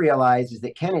we don't realize is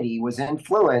that Kennedy was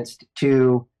influenced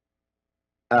to,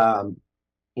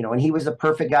 you know, and he was the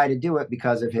perfect guy to do it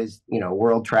because of his, you know,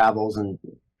 world travels and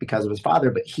because of his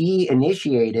father, but he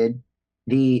initiated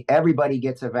the everybody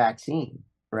gets a vaccine,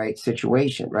 right,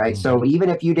 situation, right? So even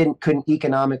if you couldn't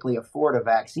economically afford a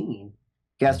vaccine,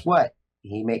 guess what?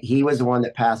 He was the one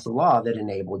that passed the law that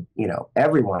enabled, you know,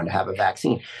 everyone to have a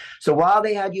vaccine. So while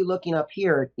they had you looking up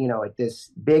here, you know, at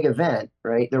this big event,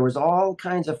 right, there was all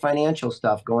kinds of financial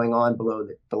stuff going on below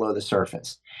the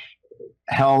surface,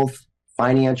 health,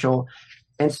 financial.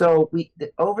 And so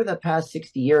over the past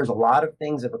 60 years, a lot of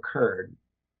things have occurred,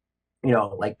 you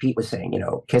know, like Pete was saying, you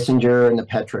know, Kissinger and the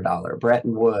petrodollar,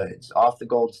 Bretton Woods, off the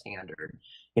gold standard,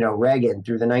 you know, Reagan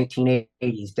through the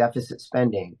 1980s, deficit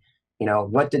spending. You know,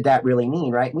 what did that really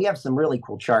mean, right? We have some really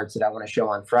cool charts that I want to show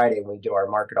on Friday when we do our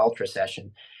Market Ultra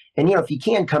session. And, you know, if you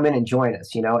can come in and join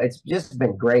us, you know, it's just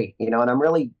been great, you know, and I'm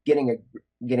really getting a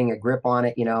grip on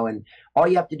it, you know, and all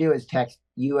you have to do is text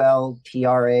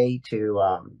ULTRA to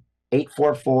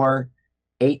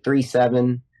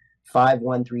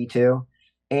 844-837-5132.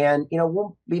 And, you know,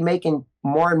 we'll be making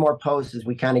more and more posts as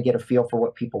we kind of get a feel for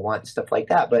what people want and stuff like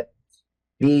that. But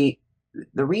the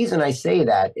reason I say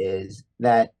that is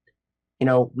that, you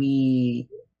know, you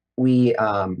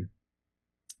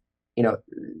know,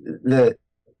 the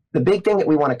big thing that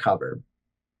we want to cover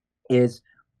is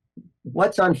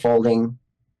what's unfolding,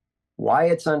 why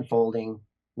it's unfolding,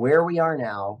 where we are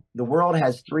now. The world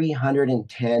has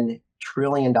 $310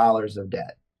 trillion of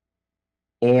debt,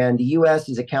 and the U.S.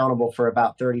 is accountable for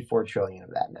about 34 trillion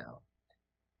of that now.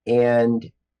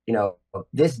 And, you know,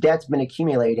 this debt's been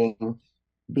accumulating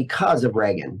because of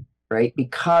Reagan, right?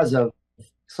 Because of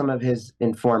some of his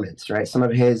informants, right? Some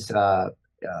of his, you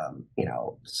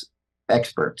know,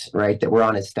 experts, right, that were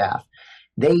on his staff.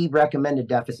 They recommended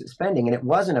deficit spending, and it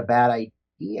wasn't a bad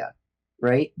idea,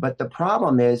 right? But the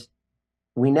problem is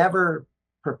we never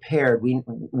prepared. We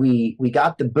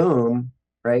got the boom,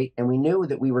 right? And we knew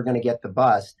that we were going to get the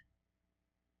bust.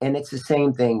 And it's the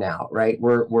same thing now, right?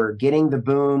 We're getting the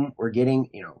boom. We're getting,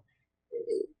 you know,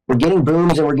 we're getting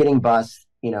booms and we're getting busts.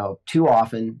 too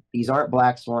often, these aren't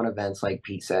black swan events like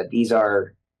Pete said.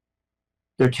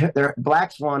 They're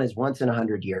black swan is once in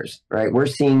 100 years, right? We're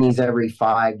seeing these every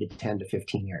 5 to 10 to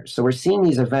 15 years. So we're seeing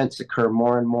these events occur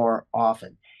more and more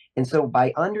often. And so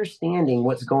by understanding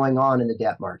what's going on in the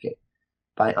debt market,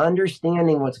 by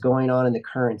understanding what's going on in the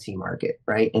currency market,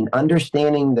 right? And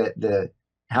understanding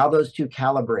how those two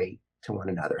calibrate to one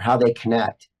another, how they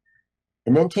connect,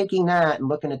 and then taking that and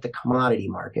looking at the commodity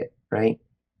market, right?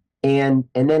 And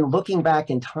then looking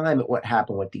back in time at what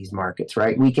happened with these markets,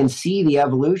 right? We can see the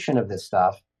evolution of this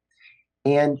stuff,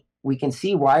 and we can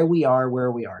see why we are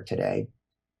where we are today.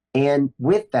 And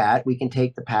with that, we can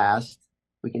take the past,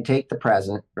 we can take the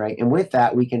present, right? And with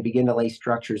that, we can begin to lay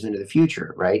structures into the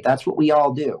future, right? That's what we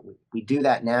all do. We do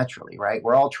that naturally, right?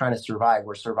 We're all trying to survive.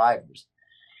 We're survivors.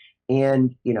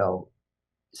 And,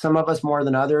 some of us more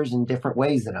than others in different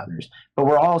ways than others, but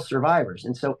we're all survivors.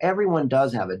 And so everyone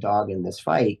does have a dog in this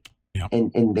fight. Yep.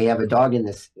 And they have a dog in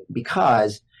this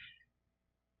because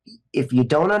if you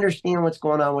don't understand what's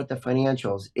going on with the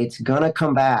financials, it's going to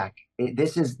come back.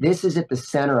 This is at the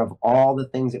center of all the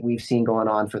things that we've seen going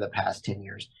on for the past 10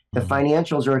 years. The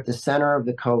financials are at the center of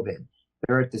the COVID.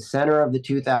 They're at the center of the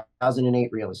 2008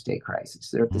 real estate crisis.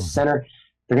 They're at the center.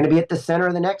 They're going to be at the center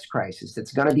of the next crisis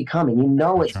that's going to be coming.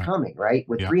 It's coming, right?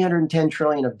 With 310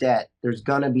 trillion of debt, there's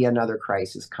going to be another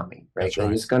crisis coming, right?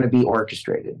 And it's going to be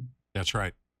orchestrated. That's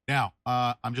right. Now,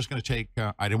 I'm just going to take,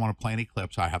 I didn't want to play any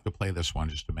clips. I have to play this one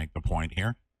just to make the point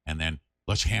here. And then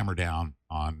let's hammer down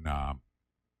on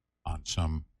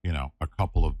some, a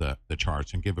couple of the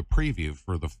charts and give a preview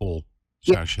for the full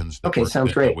sessions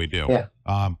that we do.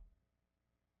 Yeah.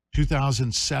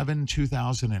 2007,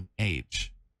 2008.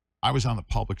 I was on the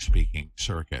public speaking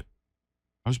circuit.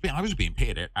 I was being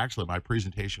paid. Actually, my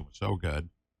presentation was so good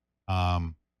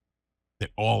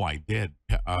that all I did,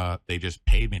 they just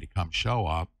paid me to come show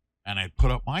up, and I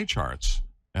put up my charts,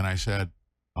 and I said,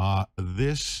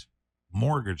 this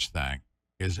mortgage thing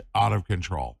is out of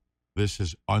control. This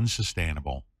is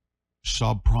unsustainable.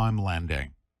 Subprime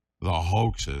lending, the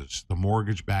hoaxes, the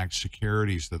mortgage-backed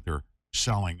securities that they're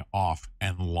selling off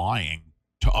and lying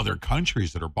to other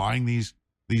countries that are buying these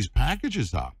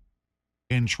packages up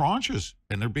in tranches,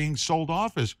 and they're being sold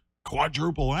off as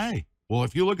quadruple A. Well,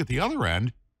 if you look at the other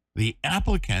end, the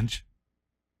applicant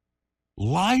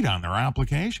lied on their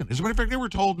application. As a matter of fact, they were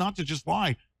told not to just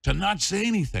lie, to not say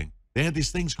anything. They had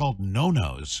these things called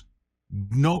no-nos.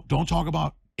 No, don't talk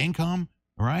about income,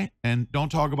 right? And don't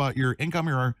talk about your income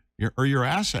or your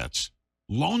assets.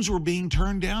 Loans were being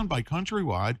turned down by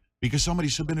Countrywide because somebody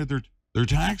submitted their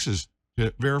taxes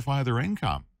to verify their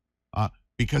income.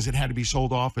 Because it had to be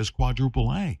sold off as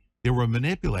quadruple A. They were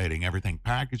manipulating everything,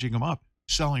 packaging them up,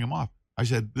 selling them off. I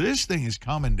said, this thing is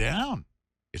coming down.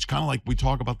 It's kind of like we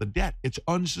talk about the debt. It's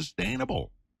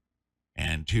unsustainable.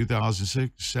 And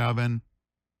 2006, 2007,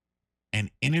 and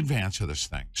in advance of this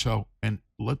thing. So, and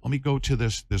let me go to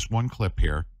this one clip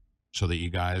here so that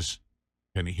you guys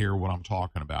can hear what I'm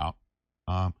talking about.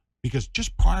 Because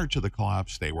just prior to the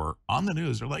collapse, they were on the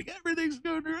news. They're like, everything's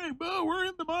going great. Oh, we're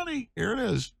in the money. Here it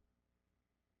is.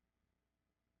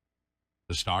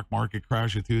 The stock market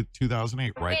crash of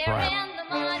 2008, right prior.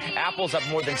 Apple's up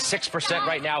more than 6%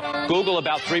 right now. Google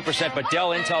about 3%, but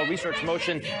Dell, Intel, Research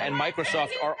Motion, and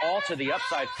Microsoft are all to the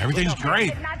upside. Everything's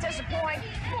great.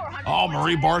 Oh,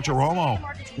 Marie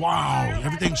Bartiromo. Wow,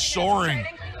 everything's soaring.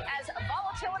 As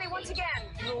volatility once again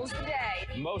rules the day.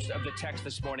 Most of the techs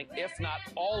this morning, if not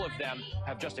all of them,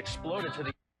 have just exploded to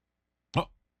the...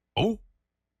 Oh,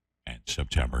 and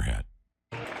September hit.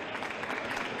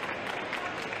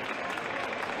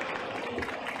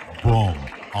 Boom.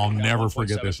 I'll never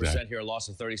forget this day. Here, a loss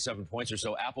of 37 points or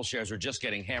so. Apple shares are just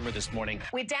getting hammered this morning.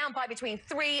 We're down by between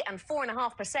 3 and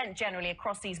 4.5% generally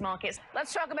across these markets.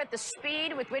 Let's talk about the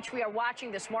speed with which we are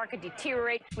watching this market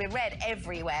deteriorate. We're red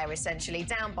everywhere, essentially,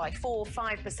 down by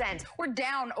 4-5%. We're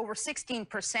down over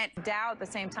 16%. Dow at the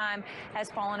same time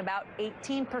has fallen about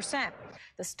 18%.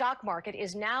 The stock market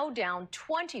is now down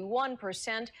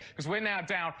 21%. Because we're now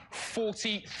down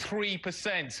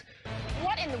 43%.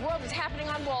 What in the world is happening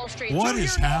on Wall Street? What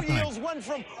is happening? Yields went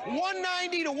from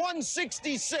 190 to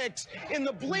 166 in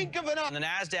the blink of an eye. On the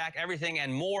NASDAQ, everything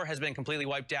and more has been completely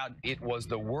wiped out. It was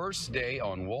the worst day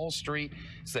on Wall Street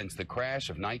since the crash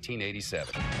of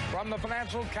 1987. From the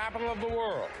financial capital of the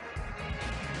world,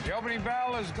 the opening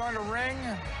bell is going to ring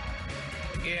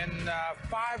in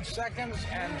 5 seconds,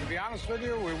 and to be honest with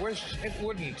you, we wish it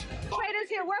wouldn't. Traders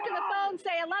here working the phone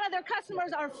say a lot of their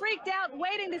customers are freaked out,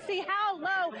 waiting to see how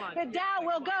low the Dow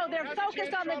will go. They're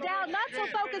focused on the Dow, not so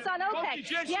focused on OPEC.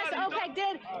 Yes, OPEC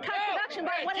did cut production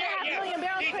by 1.5 million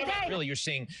barrels per day. Really, you're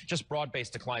seeing just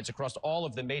broad-based declines across all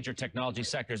of the major technology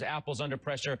sectors. Apple's under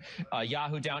pressure,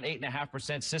 Yahoo down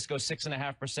 8.5%, Cisco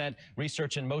 6.5%,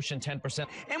 Research in Motion 10%.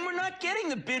 And we're not getting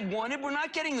the bid wanted. We're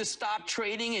not getting the stop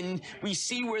trading, and we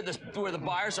see where the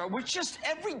buyers are. We're just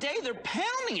every day they're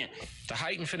pounding it. The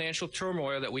heightened financial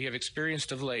turmoil that we have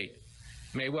experienced of late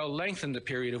may well lengthen the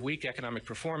period of weak economic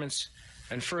performance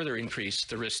and further increase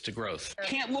the risk to growth.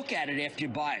 Can't look at it after you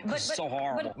buy it. It's so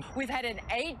horrible. But we've had an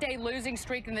 8-day losing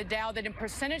streak in the Dow that in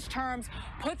percentage terms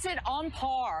puts it on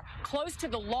par, close to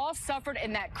the loss suffered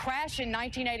in that crash in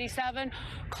 1987,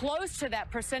 close to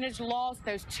that percentage loss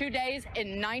those 2 days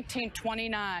in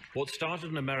 1929. What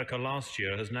started in America last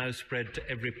year has now spread to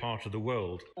every part of the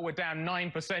world. We're down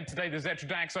 9% today. The Xetra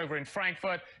DAX over in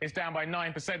Frankfurt is down by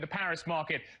 9%. The Paris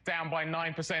market down by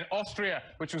 9%. Austria,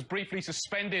 which was briefly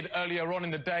suspended earlier on in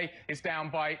the day, is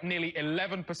down by nearly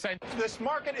 11%. This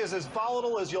market is as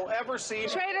volatile as you'll ever see.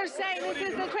 Traders saying this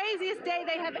is the craziest day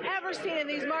they have ever seen in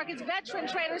these markets. Veteran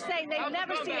traders saying they've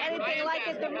never seen anything like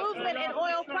it. The movement in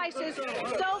oil prices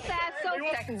so fast, so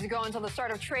seconds to go until the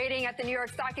start of trading at the New York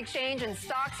Stock Exchange, and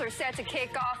stocks are set to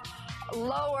kick off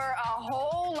lower, a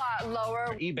whole lot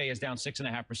lower. eBay is down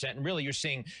 6.5%, and really you're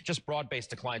seeing just broad-based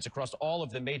declines across all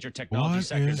of the major technology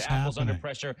sectors. Apple's under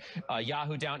pressure,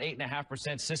 Yahoo down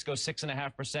 8.5%, Cisco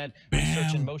 6.5%,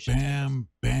 Research in Motion. Bam,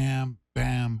 bam,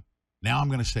 bam. Now I'm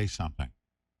going to say something.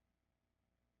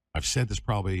 I've said this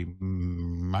probably,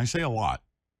 I say a lot.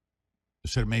 I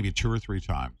said it maybe 2 or 3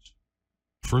 times.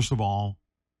 First of all,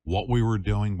 what we were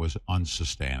doing was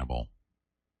unsustainable.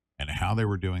 And how they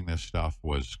were doing this stuff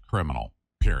was criminal,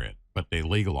 period. But they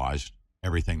legalized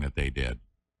everything that they did.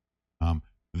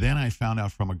 Then I found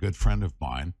out from a good friend of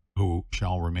mine, who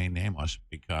shall remain nameless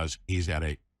because he's at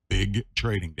a big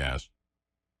trading desk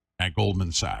at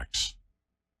Goldman Sachs.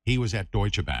 He was at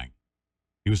Deutsche Bank.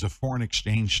 He was a foreign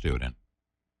exchange student.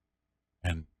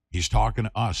 And he's talking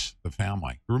to us, the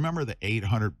family. Remember the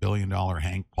 $800 billion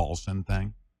Hank Paulson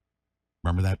thing?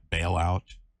 Remember that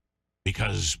bailout?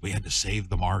 Because we had to save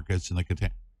the markets and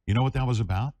the you know what that was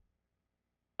about?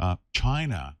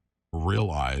 China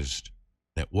realized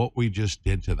that what we just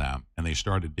did to them, and they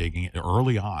started digging it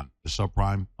early on, the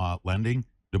subprime lending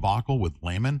debacle with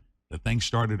Lehman, the thing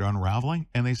started unraveling,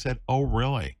 and they said, oh,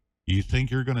 really? You think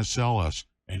you're going to sell us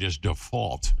and just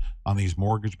default on these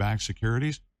mortgage-backed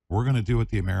securities? We're going to do it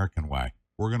the American way.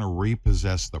 We're going to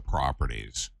repossess the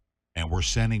properties, and we're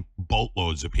sending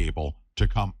boatloads of people to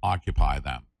come occupy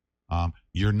them.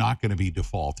 You're not going to be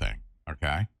defaulting,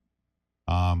 okay?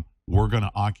 We're going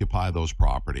to occupy those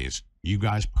properties. You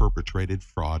guys perpetrated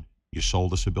fraud. You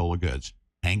sold us a bill of goods.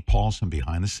 Hank Paulson,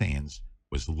 behind the scenes,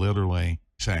 was literally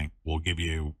saying, we'll give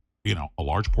you, a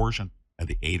large portion of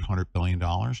the $800 billion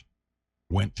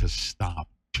went to stop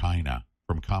China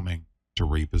from coming to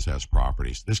repossess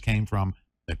properties. This came from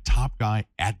the top guy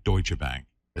at Deutsche Bank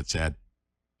that said,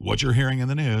 what you're hearing in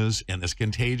the news and this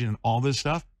contagion and all this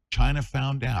stuff, China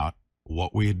found out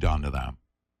what we had done to them,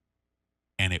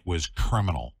 and it was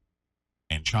criminal.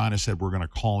 And China said, we're going to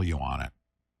call you on it.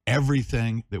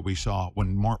 Everything that we saw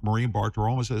when Marie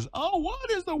Bartiromo says, oh, what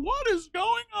is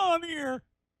going on here?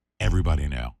 Everybody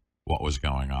knew what was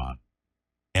going on.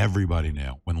 Everybody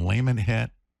knew. When Lehman hit,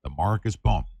 the markets,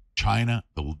 boom. China,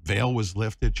 the veil was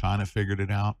lifted. China figured it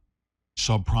out.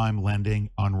 Subprime lending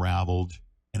unraveled.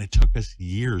 And it took us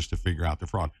years to figure out the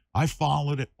fraud. I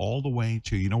followed it all the way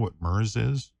to, you know what MERS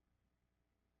is?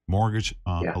 Mortgage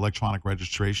electronic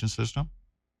registration system.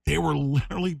 They were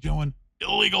literally doing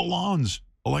illegal loans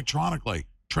electronically,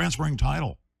 transferring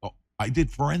title. I did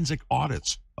forensic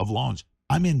audits of loans.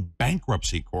 I'm in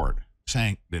bankruptcy court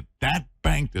saying that that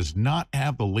bank does not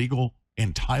have the legal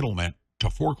entitlement to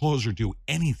foreclose or do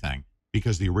anything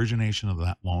because the origination of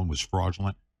that loan was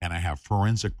fraudulent, and I have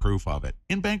forensic proof of it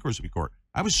in bankruptcy court.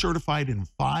 I was certified in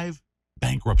 5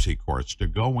 bankruptcy courts to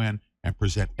go in and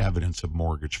present evidence of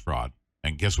mortgage fraud.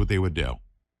 And guess what they would do?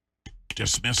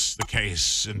 Dismiss the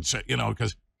case and say,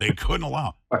 because they couldn't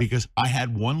allow. Because I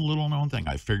had one little known thing.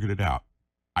 I figured it out.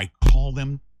 I called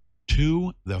them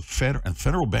to the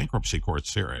federal bankruptcy court.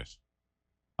 Serious.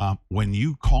 When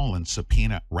you call and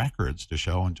subpoena records to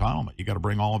show entitlement, you got to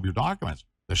bring all of your documents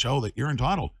to show that you're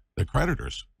entitled. The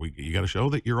creditors, you got to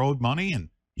show that you're owed money and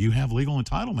you have legal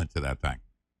entitlement to that thing.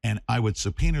 And I would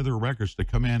subpoena their records to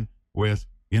come in with,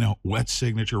 wet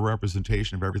signature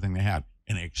representation of everything they had,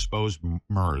 and expose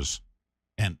MERS.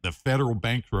 And the federal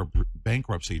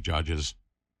bankruptcy judges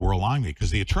were allowing me,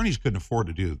 because the attorneys couldn't afford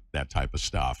to do that type of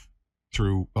stuff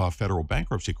through federal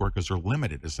bankruptcy court because they're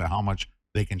limited as to how much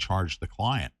they can charge the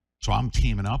client. So I'm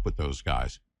teaming up with those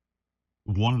guys.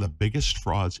 One of the biggest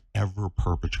frauds ever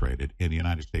perpetrated in the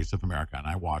United States of America, and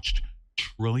I watched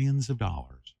trillions of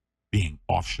dollars being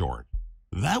offshored.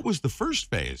 That was the first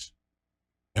phase.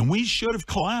 And we should have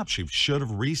collapsed. We should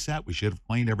have reset. We should have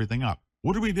cleaned everything up.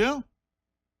 What did we do?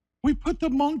 We put the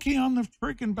monkey on the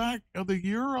freaking back of the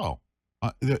euro,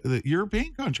 the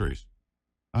European countries.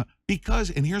 Because,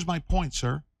 and here's my point,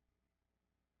 sir,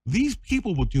 these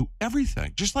people will do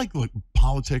everything, just like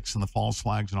politics and the false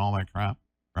flags and all that crap,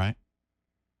 right?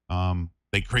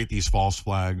 They create these false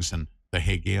flags and the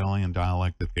Hegelian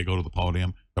dialect that they go to the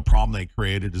podium. The problem they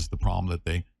created is the problem that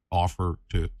they offer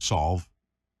to solve.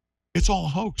 It's all a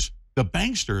hoax. The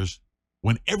banksters,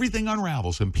 when everything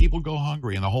unravels and people go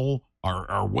hungry and the whole,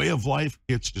 our way of life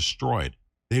gets destroyed,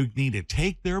 they need to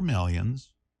take their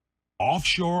millions,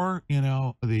 offshore,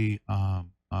 the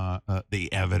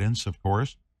evidence, of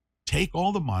course, take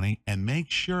all the money and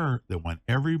make sure that when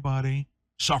everybody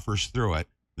suffers through it,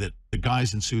 that the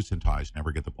guys in suits and ties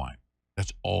never get the blame.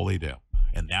 That's all they do.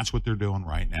 And that's what they're doing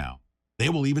right now. They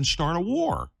will even start a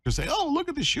war to say, oh, look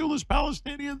at the shoeless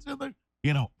Palestinians. And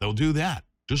they'll do that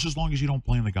just as long as you don't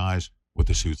blame the guys with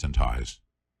the suits and ties.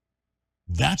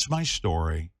 That's my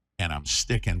story, and I'm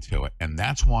sticking to it. And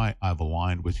that's why I've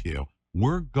aligned with you.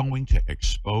 We're going to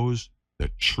expose the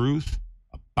truth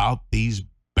about these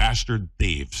bastard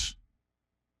thieves.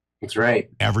 That's right.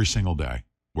 Every single day.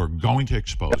 We're going to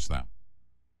expose them.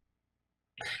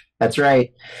 That's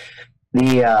right.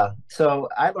 So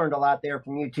I learned a lot there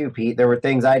from you too, Pete. There were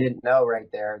things I didn't know right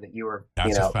there that you were,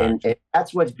 and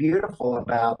that's what's beautiful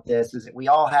about this is that we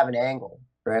all have an angle,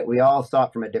 right? We all saw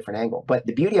it from a different angle. But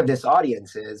the beauty of this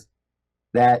audience is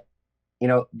that,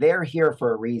 they're here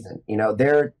for a reason.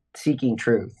 They're seeking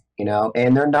truth,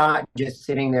 and they're not just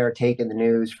sitting there taking the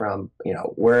news from,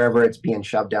 wherever it's being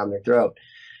shoved down their throat.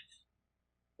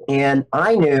 And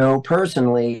I knew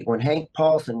personally when Hank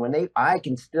Paulson, I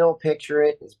can still picture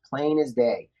it as plain as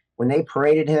day, when they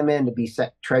paraded him in to be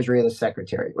Treasury of the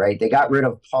Secretary, right? They got rid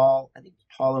of Paul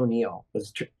O'Neill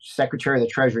was Secretary of the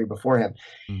Treasury before him.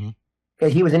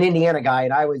 Because he was an Indiana guy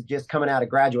and I was just coming out of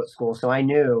graduate school. So I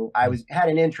knew had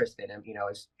an interest in him,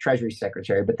 as Treasury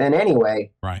Secretary. But then anyway,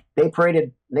 right. They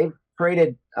paraded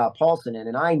Paulson in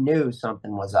and I knew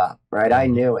something was up, right? I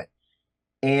knew it.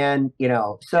 And,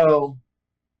 so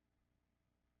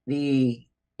the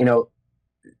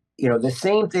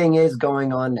same thing is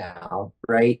going on now,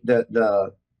 right?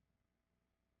 The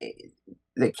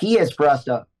key is for us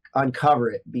to uncover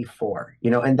it before,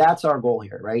 and that's our goal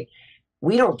here, right?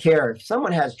 We don't care if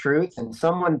someone has truth and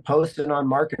someone posted on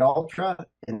Market Ultra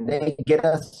and they get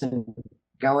us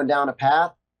going down a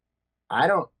path.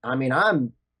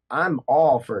 I'm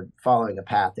all for following a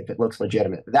path if it looks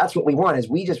legitimate. But that's what we want, is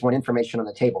we just want information on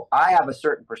the table. I have a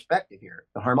certain perspective here,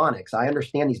 the harmonics. I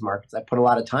understand these markets. I put a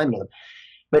lot of time into them.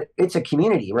 But it's a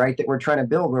community, right, that we're trying to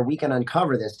build where we can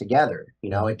uncover this together.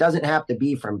 It doesn't have to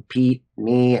be from Pete,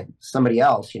 me, and somebody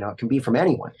else. It can be from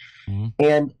anyone.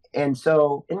 And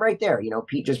right there,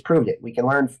 Pete just proved it. We can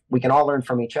all learn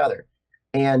from each other.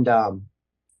 And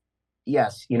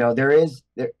yes,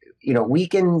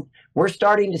 we're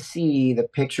starting to see the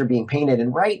picture being painted.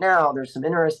 And right now there's some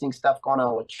interesting stuff going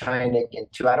on with China again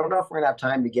too. I don't know if we're gonna have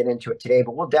time to get into it today,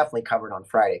 but we'll definitely cover it on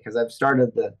Friday because I've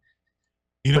started to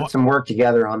put some work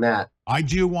together on that. I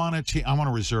do want to, I want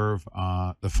to reserve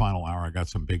the final hour. I got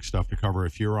some big stuff to cover.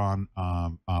 If you're on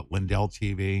Lindell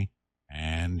TV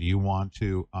and you want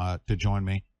to join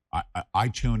me, I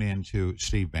tune in to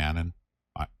Steve Bannon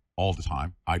all the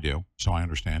time. I do. So I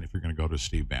understand if you're going to go to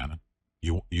Steve Bannon.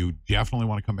 You definitely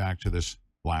want to come back to this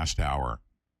last hour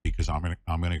because I'm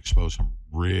gonna expose some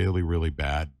really, really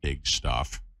bad big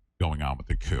stuff going on with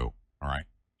the coup. All right.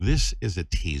 This is a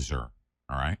teaser.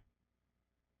 All right.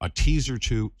 A teaser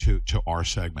to our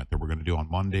segment that we're going to do on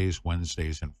Mondays,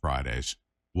 Wednesdays, and Fridays.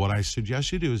 What I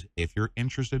suggest you do is, if you're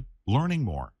interested, learning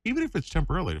more, even if it's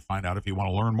temporarily, to find out if you want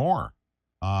to learn more.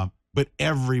 But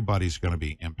everybody's going to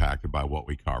be impacted by what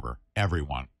we cover.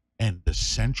 Everyone. And the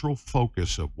central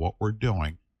focus of what we're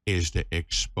doing is to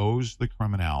expose the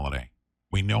criminality.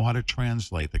 We know how to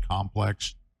translate the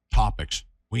complex topics.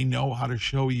 We know how to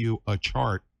show you a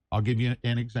chart. I'll give you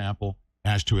an example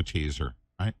as to a teaser,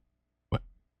 right? But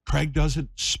Craig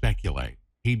doesn't speculate.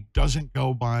 He doesn't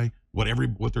go by what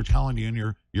they're telling you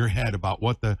in your head about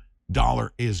what the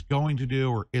dollar is going to do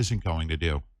or isn't going to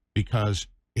do, because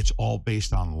it's all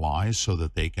based on lies so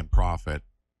that they can profit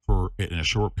in a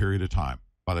short period of time.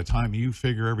 By the time you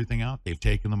figure everything out, they've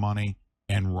taken the money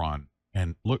and run.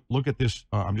 And look at this.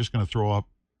 I'm just going to throw up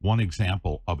one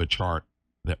example of a chart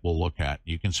that we'll look at.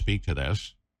 You can speak to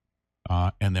this,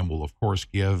 and then we'll, of course,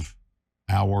 give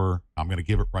I'm going to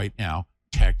give it right now,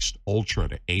 text ULTRA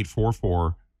to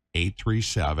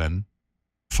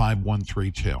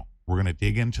 844-837-5132. We're going to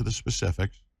dig into the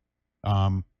specifics.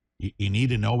 You need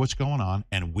to know what's going on,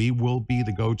 and we will be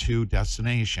the go-to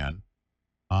destination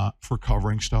for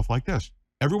covering stuff like this.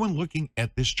 Everyone looking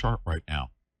at this chart right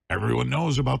now, everyone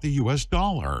knows about the U.S.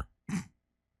 dollar.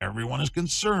 Everyone is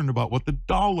concerned about what the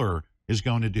dollar is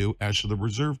going to do as to the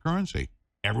reserve currency.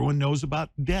 Everyone knows about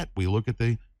debt. We look at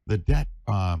the debt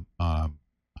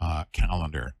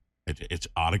calendar. It's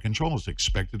out of control. It's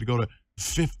expected to go to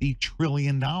 $50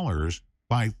 trillion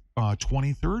by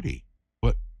 2030.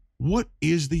 But what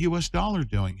is the U.S. dollar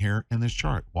doing here in this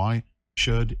chart? Why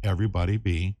should everybody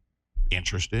be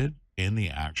interested in the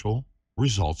actual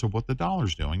results of what the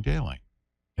dollar's doing daily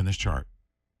in this chart?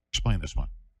 Explain this one.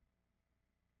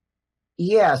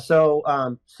 Yeah,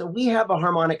 so we have a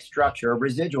harmonic structure, a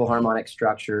residual harmonic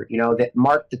structure, that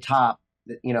marked the top.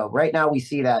 Right now we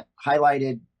see that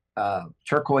highlighted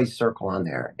turquoise circle on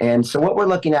there. And so what we're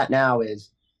looking at now is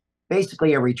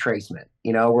basically a retracement.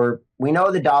 We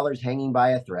know the dollar's hanging by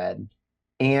a thread,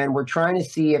 and we're trying to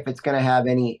see if it's going to have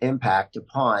any impact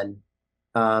upon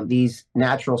these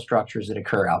natural structures that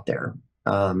occur out there.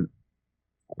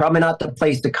 Probably not the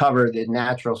place to cover the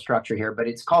natural structure here, but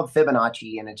it's called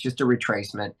Fibonacci, and it's just a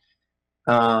retracement.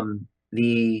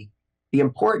 The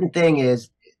important thing is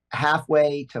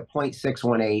halfway to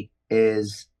 0.618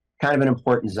 is kind of an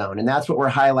important zone, and that's what we're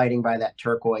highlighting by that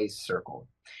turquoise circle.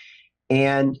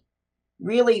 And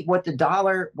really what's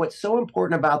so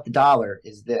important about the dollar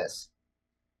is this,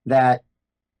 that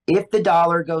if the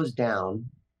dollar goes down,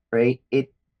 right,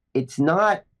 it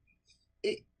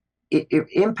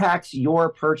impacts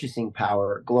your purchasing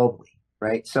power globally,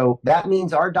 right? So that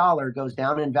means our dollar goes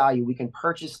down in value. We can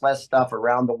purchase less stuff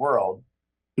around the world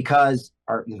because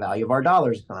the value of our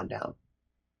dollar has gone down.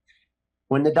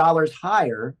 When the dollar's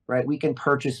higher, right, we can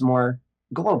purchase more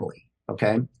globally,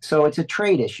 okay? So it's a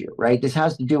trade issue, right? This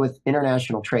has to do with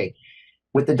international trade.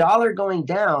 With the dollar going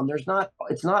down,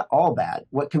 it's not all bad.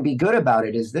 What can be good about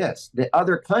it is this, that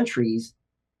other countries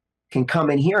can come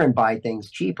in here and buy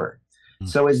things cheaper.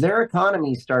 So as their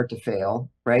economies start to fail,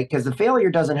 right, because the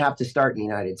failure doesn't have to start in the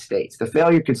United States. The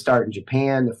failure could start in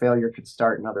Japan. The failure could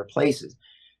start in other places.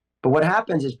 But what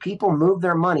happens is people move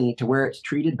their money to where it's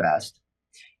treated best,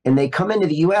 and they come into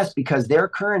the U.S. because their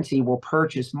currency will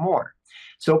purchase more.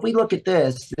 So if we look at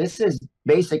this is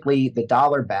basically the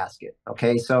dollar basket,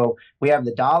 okay? So we have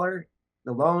the dollar,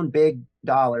 the lone big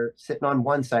dollar sitting on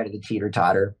one side of the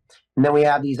teeter-totter, and then we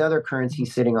have these other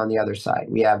currencies sitting on the other side.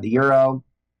 We have the euro,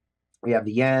 we have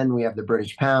the yen, we have the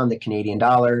British pound, the Canadian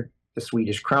dollar, the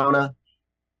Swedish krona,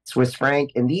 Swiss franc,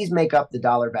 and these make up the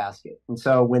dollar basket. And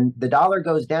so when the dollar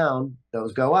goes down,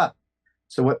 those go up.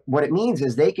 So what it means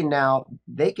is they can now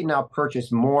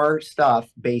purchase more stuff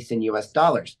based in US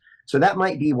dollars. So that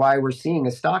might be why we're seeing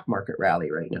a stock market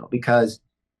rally right now, because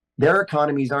their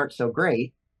economies aren't so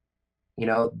great.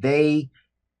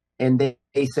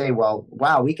 They say, well,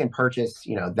 wow, we can purchase,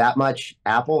 that much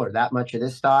Apple or that much of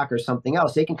this stock or something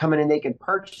else. They can come in and they can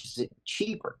purchase it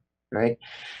cheaper, right?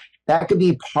 That could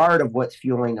be part of what's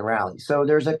fueling the rally. So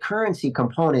there's a currency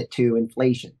component to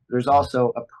inflation. There's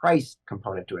also a price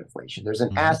component to inflation. There's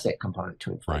an asset component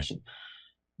to inflation. Right.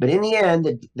 But in the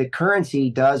end, the currency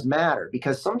does matter,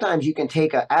 because sometimes you can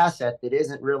take an asset that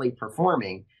isn't really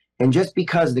performing, and just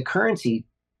because the currency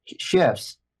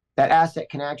shifts, that asset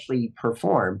can actually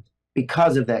perform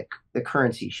because of the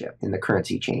currency shift and the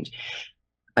currency change.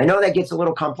 I know that gets a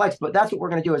little complex, but that's what we're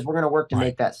going to do, is we're going to work to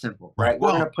make that simple, right?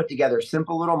 We're going to put together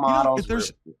simple little models.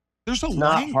 There's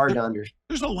not hard to understand.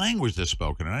 There's a language that's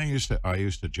spoken, and I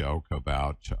used to joke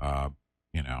about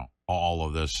all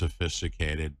of the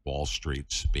sophisticated Wall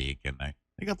Street speak, and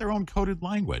they got their own coded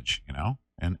language, and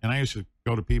I used to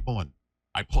go to people and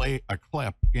I play a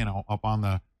clip, up on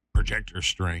the projector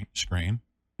screen, and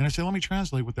I say, let me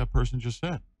translate what that person just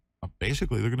said.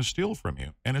 Basically, they're going to steal from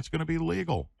you, and it's going to be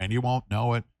legal, and you won't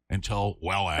know it until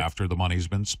well after the money's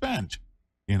been spent.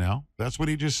 That's what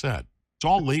he just said. It's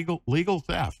all legal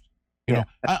theft.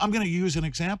 I'm going to use an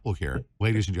example here,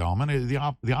 ladies and gentlemen,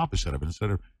 the opposite of it. Instead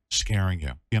of scaring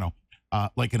you,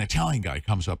 like an Italian guy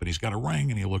comes up and he's got a ring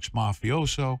and he looks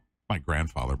mafioso. My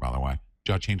grandfather, by the way,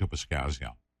 Giacinto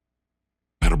Pascasio.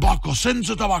 Perbacco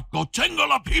senza tabacco, tengo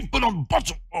la pipa non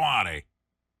posso fumare.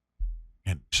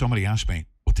 And somebody asked me,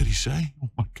 what did he say? Oh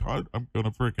my God, I'm going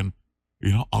to freaking,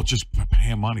 I'll just pay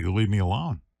him money to leave me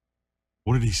alone.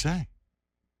 What did he say?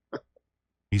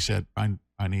 He said, I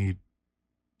need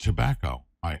tobacco.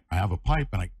 I have a pipe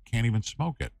and I can't even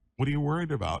smoke it. What are you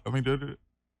worried about? I mean,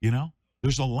 you know,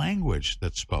 there's a language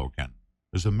that's spoken.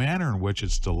 There's a manner in which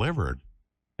it's delivered.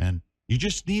 And you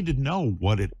just need to know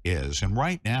what it is. And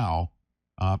right now,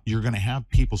 you're going to have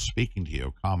people speaking to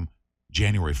you come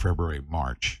January, February,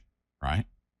 March, right?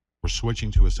 We're switching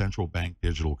to a central bank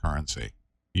digital currency.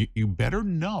 You better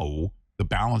know the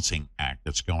balancing act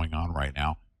that's going on right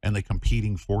now and the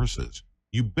competing forces.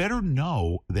 You better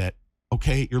know that,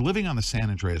 okay, you're living on the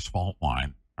San Andreas fault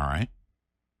line, all right?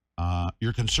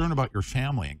 You're concerned about your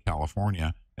family in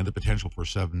California and the potential for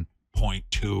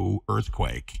 7.2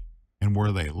 earthquake and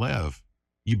where they live.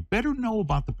 You better know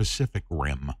about the Pacific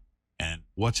Rim and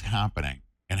what's happening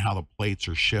and how the plates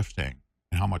are shifting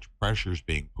and how much pressure is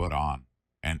being put on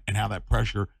and how that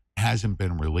pressure hasn't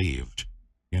been relieved,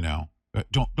 you know.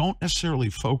 Don't necessarily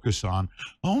focus on,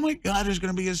 oh my God, there's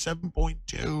going to be a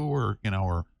 7.2 or, you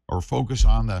know, or focus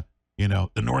on the, you know,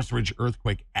 the Northridge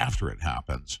earthquake after it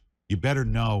happens. You better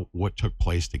know what took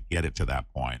place to get it to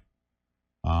that point.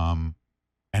 And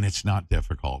it's not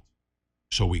difficult.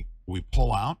 So we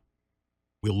pull out,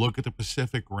 we look at the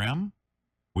Pacific Rim,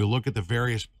 we look at the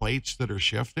various plates that are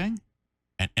shifting,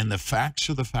 and the facts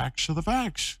are the facts are the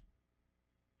facts.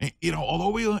 And, you know,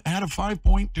 although we had a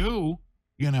 5.2,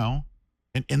 you know,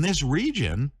 in this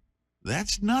region,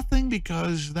 that's nothing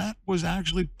because that was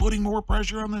actually putting more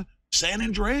pressure on the San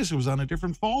Andreas. It was on a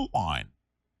different fault line.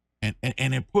 And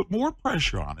it put more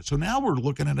pressure on it. So now we're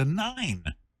looking at a 9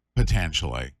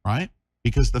 potentially, right?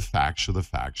 Because the facts are the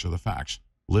facts are the facts.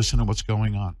 Listen to what's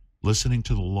going on. Listening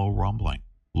to the low rumbling.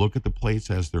 Look at the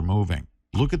plates as they're moving.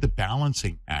 Look at the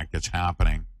balancing act that's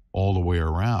happening all the way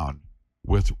around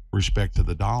with respect to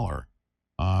the dollar.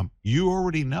 You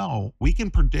already know. We can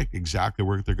predict exactly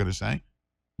what they're going to say.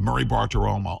 Murray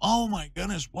Bartiromo, oh my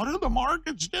goodness, what are the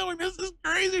markets doing? This is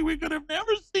crazy. We could have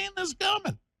never seen this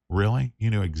coming. Really?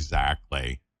 You knew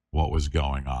exactly what was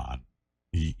going on.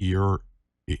 You're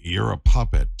a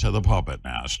puppet to the puppet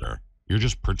master. You're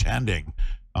just pretending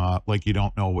like you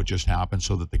don't know what just happened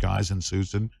so that the guys in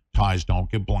suits and ties don't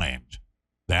get blamed.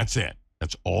 That's it.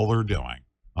 That's all they're doing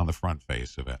on the front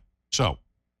face of it. So,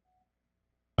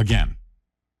 again,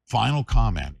 final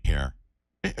comment here.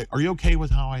 Are you okay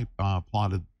with how I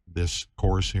plotted this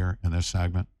course here in this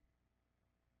segment?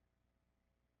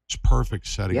 It's perfect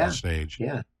setting the stage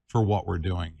for what we're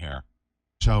doing here.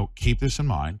 So keep this in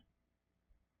mind.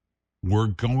 We're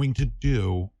going to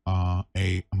do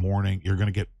a morning. You're going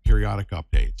to get periodic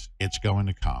updates. It's going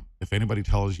to come. If anybody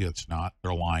tells you it's not,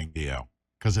 they're lying to you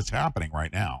because it's happening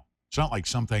right now. It's not like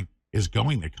something is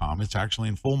going to come. It's actually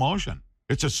in full motion.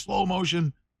 It's a slow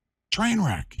motion train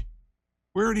wreck.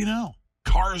 We already know.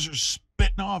 Cars are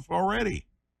spitting off already,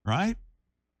 right?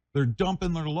 They're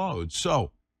dumping their loads.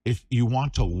 So if you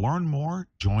want to learn more,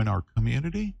 join our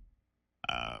community.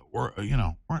 We're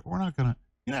not going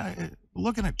to,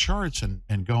 looking at charts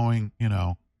and going,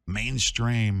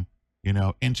 mainstream,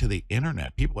 into the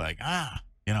internet. People are like, I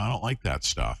don't like that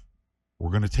stuff.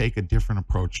 We're going to take a different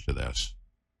approach to this.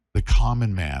 The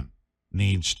common man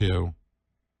needs to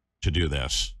do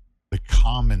this. The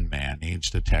common man needs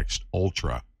to text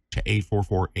ULTRA to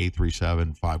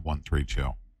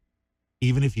 844-837-5132.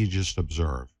 Even if you just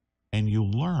observe and you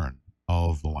learn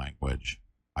of the language.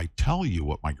 I tell you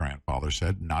what my grandfather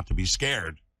said, not to be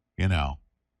scared,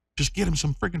 Just get him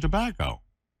some freaking tobacco.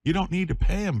 You don't need to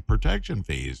pay him protection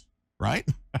fees, right?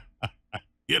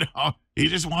 He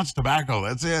just wants tobacco.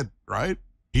 That's it, right?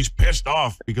 He's pissed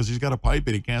off because he's got a pipe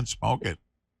and he can't smoke it.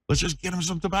 Let's just get him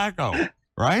some tobacco,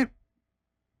 right?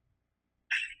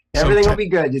 Everything will be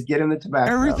good. Just get him the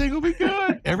tobacco. Everything will be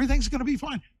good. Everything's going to be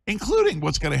fine, including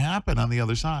what's going to happen on the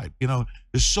other side.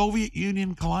 The Soviet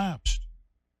Union collapsed.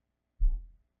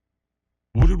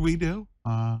 What did we do?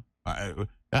 I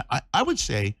would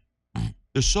say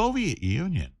the Soviet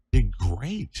Union did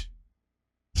great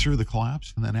through the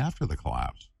collapse and then after the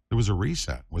collapse. There was a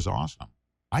reset. It was awesome.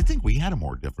 I think we had a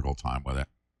more difficult time with it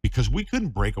because we couldn't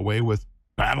break away with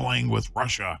battling with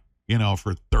Russia,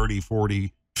 for 30,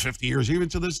 40, 50 years. Even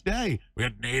to this day, we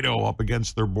had NATO up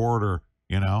against their border,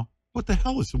 What the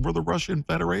hell is we're the Russian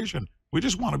Federation? We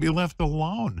just want to be left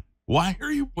alone. Why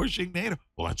are you pushing NATO?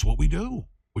 Well, that's what we do.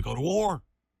 We go to war.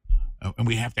 And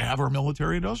we have to have our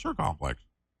military-industrial complex.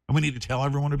 And we need to tell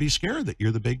everyone to be scared that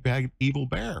you're the big bad evil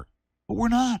bear. But we're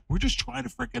not. We're just trying to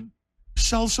frickin'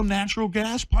 sell some natural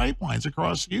gas pipelines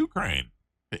across Ukraine.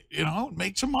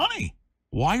 Make some money.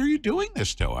 Why are you doing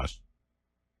this to us?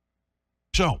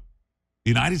 So,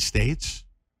 the United States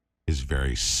is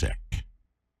very sick.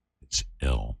 It's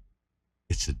ill.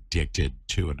 It's addicted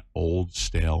to an old,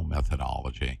 stale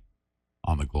methodology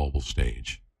on the global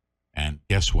stage. And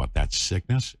guess what? That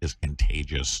sickness is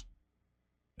contagious.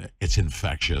 it's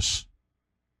infectious.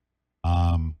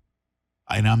 And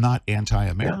I'm not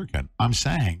anti-American. I'm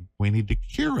saying we need to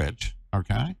cure it,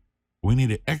 okay? We need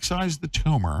to excise the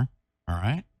tumor, all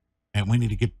right? And we need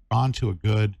to get onto a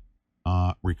good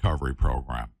recovery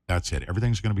program. That's it.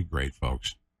 Everything's going to be great,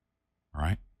 folks. All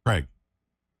right? Craig.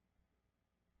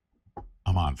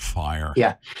 I'm on fire.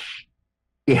 Yeah.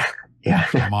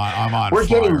 I'm on We're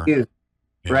fire. getting used,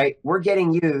 right? We're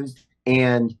getting used,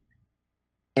 and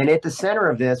at the center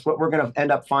of this, what we're going to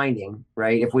end up finding,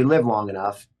 right, if we live long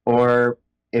enough, or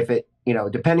if it,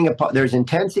 depending upon, there's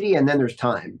intensity and then there's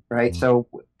time, right? So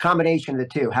combination of the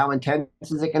two, how intense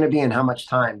is it going to be and how much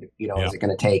time, is it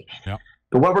going to take? Yeah.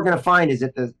 But what we're going to find is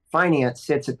that the finance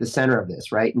sits at the center of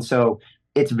this, right? And so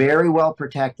it's very well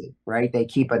protected, right? They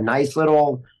keep a nice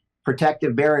little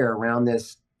protective barrier around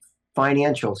this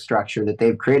financial structure that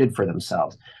they've created for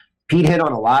themselves. Pete hit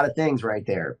on a lot of things right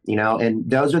there, and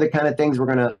those are the kind of things we're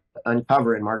going to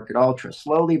uncover in Market Ultra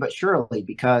slowly but surely,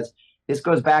 because this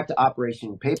goes back to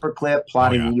Operation Paperclip,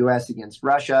 plotting the U.S. against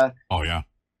Russia. Oh, yeah.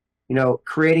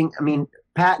 Creating,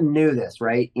 Patton knew this,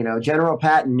 right? General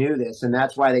Patton knew this, and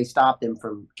that's why they stopped him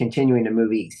from continuing to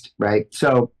move east, right?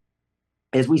 So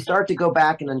as we start to go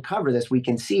back and uncover this, we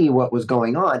can see what was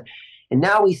going on. And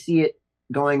now we see it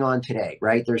going on today,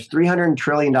 right? There's $300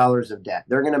 trillion of debt.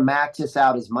 They're going to max this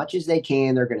out as much as they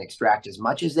can. They're going to extract as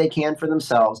much as they can for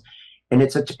themselves. And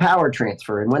it's a power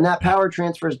transfer. And when that power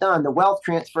transfer is done, the wealth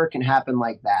transfer can happen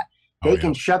like that. They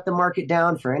can shut the market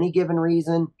down for any given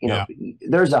reason.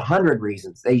 There's 100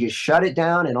 reasons. They just shut it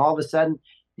down, and all of a sudden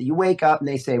you wake up and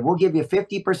they say, we'll give you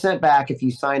 50% back if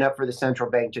you sign up for the central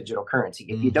bank digital currency.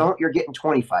 If you don't, you're getting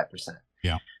 25%.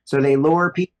 Yeah. So they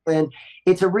lure people in.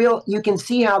 It's a real, you can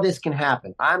see how this can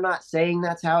happen. I'm not saying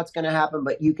that's how it's going to happen,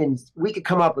 but we could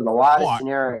come up with a lot of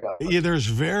scenarios. Yeah, there's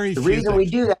very the few reason we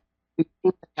do that, we've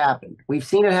seen it happen. We've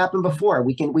seen it happen before.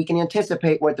 We can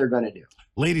anticipate what they're going to do.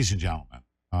 Ladies and gentlemen,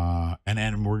 and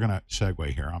then we're going to segue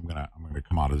here. I'm going to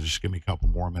come out of this. Just give me a couple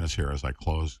more minutes here as I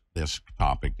close this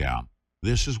topic down.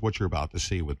 This is what you're about to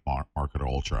see with Market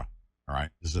Ultra. All right,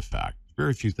 this is a fact.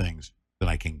 Very few things that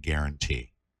I can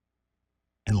guarantee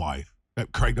in life.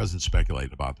 Craig doesn't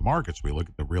speculate about the markets. We look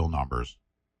at the real numbers,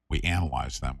 we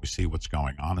analyze them, we see what's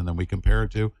going on, and then we compare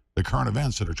it to the current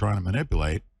events that are trying to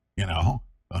manipulate, how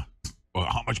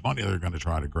much money they're going to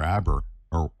try to grab or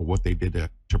what they did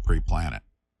to pre-plan it.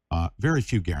 Very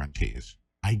few guarantees.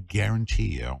 I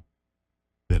guarantee you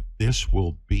that this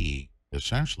will be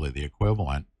essentially the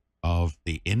equivalent of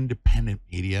the independent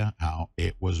media, how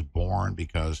it was born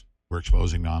because we're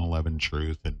exposing 9/11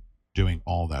 truth and doing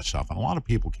all that stuff. And a lot of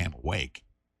people can't awake.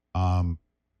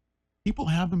 People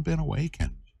haven't been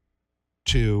awakened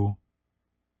to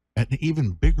an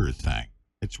even bigger thing.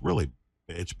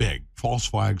 It's big. False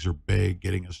flags are big,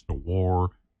 getting us to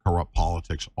war, corrupt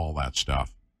politics, all that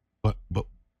stuff. But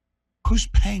who's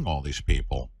paying all these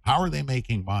people? How are they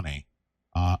making money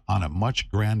on a much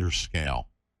grander scale?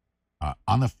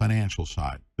 On the financial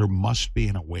side, there must be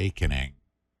an awakening.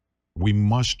 We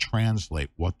must translate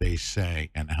what they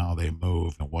say and how they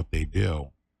move and what they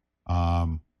do,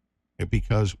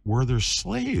 because we're their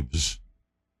slaves.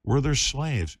 We're their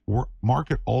slaves.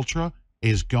 Market Ultra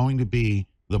is going to be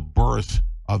the birth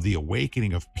of the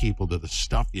awakening of people to the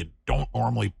stuff you don't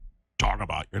normally talk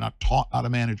about. You're not taught how to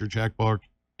manage your checkbook,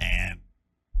 and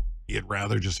you'd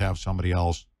rather just have somebody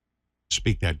else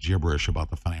speak that gibberish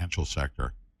about the financial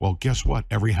sector. Well, guess what?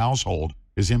 Every household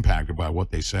is impacted by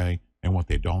what they say and what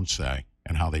they don't say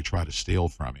and how they try to steal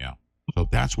from you. So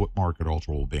that's what Market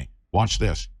Ultra will be. Watch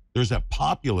this. There's a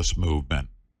populist movement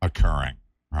occurring,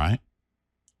 right?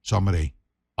 Somebody,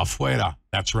 afuera.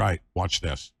 That's right. Watch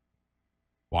this.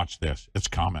 Watch this. It's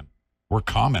coming. We're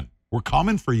coming. We're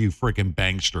coming for you freaking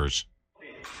banksters.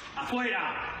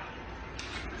 Afuera.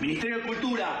 Ministerio de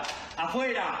Cultura.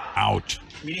 Afuera. Out.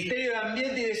 Ministerio de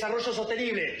Ambiente y Desarrollo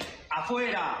Sostenible.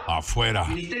 Afuera. Afuera.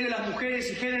 Ministerio de las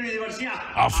Mujeres y Género y Diversidad.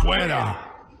 Afuera.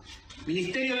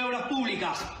 Ministerio de Obras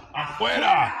Públicas.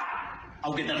 Afuera.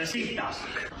 Aunque te resistas.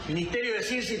 Ministerio de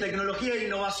Ciencia y Tecnología e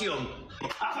Innovación.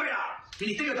 Afuera.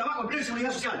 Ministerio de Trabajo, Empleo y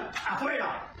Seguridad Social.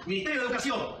 Afuera. Ministerio de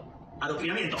Educación.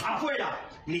 Adoctrinamiento. Afuera.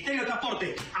 Ministerio de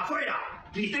Transporte. Afuera.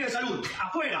 Ministerio de Salud.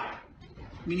 Afuera.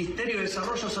 Ministerio de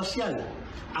Desarrollo Social.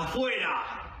 Afuera.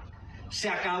 Se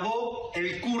acabó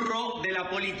el curro de la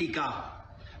política.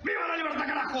 ¡Viva la libertad,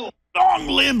 carajo! Long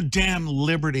live damn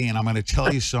liberty. And I'm going to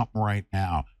tell you something right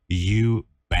now. You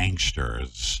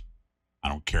banksters, I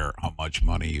don't care how much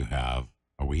money you have,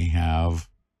 we have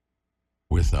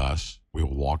with us, we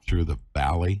will walk through the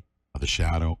valley of the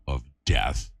shadow of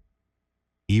death.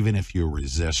 Even if you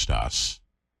resist us,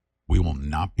 we will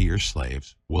not be your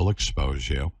slaves. We'll expose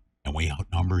you. and we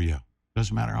outnumber you.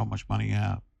 Doesn't matter how much money you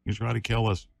have. You try to kill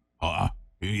us.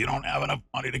 You don't have enough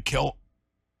money to kill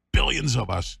billions of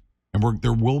us. And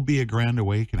there will be a grand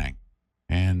awakening.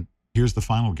 And here's the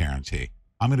final guarantee.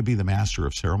 I'm going to be the master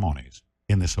of ceremonies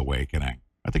in this awakening.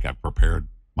 I think I've prepared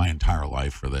my entire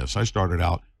life for this. I started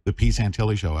out the P.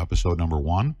 Santilli Show, episode number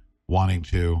 1, wanting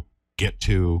to get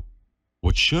to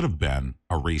what should have been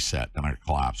a reset and a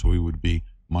collapse. We would be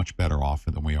much better off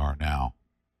than we are now.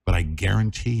 But I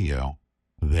guarantee you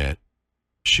that,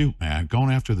 shoot, man,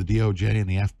 going after the DOJ and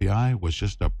the FBI was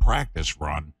just a practice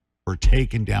run for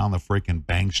taking down the freaking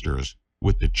banksters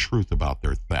with the truth about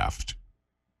their theft.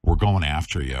 We're going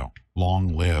after you.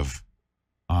 Long live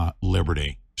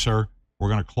liberty. Sir, we're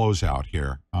going to close out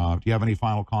here. Do you have any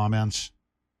final comments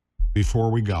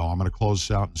before we go? I'm going to close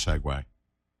this out and segue.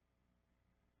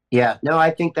 Yeah, no,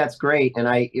 I think that's great.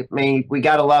 And we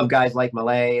got to love guys like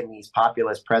Milei and these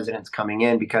populist presidents coming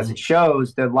in, because it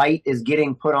shows the light is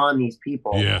getting put on these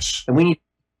people. Yes. And we need to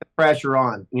put the pressure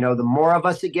on. You know, the more of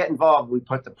us that get involved, we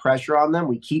put the pressure on them.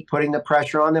 We keep putting the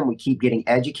pressure on them. We keep getting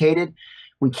educated.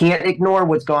 We can't ignore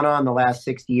what's gone on the last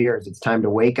 60 years. It's time to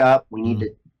wake up. We need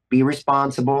to be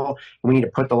responsible. And we need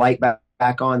to put the light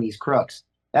back on these crooks.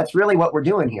 That's really what we're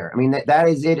doing here. I mean, that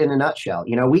is it in a nutshell.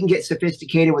 You know, we can get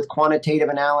sophisticated with quantitative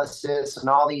analysis and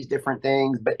all these different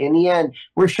things, but in the end,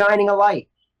 we're shining a light.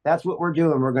 That's what we're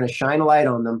doing. We're going to shine a light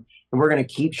on them, and we're going to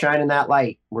keep shining that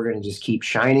light. We're going to just keep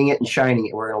shining it and shining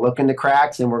it. We're going to look in the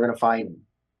cracks, and we're going to find them.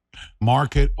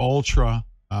 Market Ultra,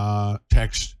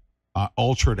 text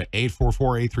Ultra to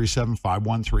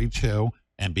 844-837-5132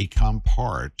 and become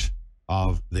part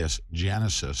of this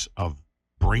genesis of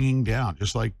bringing down,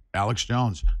 just like Alex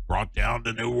Jones brought down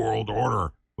the New World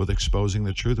Order with exposing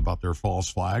the truth about their false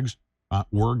flags.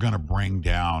 We're going to bring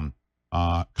down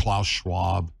Klaus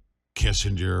Schwab,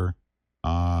 Kissinger,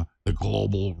 the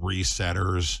global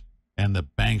resetters, and the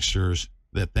banksters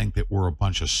that think that we're a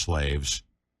bunch of slaves.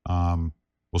 We'll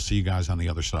see you guys on the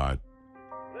other side.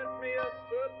 Let me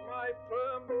assert my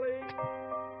firm belief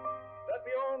that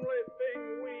the only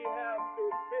thing we have to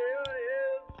fear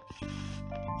is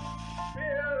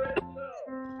fear itself.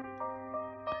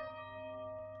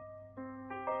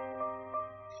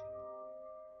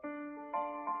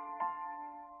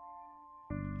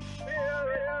 Fear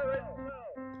itself.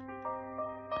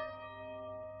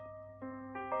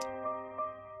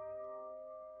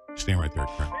 Stay right there,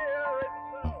 Craig.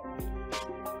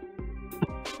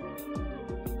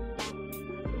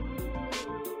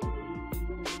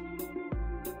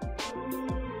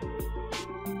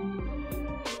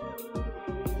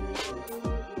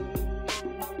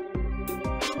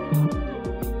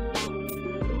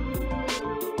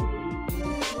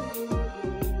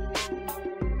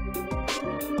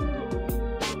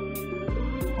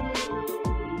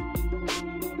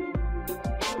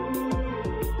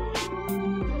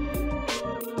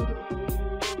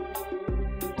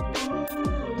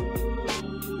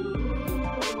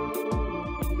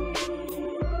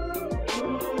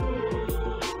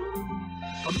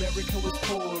 America was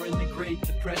poor in the Great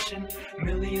Depression,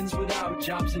 millions without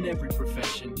jobs in every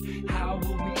profession. How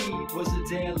will we eat was a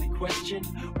daily question.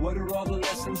 What are all the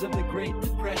lessons of the Great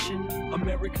Depression?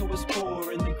 America was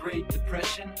poor in the Great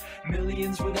Depression,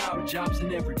 millions without jobs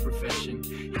in every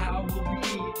profession. How will we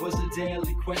eat was a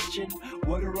daily question.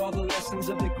 What are all the lessons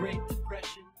of the Great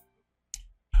Depression?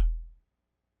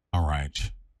 All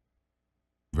right.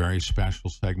 Very special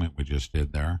segment we just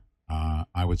did there.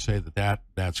 I would say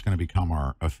that's going to become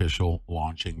our official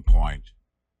launching point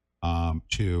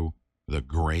to the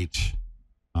great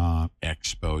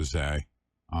expose.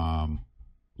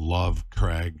 Love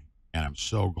Craig, and I'm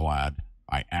so glad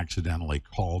I accidentally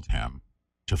called him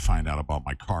to find out about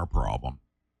my car problem.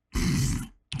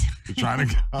 Trying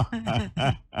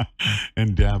to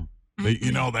and Deb,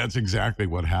 you know, that's exactly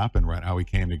what happened, right? How we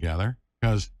came together,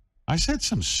 because I said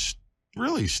some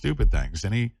really stupid things,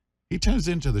 and he tunes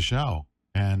into the show.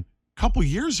 And a couple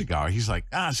years ago, he's like,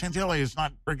 Santilli is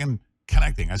not freaking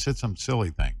connecting. I said some silly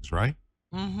things, right?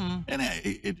 Mm-hmm. And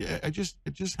it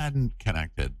just hadn't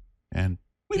connected. And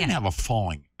we didn't have a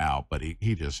falling out, but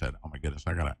he just said, oh my goodness,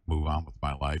 I got to move on with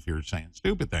my life. You're saying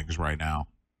stupid things right now.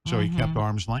 So he kept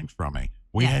arm's length from me.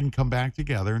 We hadn't come back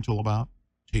together until about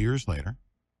 2 years later.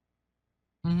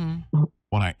 Mm-hmm.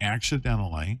 When I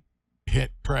accidentally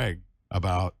hit Craig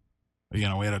about, we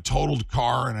had a totaled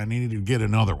car and I needed to get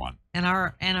another one. And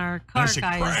our car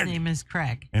guy's name is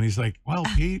Craig. And he's like, well,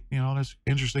 Pete, that's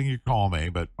interesting you call me,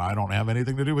 but I don't have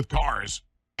anything to do with cars.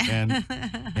 And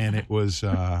and it was,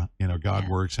 God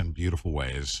works in beautiful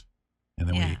ways. And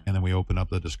then we opened up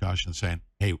the discussion saying,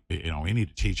 hey, we need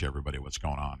to teach everybody what's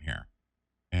going on here.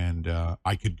 And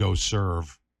I could go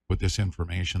serve with this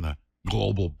information, the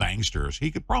global banksters. He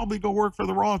could probably go work for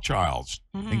the Rothschilds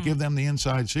and give them the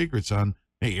inside secrets on,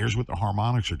 hey, here's what the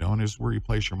harmonics are doing. Here's where you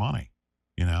place your money,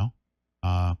 you know?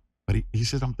 But he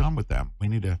says, I'm done with them. We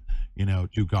need to, you know,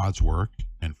 do God's work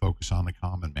and focus on the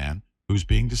common man who's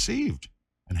being deceived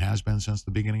and has been since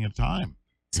the beginning of time.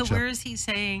 So where is he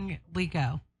saying we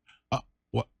go?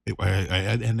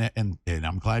 And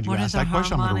I'm glad you asked that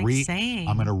question.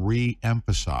 I'm going to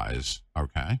re-emphasize.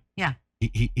 Okay. Yeah.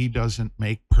 He doesn't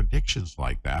make predictions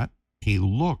like that. He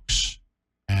looks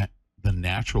at the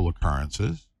natural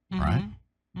occurrences, right?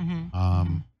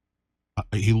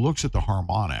 He looks at the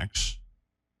harmonics,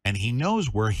 and he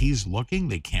knows where he's looking.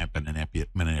 They can't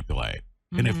manipulate.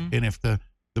 And if the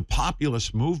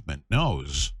populist movement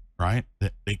knows, right,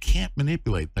 that they can't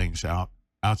manipulate things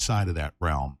outside of that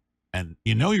realm, and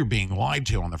you know you're being lied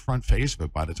to on the front face of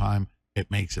it by the time it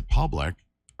makes it public,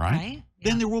 right?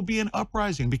 Then there will be an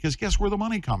uprising, because guess where the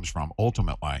money comes from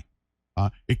ultimately?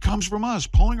 It comes from us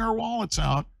pulling our wallets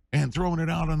out and throwing it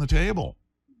out on the table.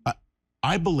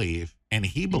 I believe, and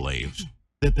he believes,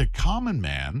 that the common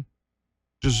man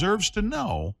deserves to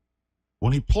know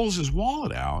when he pulls his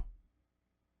wallet out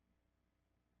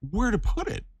where to put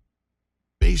it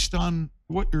based on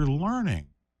what you're learning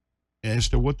as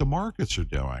to what the markets are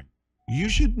doing. You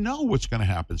should know what's going to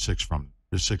happen 6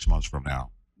 months from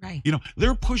now. Right. You know,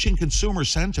 they're pushing consumer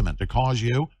sentiment to cause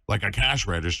you, like a cash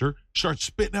register, start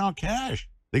spitting out cash.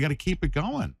 They got to keep it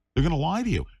going. They're going to lie to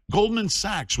you. Goldman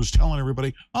Sachs was telling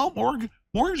everybody, oh,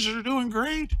 mortgages are doing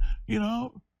great. You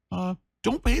know,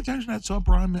 don't pay attention to that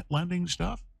subprime lending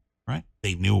stuff, right?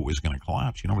 They knew it was going to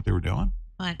collapse. You know what they were doing?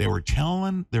 What? They were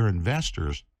telling their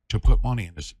investors to put money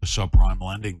into the subprime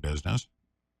lending business,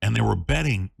 and they were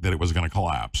betting that it was going to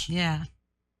collapse. Yeah.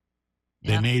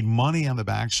 They made money on the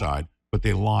backside, but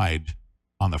they lied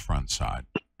on the front side.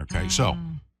 Okay, so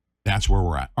that's where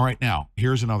we're at. All right, now,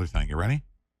 here's another thing. You ready?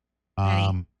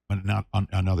 But not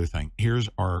another thing. Here's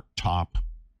our top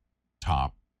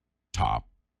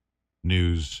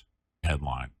news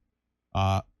headline.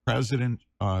 President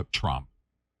Trump.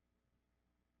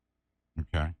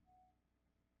 Okay.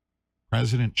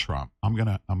 President Trump. I'm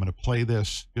gonna play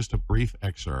this, just a brief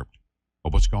excerpt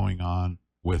of what's going on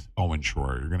with Owen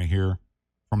Schroyer. You're gonna hear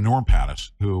from Norm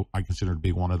Pattis, who I consider to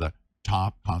be one of the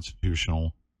top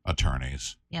constitutional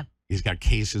attorneys. Yep. He's got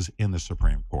cases in the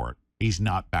Supreme Court. He's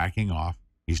not backing off.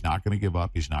 He's not going to give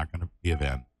up. He's not going to give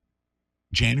in.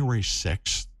 January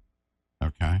 6th,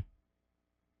 okay,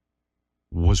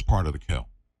 was part of the coup.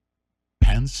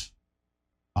 Pence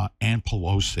and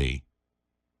Pelosi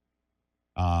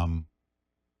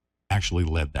actually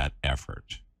led that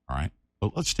effort, all right?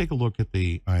 But let's take a look at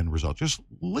the end result. Just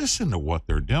listen to what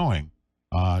they're doing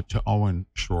to Owen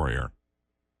Schroyer.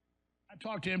 I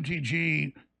talked to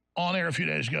MTG on air a few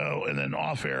days ago and then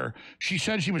off air. She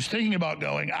said she was thinking about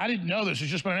going. I didn't know this. It's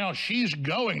just been announced. She's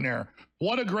going there.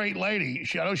 What a great lady.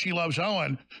 I know she loves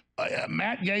Owen.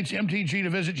 Matt Gaetz, MTG, to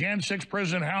visit Jan 6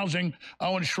 prison housing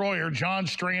Owen Schroyer. John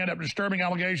Strand, after disturbing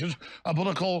allegations of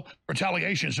political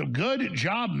retaliation. So good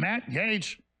job, Matt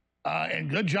Gaetz, and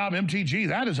good job, MTG.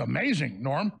 That is amazing,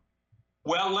 Norm.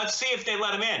 Well, let's see if they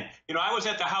let him in. You know, I was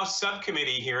at the House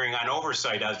subcommittee hearing on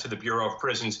oversight as to the Bureau of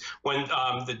Prisons when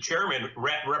the chairman,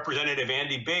 Representative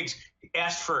Andy Biggs,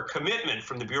 asked for a commitment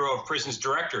from the Bureau of Prisons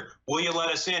director. Will you let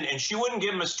us in? And she wouldn't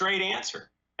give him a straight answer.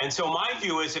 And so my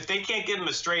view is, if they can't give him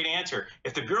a straight answer,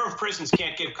 if the Bureau of Prisons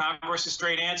can't give Congress a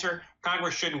straight answer,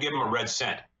 Congress shouldn't give him a red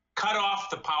cent. Cut off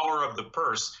the power of the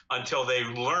purse until they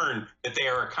learn that they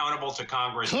are accountable to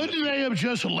Congress. Couldn't they have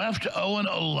just left Owen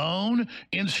alone?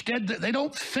 Instead, they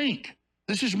don't think.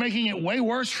 This is making it way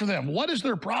worse for them. What is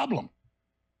their problem?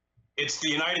 It's the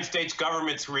United States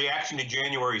government's reaction to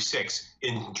January 6th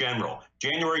in general.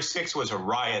 January 6th was a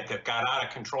riot that got out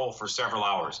of control for several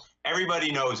hours.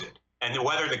 Everybody knows it. And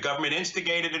whether the government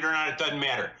instigated it or not, it doesn't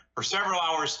matter. For several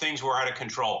hours, things were out of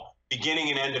control. Beginning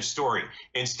and end of story.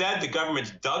 Instead, the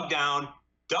government's dug down,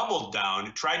 doubled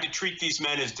down, tried to treat these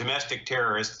men as domestic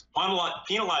terrorists,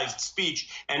 penalized speech,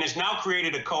 and has now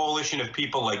created a coalition of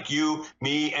people like you,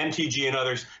 me, MTG, and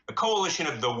others, a coalition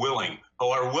of the willing, who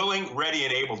are willing, ready,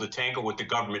 and able to tangle with the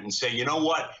government and say, you know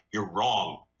what, you're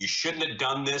wrong. You shouldn't have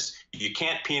done this. You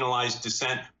can't penalize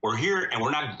dissent. We're here, and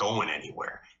we're not going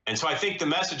anywhere. And so I think the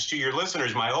message to your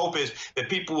listeners, my hope is that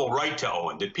people will write to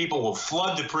Owen, that people will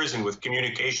flood the prison with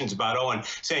communications about Owen,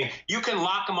 saying you can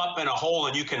lock him up in a hole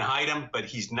and you can hide him, but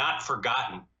he's not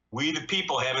forgotten. We, the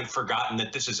people, haven't forgotten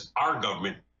that this is our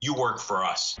government. You work for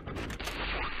us.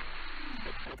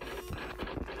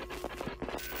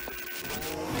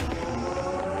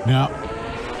 Now,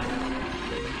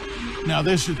 Now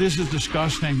this is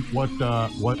disgusting. What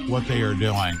they are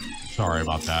doing. Sorry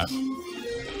about that.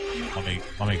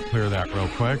 Let me clear that real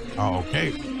quick. Oh,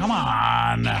 okay, come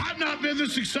on. I've not been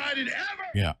this excited ever.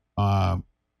 Yeah.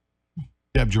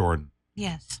 Deb Jordan.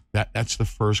 Yes. That's the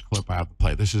first clip I have to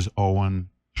play. This is Owen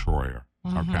Schroyer.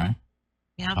 Okay.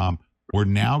 Yeah. We're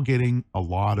now getting a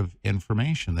lot of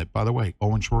information that, by the way,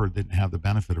 Owen Schroyer didn't have the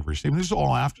benefit of receiving. This is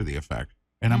all after the effect.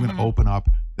 And I'm going to open up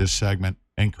this segment.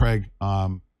 And Craig, I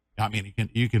mean,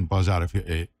 you can buzz out if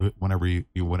you whenever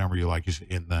you like.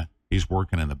 He's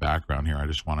working in the background here. I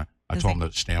told him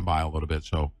to stand by a little bit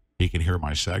so he can hear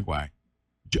my segue.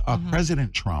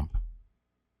 President Trump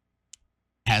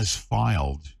has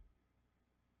filed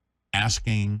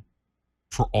asking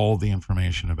for all the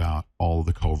information about all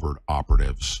the covert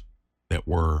operatives that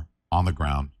were on the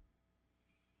ground.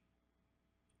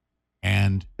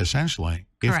 And essentially,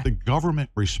 if the government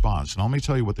responds, and let me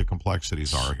tell you what the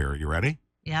complexities are here. You ready?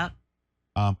 Yep.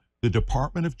 The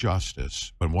Department of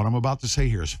Justice, and what I'm about to say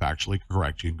here is factually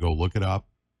correct. You can go look it up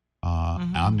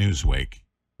on Newsweek.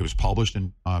 It was published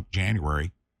in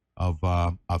January of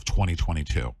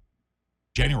 2022.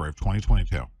 January of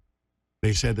 2022.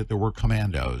 They said that there were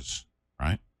commandos,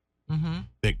 right?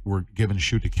 That were given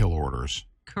shoot to kill orders.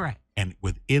 Correct. And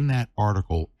within that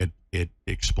article, it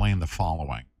explained the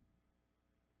following: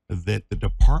 that the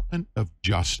Department of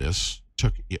Justice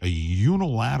took a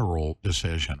unilateral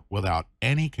decision without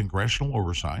any congressional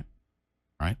oversight,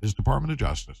 right? This Department of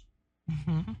Justice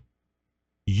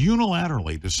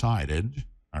unilaterally decided,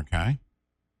 okay,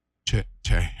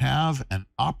 to have an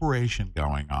operation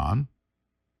going on.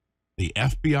 The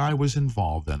FBI was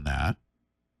involved in that.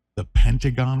 The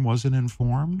Pentagon wasn't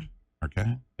informed,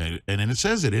 okay? And it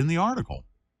says it in the article.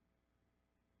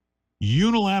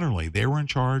 Unilaterally, they were in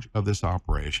charge of this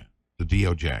operation, the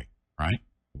DOJ, right?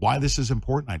 Why this is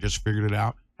important, I just figured it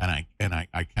out, and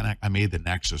I made the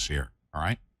nexus here, all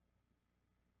right?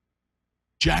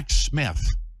 Jack Smith,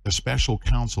 the special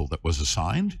counsel that was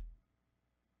assigned,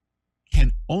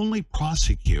 can only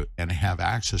prosecute and have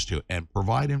access to and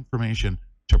provide information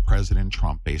to President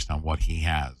Trump based on what he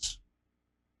has,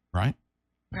 right?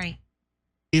 Right.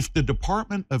 If the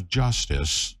Department of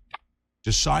Justice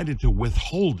decided to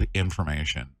withhold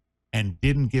information and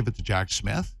didn't give it to Jack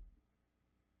Smith,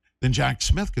 then Jack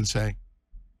Smith can say,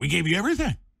 we gave you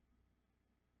everything.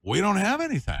 We don't have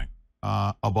anything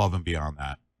above and beyond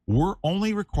that. We're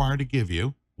only required to give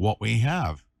you what we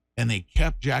have. And they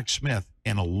kept Jack Smith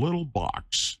in a little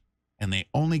box, and they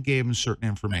only gave him certain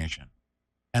information.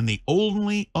 And the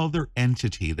only other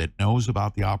entity that knows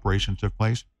about the operation took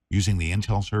place, using the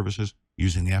intel services,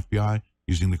 using the FBI,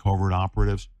 using the covert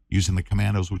operatives, using the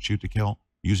commandos with shoot to kill,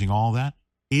 using all that,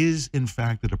 is in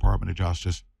fact the Department of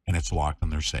Justice, and it's locked in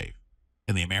their safe.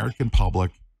 And the American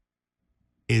public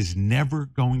is never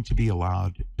going to be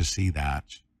allowed to see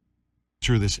that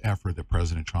through this effort that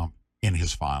President Trump in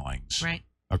his filings. Right.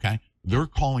 Okay? They're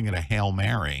calling it a Hail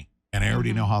Mary, and I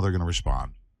already know how they're going to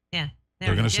respond. Yeah.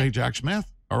 They're going to say Jack Smith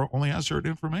only has certain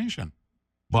information.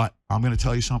 But I'm going to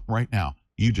tell you something right now.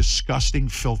 You disgusting,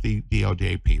 filthy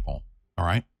DOJ people, all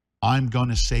right? I'm going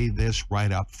to say this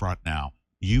right up front now.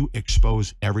 You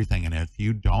expose everything, and if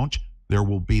you don't, there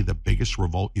will be the biggest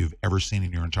revolt you've ever seen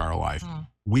in your entire life.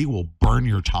 We will burn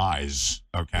your ties,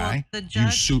 okay? Well,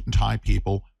 you suit and tie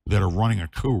people that are running a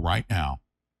coup right now.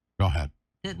 Go ahead.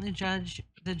 Didn't the judge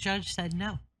said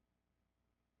no?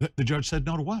 The judge said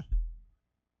no to what?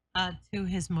 To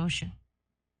his motion.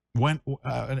 When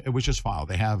it was just filed.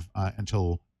 They have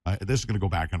until, this is going to go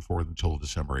back and forth until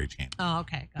December 18th. Oh,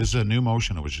 okay. Gotcha. This is a new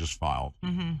motion that was just filed.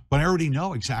 But I already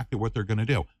know exactly what they're going to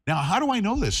do. Now, how do I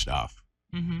know this stuff?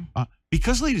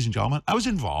 Because, ladies and gentlemen, I was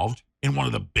involved in one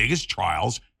of the biggest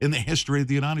trials in the history of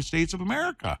the United States of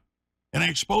America. And I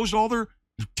exposed all their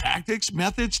tactics,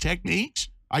 methods, techniques.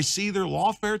 I see their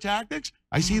lawfare tactics.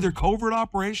 I see their covert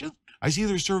operations. I see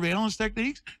their surveillance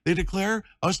techniques. They declare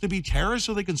us to be terrorists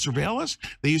so they can surveil us.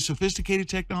 They use sophisticated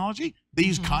technology. They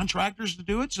use contractors to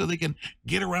do it so they can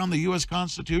get around the U.S.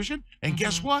 Constitution. And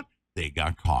guess what? They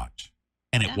got caught.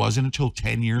 And it wasn't until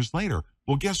 10 years later.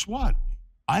 Well, guess what?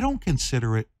 I don't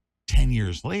consider it 10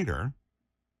 years later.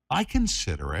 I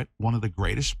consider it one of the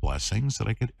greatest blessings that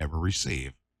I could ever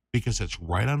receive, because it's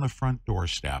right on the front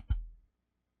doorstep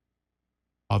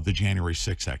of the January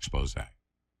 6th expose.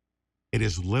 It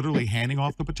is literally handing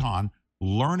off the baton,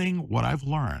 learning what I've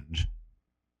learned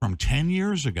from 10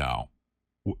 years ago.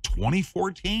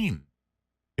 2014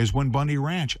 is when Bundy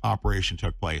Ranch operation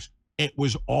took place. It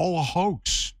was all a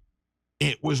hoax.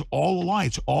 It was all a lie.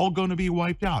 It's all going to be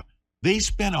wiped out. They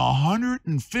spent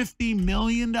 $150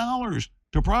 million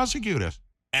to prosecute us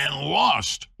and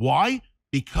lost. Why?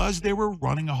 because they were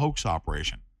running a hoax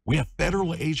operation. We have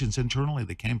federal agents internally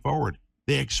that came forward.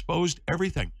 They exposed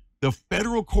everything. The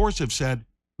federal courts have said,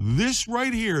 this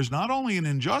right here is not only an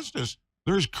injustice,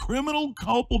 there's criminal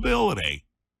culpability.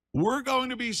 We're going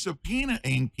to be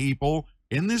subpoenaing people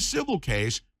in this civil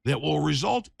case that will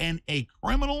result in a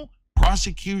criminal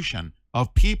prosecution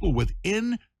of people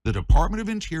within the Department of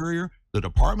Interior, the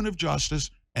Department of Justice,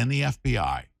 and the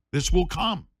FBI. This will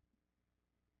come.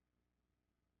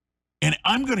 And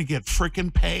I'm going to get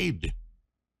frickin' paid.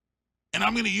 And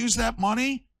I'm going to use that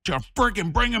money to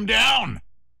frickin' bring them down.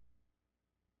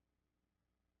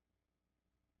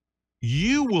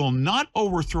 You will not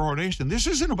overthrow our nation. This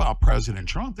isn't about President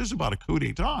Trump. This is about a coup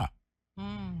d'etat.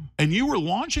 And you were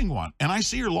launching one. And I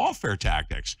see your lawfare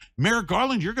tactics. Merrick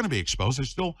Garland, you're going to be exposed. I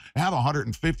still have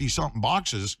 150-something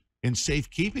boxes in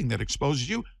safekeeping that exposes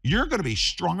you. You're going to be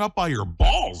strung up by your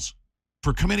balls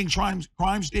for committing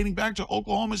crimes dating back to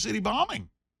Oklahoma City bombing.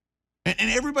 And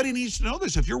everybody needs to know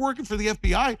this. If you're working for the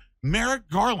FBI, Merrick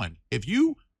Garland, if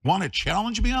you want to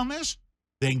challenge me on this,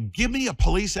 then give me a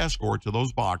police escort to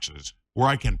those boxes where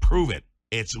I can prove it.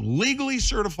 It's legally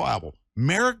certifiable.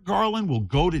 Merrick Garland will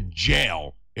go to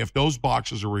jail if those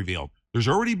boxes are revealed. There's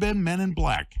already been men in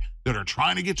black that are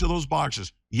trying to get to those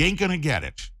boxes. You ain't going to get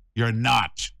it. You're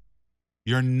not.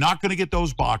 You're not going to get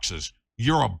those boxes.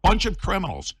 You're a bunch of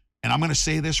criminals. And I'm going to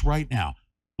say this right now.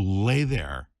 Lay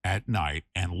there at night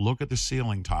and look at the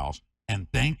ceiling tiles and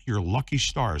thank your lucky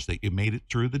stars that you made it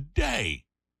through the day.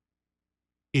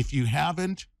 If you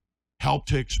haven't helped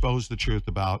to expose the truth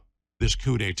about this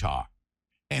coup d'etat.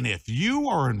 And if you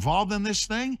are involved in this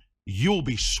thing, you'll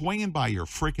be swinging by your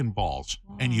freaking balls.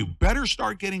 And you better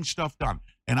start getting stuff done.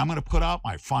 And I'm going to put out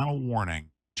my final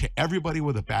warning to everybody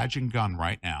with a badge and gun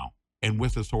right now and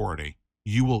with authority.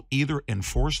 You will either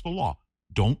enforce the law.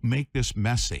 Don't make this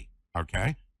messy,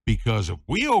 okay? Because if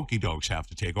we okey-dokes have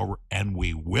to take over, and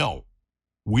we will,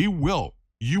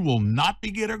 you will not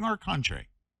be getting our country.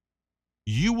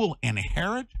 You will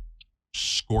inherit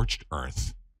scorched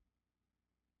earth.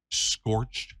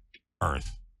 Scorched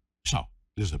earth. So,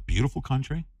 this is a beautiful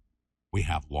country. We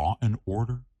have law and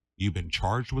order. You've been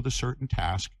charged with a certain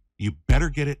task. You better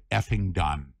get it effing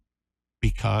done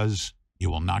because you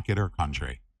will not get our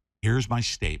country. Here's my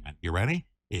statement. You ready?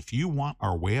 If you want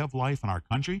our way of life in our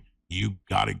country, you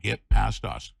got to get past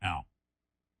us. Now,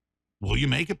 will you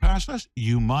make it past us?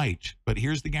 You might, but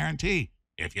here's the guarantee.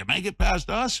 If you make it past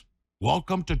us,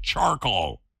 welcome to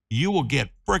charcoal. You will get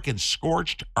frickin'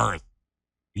 scorched earth.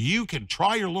 You can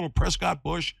try your little Prescott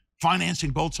Bush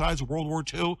financing both sides of World War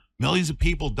II, millions of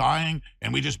people dying,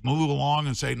 and we just move along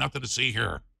and say nothing to see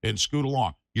here and scoot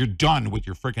along. You're done with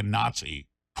your frickin' Nazi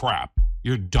crap.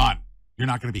 You're done. You're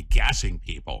not going to be gassing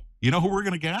people. You know who we're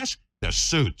going to gas? The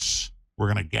suits. We're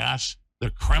going to gas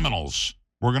the criminals.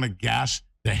 We're going to gas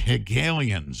the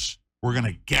Hegelians. We're going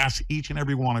to gas each and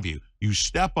every one of you. You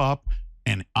step up,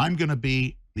 and I'm going to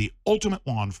be the ultimate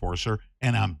law enforcer,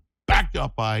 and I'm backed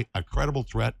up by a credible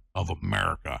threat of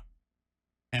America.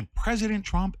 And President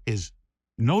Trump is,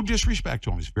 no disrespect to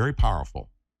him, he's very powerful.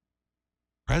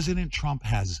 President Trump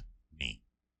has me.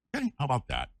 Okay, how about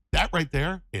that? That right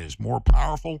there is more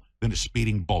powerful than a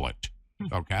speeding bullet,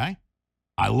 okay?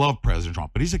 I love President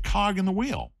Trump, but he's a cog in the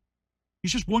wheel.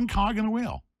 He's just one cog in the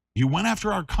wheel. You went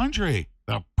after our country.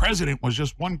 The president was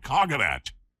just one cog of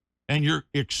that. And you're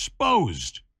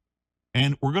exposed.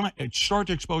 And we're going to start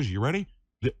to expose you. You ready?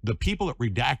 The people that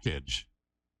redacted,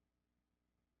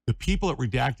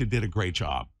 did a great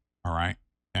job, all right?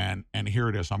 And here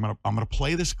it is. I'm gonna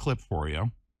play this clip for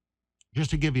you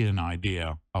just to give you an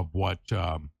idea of what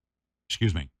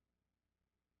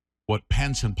what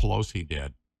Pence and Pelosi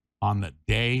did on the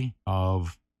day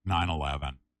of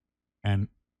 9/11. And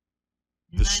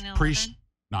this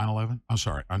 9/11? I'm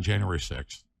sorry, on January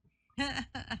 6th. I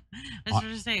was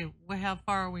going to say, how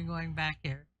far are we going back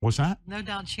here? What's that? No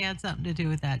doubt she had something to do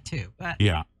with that too. But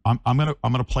yeah, I'm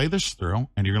gonna play this through,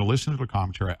 and you're gonna listen to the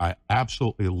commentary. I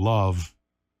absolutely love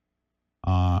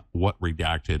what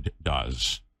redacted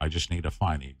does. I just need to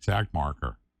find the exact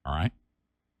marker. All right,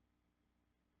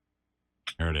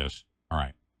 there it is. All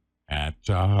right, at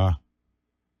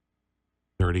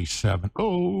 37.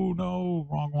 Oh no,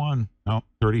 wrong one. No,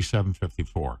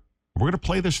 37:54. We're going to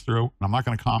play this through, and I'm not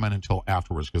going to comment until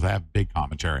afterwards because I have big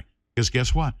commentary. Because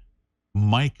guess what?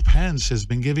 Mike Pence has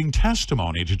been giving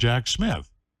testimony to Jack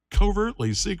Smith,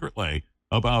 covertly, secretly,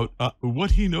 about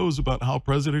what he knows about how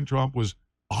President Trump was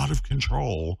out of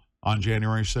control on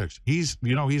January 6th. He's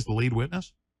the lead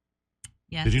witness.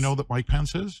 Yes. Did you know that Mike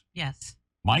Pence is? Yes.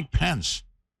 Mike Pence,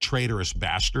 traitorous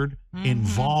bastard,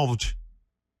 involved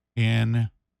in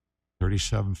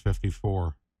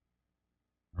 37:54.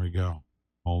 There we go.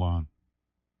 Hold on.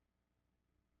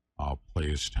 Oh,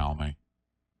 please tell me.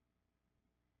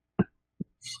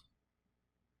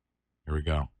 Here we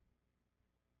go.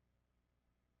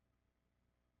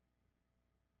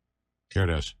 Here it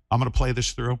is. I'm going to play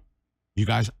this through. You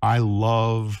guys, I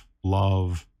love,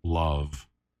 love, love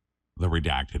the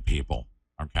redacted people.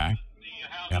 Okay?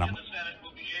 And I'm,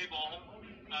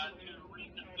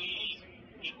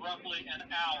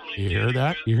 you hear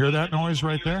that? You hear that noise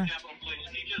right there?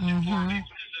 Mm-hmm.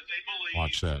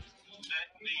 Watch that.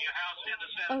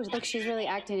 Oh, look, she's really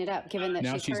acting it up, given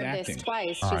that she's heard acting. this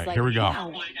twice. All she's right, like, here we go.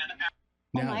 wow.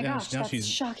 Oh my gosh, that's she's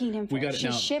shocking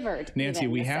information. She shivered. Nancy,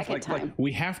 even we the have second time.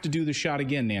 we have to do the shot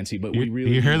again, Nancy. But You- we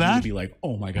really you hear need that? to be like,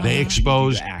 oh my god, They we need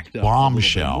exposed to act up a little bit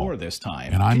bombshell. more this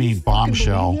time. And I Can you mean fucking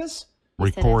bombshell believe this?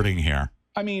 reporting here.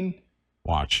 I mean,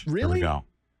 Watch. Here really? we go.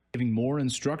 Giving more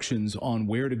instructions on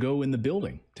where to go in the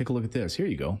building. Take a look at this. Here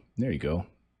you go. There you go.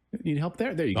 Need help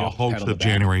there? There you The go. hoax Pat on the of back.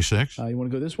 January 6th. You want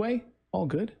to go this way? All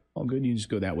good. All good. You just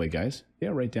go that way, guys. Yeah,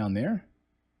 right down there.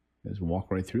 Just walk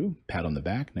right through. Pat on the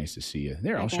back. Nice to see you.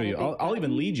 There, I'll show you. I'll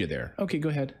even lead you there. Okay, go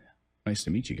ahead. Nice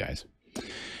to meet you guys.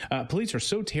 Police are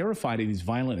so terrified of these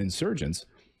violent insurgents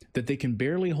that they can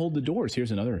barely hold the doors.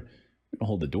 Here's another.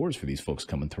 Hold the doors for these folks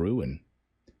coming through, and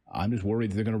I'm just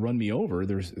worried that they're going to run me over.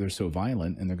 They're so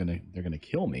violent, and they're gonna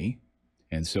kill me.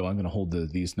 And so I'm going to hold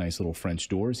these nice little French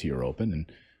doors here open,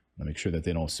 and I'll make sure that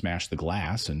they don't smash the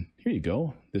glass. And here you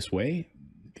go. This way.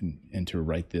 You can enter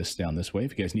right down this way.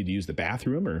 If you guys need to use the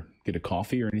bathroom or get a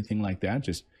coffee or anything like that,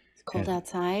 just It's cold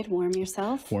outside. Warm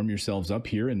yourself. warm yourselves up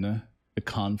here in the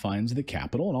confines of the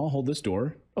Capitol, and I'll hold this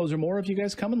door. Oh, is there more of you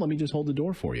guys coming? Let me just hold the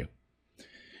door for you.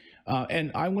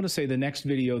 And I want to say the next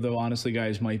video, though, honestly,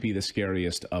 guys, might be the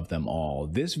scariest of them all.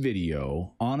 This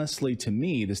video, honestly, to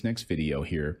me, this next video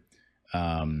here,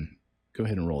 go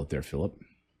ahead and roll it there, Philip.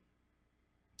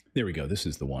 There we go. This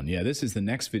is the one. Yeah, this is the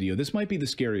next video. This might be the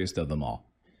scariest of them all.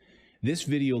 This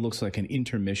video looks like an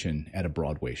intermission at a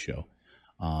Broadway show.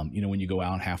 You know, when you go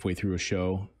out halfway through a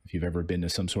show, if you've ever been to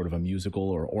some sort of a musical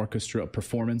or orchestra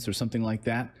performance or something like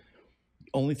that,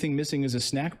 only thing missing is a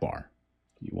snack bar.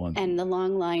 You want And the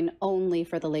long line only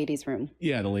for the ladies' room.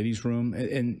 Yeah, the ladies' room,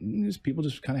 and just people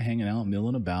just kind of hanging out,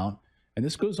 milling about. And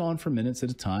this goes on for minutes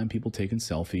at a time. People taking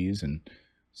selfies and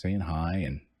saying hi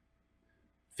and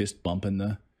fist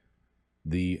bumping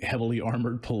the heavily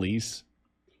armored police.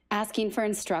 Asking for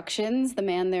instructions. The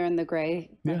man there in the gray.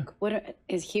 Like, what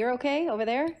is here okay over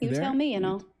there? You There? tell me, and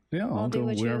I'll I'll do go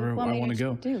what wherever you want I me want to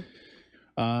go. do.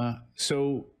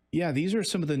 So yeah, these are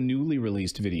some of the newly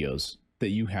released videos that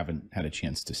you haven't had a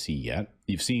chance to see yet.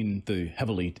 You've seen the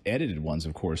heavily edited ones,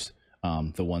 of course,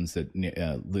 the ones that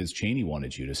Liz Cheney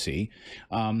wanted you to see.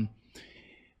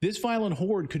 This violent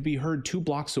horde could be heard 2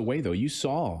 blocks away, though. You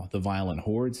saw the violent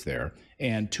hordes there.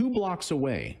 And 2 blocks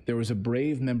away, there was a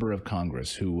brave member of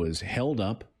Congress who was held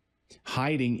up,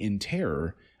 hiding in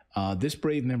terror. This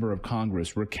brave member of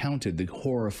Congress recounted the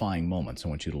horrifying moments. I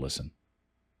want you to listen.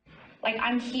 Like,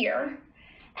 I'm here,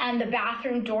 and the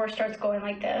bathroom door starts going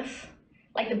like this.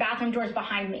 Like, the bathroom door's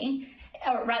behind me,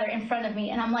 or rather in front of me,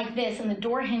 and I'm like this, and the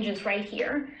door hinges right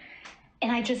here.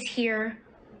 And I just hear,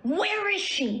 where is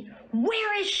she?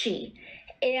 Where is she?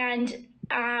 And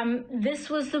this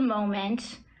was the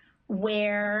moment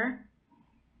where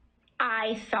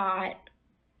I thought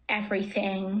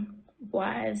everything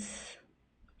was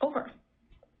over.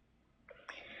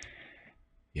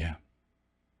 Yeah.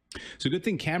 So good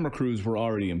thing camera crews were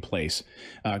already in place.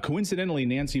 Coincidentally,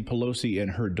 Nancy Pelosi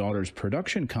and her daughter's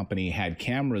production company had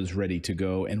cameras ready to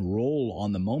go and roll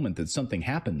on the moment that something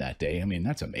happened that day. I mean,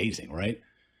 that's amazing, right?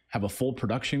 Have a full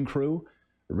production crew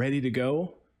ready to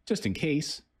go just in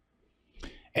case.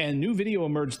 And new video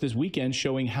emerged this weekend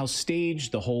showing how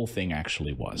staged the whole thing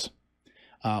actually was.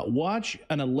 Watch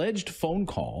an alleged phone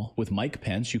call with Mike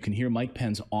Pence. You can hear Mike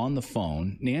Pence on the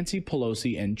phone, Nancy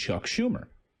Pelosi, and Chuck Schumer.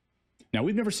 Now,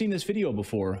 we've never seen this video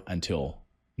before until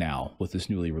now with this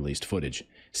newly released footage.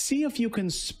 See if you can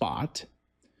spot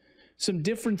some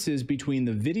differences between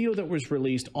the video that was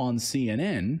released on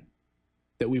CNN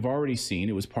that we've already seen.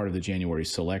 It was part of the January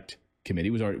Select Committee.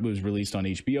 It was released on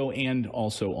HBO and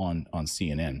also on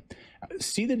CNN.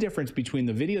 See the difference between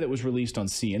the video that was released on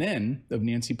CNN of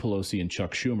Nancy Pelosi and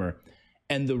Chuck Schumer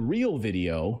and the real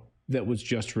video that was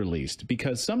just released.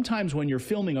 Because sometimes when you're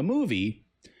filming a movie,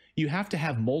 you have to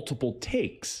have multiple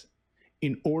takes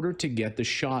in order to get the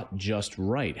shot just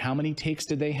right. How many takes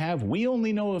did they have? We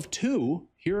only know of 2.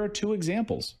 Here are 2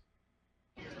 examples.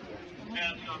 I'm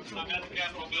at the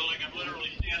Capitol building. I'm literally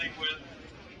standing with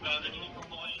the chief of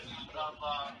police of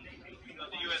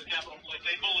the U.S. Capitol Police.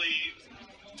 They believe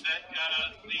that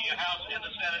the House and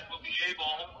the Senate will be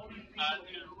able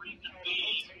to reconvene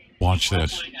Watch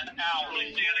this. Standing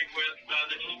with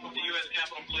the chief of the U.S.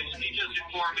 Capitol Police, he just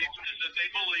informed me that they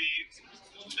believe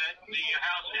that the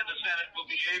House and the Senate will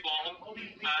be able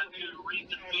to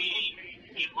reconvene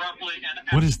in roughly an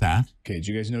hour. What is that? Okay, did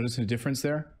you guys notice a difference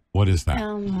there? What is that?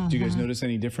 Do you guys notice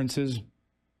any differences?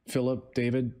 Philip,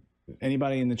 David,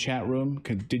 anybody in the chat room?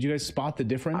 Did you guys spot the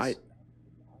difference?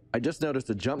 I just noticed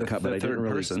a jump cut, but I didn't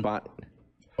really spot.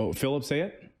 Oh, Philip, say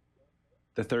it.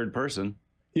 The third person.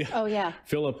 Yeah. Oh, yeah.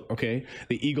 Philip, okay.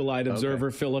 The eagle-eyed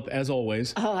observer, Philip, as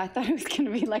always. Oh, I thought it was going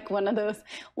to be like one of those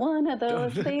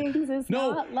things is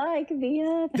not like the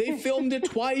other. They filmed it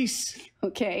twice.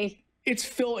 Okay.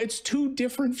 It's two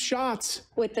different shots.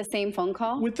 With the same phone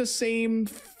call? With the same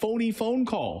phony phone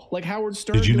call. Like Howard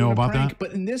Stern Did you know doing a about prank. that?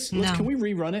 But in this, can we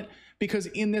rerun it? Because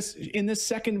in this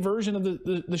second version of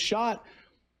the shot,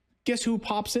 guess who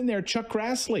pops in there? Chuck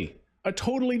Grassley. A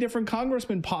totally different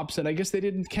congressman pops in. I guess they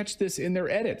didn't catch this in their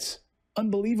edits.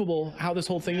 Unbelievable how this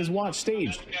whole thing is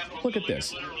staged. Look at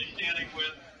this.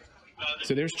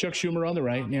 So there's Chuck Schumer on the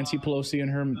right, Nancy Pelosi in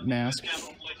her mask. They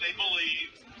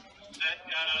believe that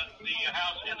the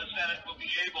House and the Senate will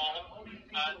be able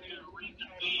to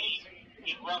reconvene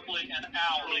in roughly an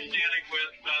hour. Standing with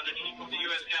the chief of the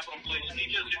U.S. Capitol Police, he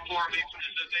just informed me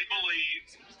that they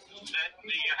believe that the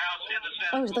House and the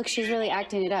Senate. Oh, look, she's really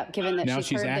acting it up. Given that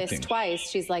she's heard this twice,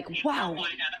 she's like, "Wow,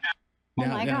 oh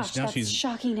my gosh, that's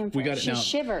shocking information." She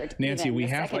shivered. Nancy, we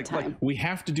have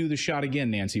to do the shot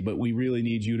again, Nancy. But we really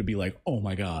need you to be like, "Oh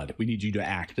my God, we need you to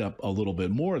act up a little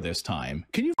bit more this time."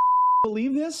 Can you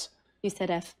believe this? You said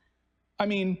F. I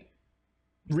mean,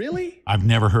 really? I've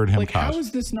never heard him like, cuss. how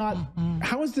is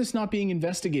this not being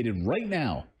investigated right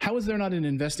now? How is there not an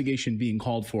investigation being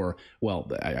called for? Well,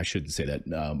 I shouldn't say that.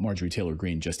 Marjorie Taylor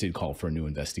Greene just did call for a new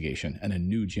investigation and a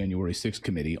new January 6th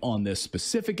committee on this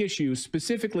specific issue,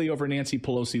 specifically over Nancy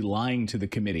Pelosi lying to the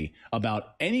committee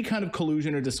about any kind of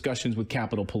collusion or discussions with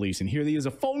Capitol Police. And here is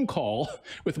a phone call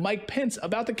with Mike Pence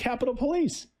about the Capitol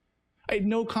Police. I had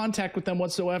no contact with them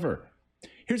whatsoever.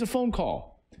 Here's a phone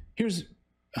call.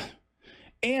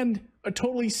 And a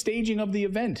totally staging of the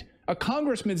event. A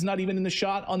congressman's not even in the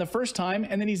shot on the first time,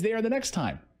 and then he's there the next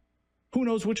time. Who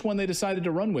knows which one they decided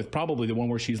to run with? Probably the one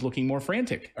where she's looking more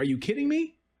frantic. Are you kidding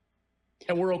me?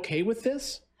 And we're okay with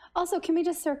this? Also, can we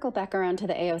just circle back around to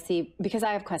the AOC? Because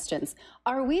I have questions.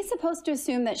 Are we supposed to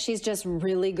assume that she's just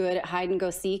really good at hide and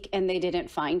go seek and they didn't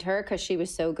find her because she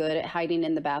was so good at hiding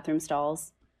in the bathroom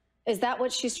stalls? Is that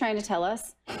what she's trying to tell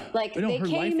us? Like, no, they her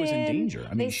came life was in danger. I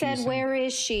mean, they said, "Where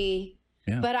is she?"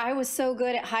 Yeah. But I was so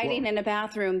good at hiding in a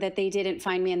bathroom that they didn't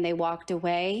find me and they walked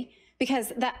away.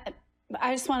 Because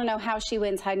I just want to know how she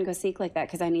wins hide and go seek like that,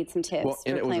 because I need some tips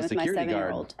for playing with my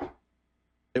 7-year-old.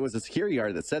 It was a security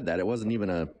guard that said that. It wasn't even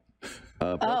a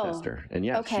protester. And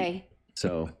yeah, okay.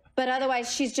 So. But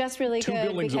otherwise, she's just really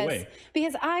good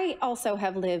because I also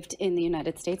have lived in the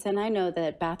United States, and I know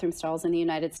that bathroom stalls in the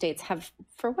United States have,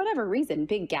 for whatever reason,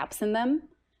 big gaps in them.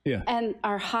 Yeah. And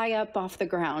are high up off the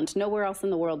ground. Nowhere else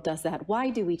in the world does that. Why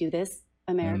do we do this,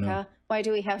 America? Why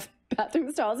do we have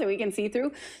bathroom stalls that we can see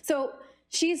through? So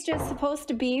she's just supposed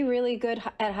to be really good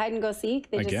at hide and go seek.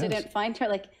 They just didn't find her.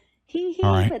 Like,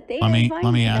 all right. But they let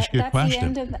me her. ask you a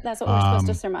question. That's what we're supposed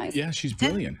to surmise. Yeah, she's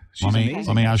brilliant. She's amazing.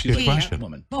 Let me ask you a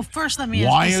question. Well, first, let me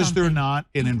ask Why you is there not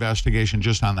an investigation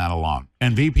just on that alone?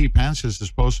 And VP Pence is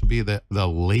supposed to be the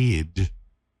lead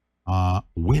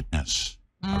witness.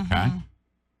 Okay.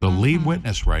 The lead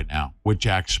witness right now with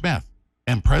Jack Smith.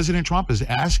 And President Trump is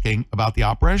asking about the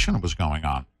operation that was going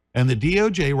on. And the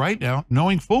DOJ right now,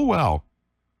 knowing full well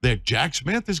that Jack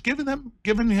Smith is giving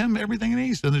him everything he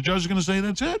needs. And the judge is going to say,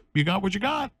 that's it. You got what you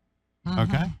got.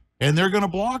 Okay. And they're going to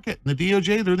block it. And the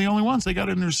DOJ, they're the only ones. They got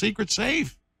it in their secret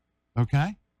safe.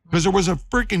 Okay. Because there was a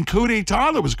freaking coup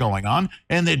d'etat that was going on,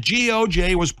 and the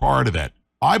DOJ was part of it.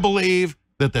 I believe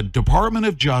that the Department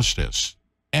of Justice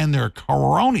and their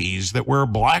cronies that wear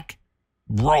black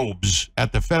robes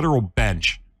at the federal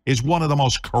bench is one of the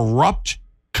most corrupt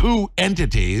coup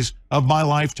entities of my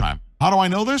lifetime. How do I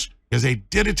know this? Because they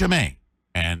did it to me,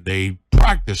 and they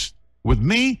practiced with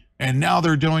me, and now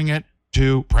they're doing it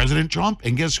to President Trump,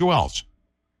 and guess who else?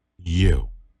 You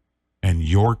and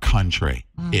your country.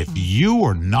 If you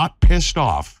are not pissed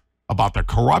off about the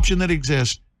corruption that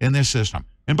exists in this system,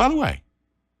 and by the way,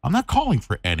 I'm not calling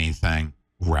for anything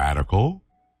radical.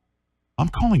 I'm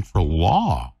calling for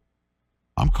law.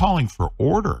 I'm calling for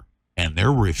order, and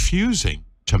they're refusing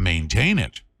to maintain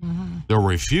it. They're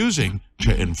refusing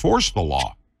to enforce the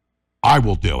law. I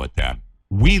will do it then.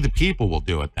 We, the people, will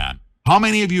do it then. How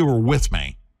many of you are with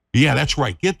me? Yeah, that's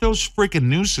right. Get those freaking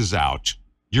nooses out.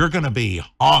 You're going to be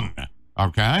hung,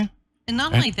 okay? And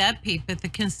not only that, Pete, but the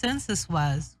consensus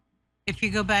was if you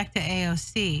go back to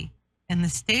AOC and the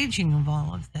staging of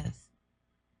all of this,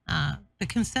 the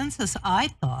consensus, I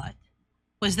thought,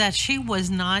 was that she was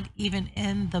not even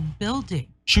in the building.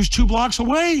 She was 2 blocks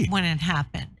away when it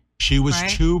happened. She was right?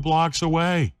 2 blocks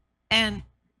away. And,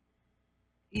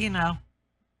 you know,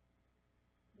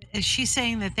 is she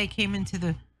saying that they came into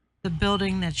the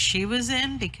building that she was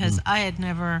in? Because I've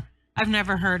never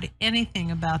heard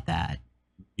anything about that.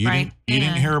 You right?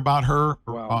 didn't hear about her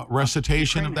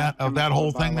recitation of that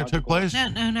whole thing that took place?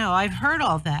 No. I've heard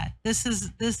all that. This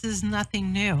is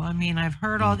nothing new. I mean, I've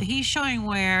heard all. He's showing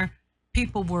where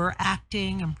people were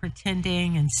acting and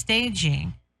pretending and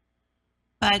staging,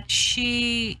 but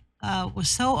she was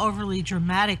so overly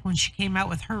dramatic when she came out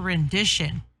with her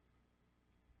rendition.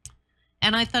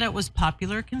 And I thought it was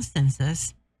popular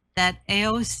consensus that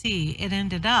AOC, it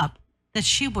ended up that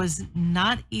she was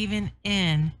not even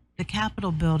in the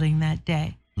Capitol building that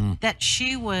day, that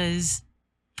she was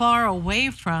far away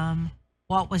from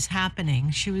what was happening.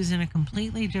 She was in a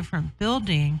completely different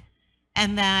building,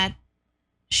 and that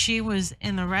she was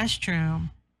in the restroom,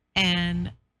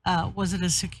 and was it a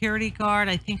security guard?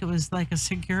 I think it was like a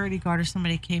security guard or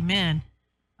somebody came in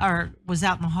or was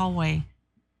out in the hallway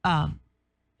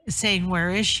saying, where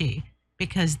is she?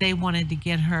 Because they wanted to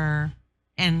get her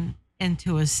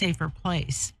into a safer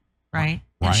place, right?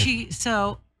 And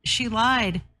she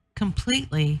lied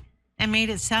completely and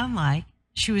made it sound like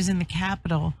she was in the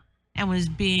Capitol and was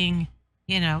being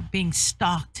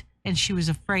stalked, and she was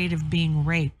afraid of being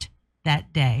raped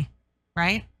that day,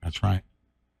 right? That's right.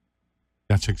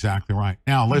 That's exactly right.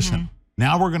 Now, listen,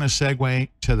 now we're going to segue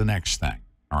to the next thing,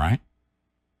 all right?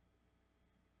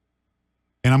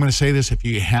 And I'm going to say this, if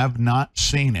you have not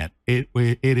seen it, it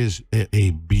is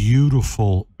a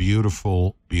beautiful,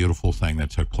 beautiful, beautiful thing that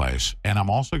took place. And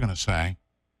I'm also going to say,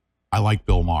 I like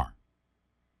Bill Maher.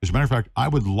 As a matter of fact, I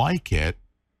would like it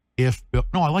if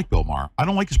I like Bill Maher. I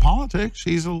don't like his politics.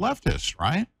 He's a leftist,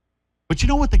 right? But you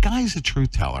know what? The guy's a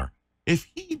truth teller. If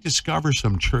he discovers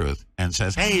some truth and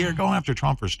says, hey, you're going after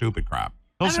Trump for stupid crap,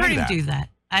 he'll say that. I've heard him do that.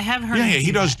 I have heard him Yeah,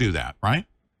 he does do that, right?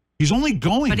 He's only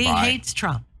going But he hates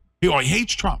Trump. He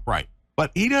hates Trump, right?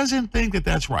 But he doesn't think that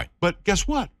that's right. But guess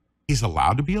what? He's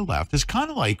allowed to be a leftist, kind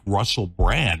of like Russell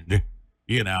Brand, is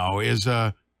he's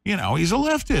a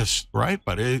leftist, right?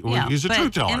 But he's a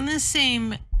truth teller. In this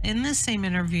same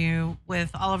interview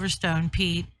with Oliver Stone,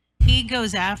 Pete, he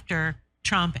goes after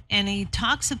Trump and he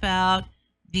talks about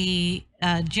the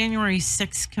January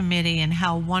 6th committee and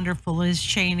how wonderful Liz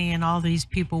Cheney and all these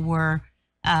people were,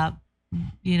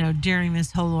 during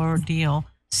this whole ordeal.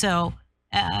 So,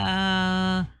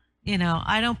 I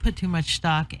don't put too much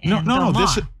stock in Bill Maher.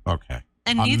 This is okay.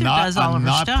 And neither does Oliver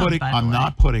Stone. I'm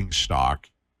not putting stock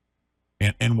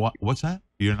in what's that?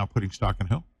 You're not putting stock in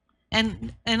who?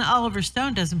 And Oliver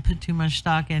Stone doesn't put too much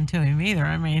stock into him either.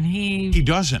 I mean, he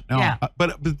doesn't. No. Yeah.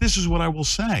 But this is what I will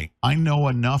say. I know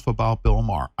enough about Bill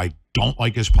Maher. I don't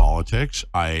like his politics.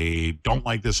 I don't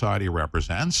like the side he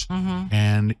represents.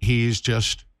 And he's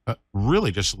just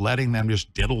really just letting them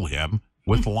just diddle him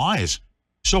with lies.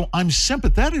 So I'm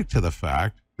sympathetic to the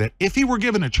fact that if he were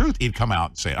given the truth, he'd come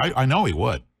out and say it. I know he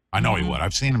would. I know he would.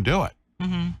 I've seen him do it.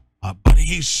 But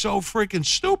he's so freaking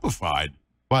stupefied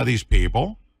by these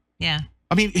people. Yeah.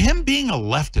 I mean, him being a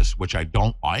leftist, which I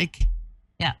don't like,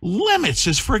 limits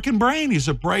his freaking brain. He's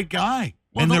a bright guy.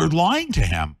 Well, and they're lying to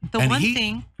him. The and one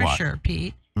thing for sure,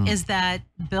 Pete, is that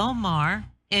Bill Maher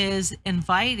is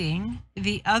inviting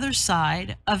the other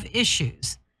side of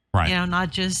issues. Right. Not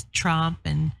just Trump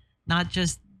and not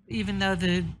just, even though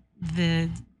the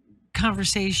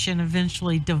conversation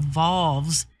eventually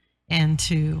devolves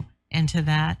into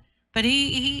that. But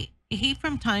he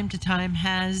from time to time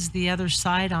has the other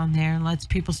side on there and lets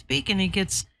people speak, and he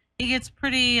gets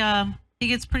pretty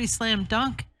slam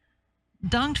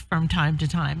dunked from time to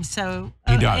time. So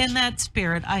he does. In that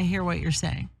spirit, I hear what you're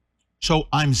saying. So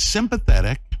I'm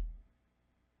sympathetic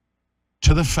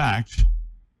to the fact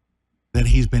that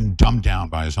he's been dumbed down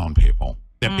by his own people.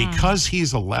 That because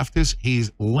he's a leftist,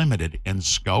 he's limited in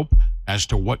scope as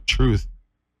to what truth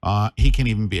he can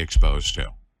even be exposed to.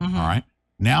 All right.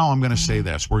 Now I'm going to say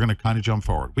this. We're going to kind of jump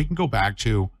forward. We can go back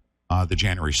to the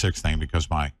January 6th thing because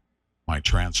my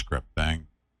transcript thing.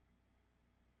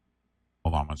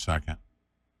 Hold on one second.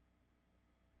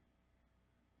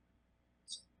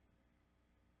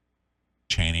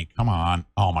 Cheney, come on.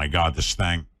 Oh, my God, this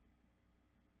thing.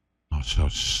 Oh, so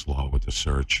slow with the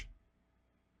search.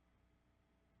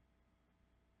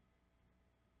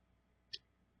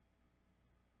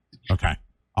 Okay.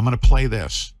 I'm going to play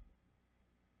this.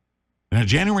 And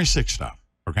January 6th stuff,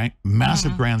 okay?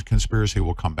 Massive grand conspiracy.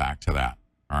 We'll come back to that,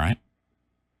 all right?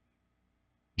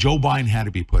 Joe Biden had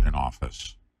to be put in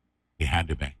office. He had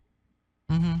to be.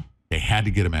 Mm-hmm. They had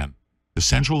to get him in. The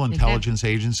Central Intelligence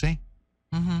Agency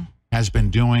Mm-hmm. has been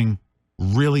doing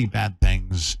really bad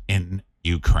things in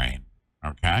Ukraine.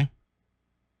 Okay.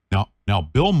 Now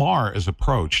Bill Maher is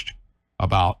approached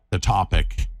about the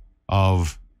topic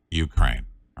of Ukraine.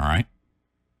 All right.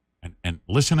 And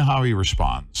listen to how he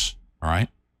responds. All right.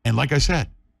 And like I said,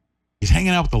 he's hanging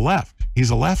out with the left.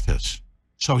 He's a leftist.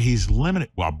 So he's limited,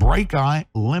 well, a bright guy,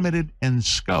 limited in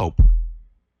scope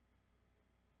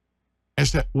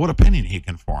as to what opinion he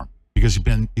can form because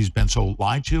he's been so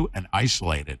lied to and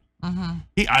isolated.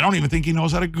 Mm-hmm. I don't even think he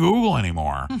knows how to Google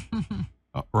anymore.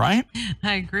 Right?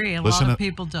 I agree. A lot of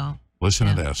people don't. Listen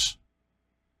to this.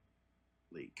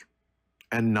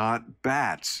 And not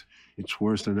bats. It's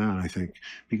worse than that, I think.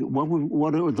 Because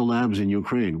what are the labs in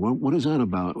Ukraine? What is that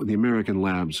about? The American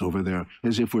labs over there,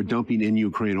 as if we're dumping in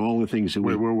Ukraine all the things that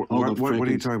what are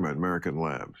you talking about? American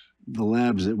labs? The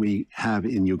labs that we have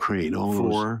in Ukraine,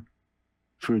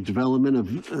 for development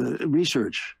of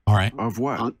research. All right. Of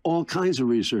what? All kinds of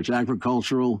research,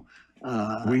 agricultural.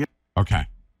 Okay.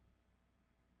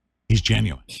 He's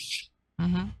genuine.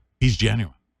 Mm-hmm. He's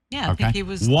genuine. Yeah, I think he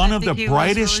was one of the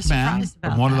brightest really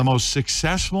men, one of the most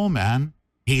successful men.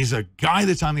 He's a guy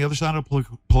that's on the other side of the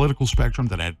political spectrum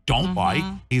that I don't like.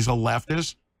 He's a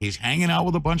leftist. He's hanging out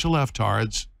with a bunch of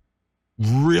leftards.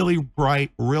 Really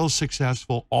bright, real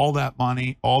successful, all that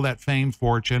money, all that fame,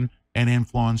 fortune, and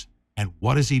influence. And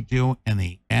what does he do in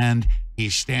the end? He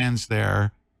stands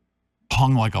there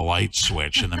hung like a light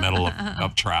switch in the middle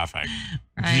of traffic.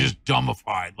 Right. He's just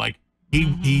dumbified. Like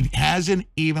he hasn't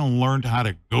even learned how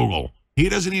to Google. He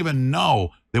doesn't even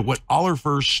know that what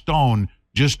Oliver Stone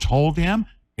just told him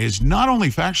is not only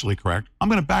factually correct. I'm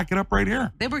going to back it up right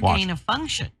here. They were Watch. gain of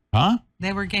function. Huh?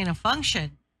 They were gain of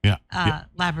function. Yeah.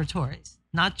 Laboratories,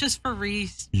 not just for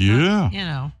research. Yeah. You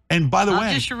know. And by the not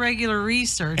way, just your regular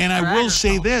research. And I will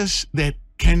say this, that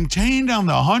contained on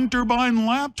the Hunter Biden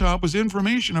laptop was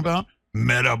information about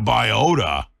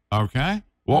metabiota. Okay.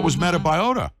 What was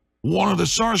metabiota? One of the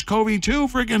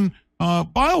SARS-CoV-2 freaking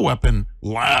bioweapon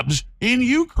labs in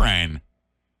Ukraine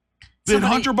that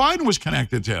Hunter Biden was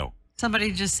connected to.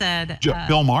 Somebody just said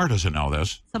Bill Maher doesn't know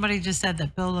this. Somebody just said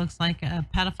that Bill looks like a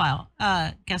pedophile.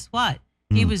 Guess what?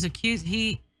 He was accused.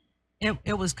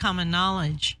 It was common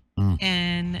knowledge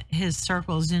in his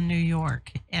circles in New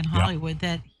York and Hollywood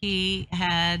that he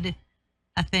had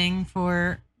a thing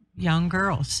for young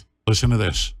girls. Listen to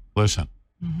this. Listen.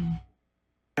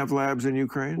 Have labs in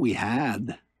Ukraine? We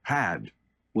had. Had.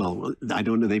 Well, I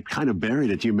don't know. They kind of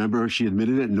buried it. Do you remember she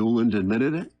admitted it? Nuland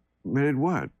admitted it? Admitted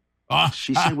what?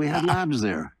 She said we had labs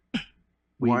there.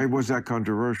 Why was that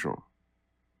controversial?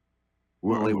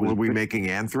 Well, were we making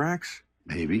anthrax?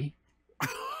 Maybe.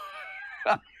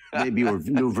 Maybe or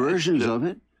new versions of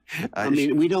it. I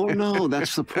mean, we don't know.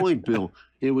 That's the point, Bill.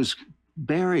 It was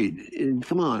buried.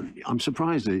 Come on. I'm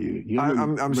surprised at you.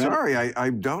 I'm sorry. I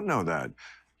don't know that.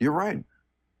 You're right.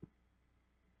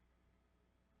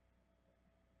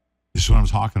 This is what I'm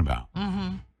talking about.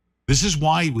 This is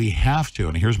why we have to,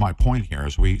 and here's my point here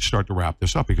as we start to wrap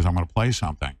this up, because I'm going to play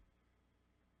something.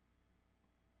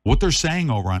 What they're saying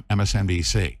over on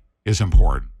MSNBC is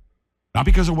important. Not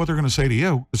because of what they're going to say to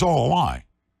you. It's all a lie.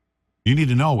 You need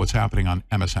to know what's happening on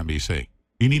MSNBC.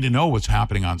 You need to know what's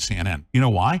happening on CNN. You know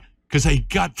why? Because they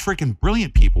got freaking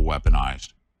brilliant people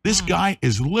weaponized. This guy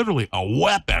is literally a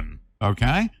weapon,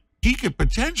 okay? He could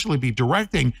potentially be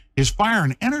directing his fire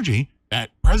and energy at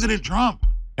President Trump.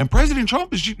 And President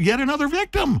Trump is yet another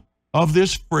victim of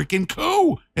this freaking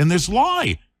coup and this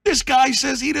lie. This guy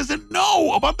says he doesn't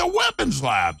know about the weapons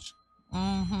labs.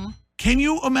 Can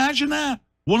you imagine that?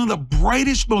 One of the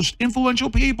brightest, most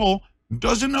influential people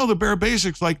doesn't know the bare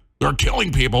basics, like they're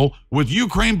killing people with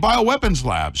Ukraine bioweapons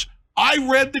labs. I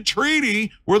read the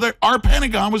treaty where our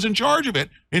Pentagon was in charge of it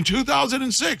in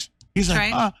 2006. He's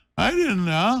like, I didn't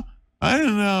know. I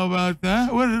didn't know about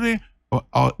that. What are they?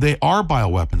 They are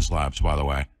bioweapons labs, by the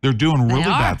way. They're doing really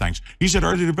bad things. He said,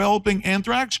 are they developing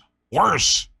anthrax?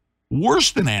 Worse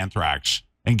than anthrax.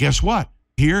 And guess what?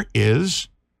 Here is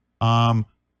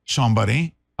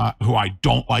somebody who I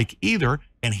don't like either,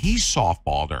 and he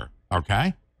softballed her,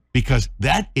 okay? Because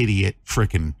that idiot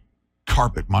freaking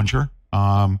carpet muncher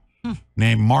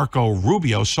named Marco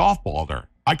Rubio softballed her.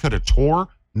 I could have tore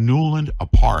Nuland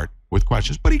apart with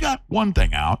questions, but he got one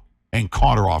thing out and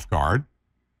caught her off guard.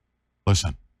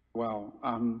 Listen. Well,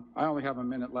 I only have a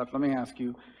minute left. Let me ask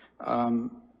you,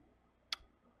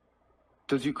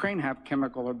 does Ukraine have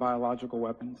chemical or biological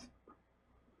weapons?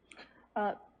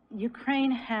 Ukraine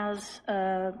has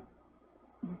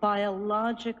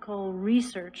biological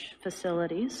research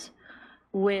facilities.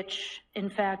 which in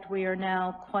fact we are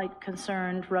now quite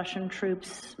concerned Russian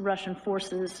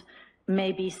forces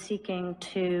may be seeking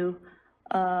to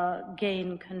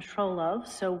gain control of.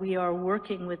 So we are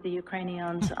working with the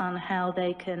Ukrainians on how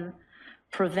they can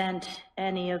prevent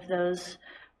any of those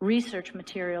research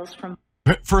materials from.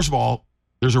 First of all,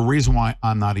 there's a reason why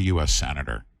I'm not a U.S.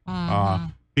 Senator.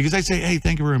 Because I say, hey,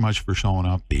 thank you very much for showing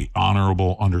up, the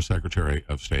Honorable Undersecretary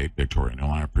of State, Victoria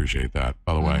Nuland. I appreciate that,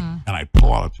 by the way. And I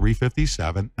pull out a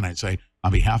 357, and I say,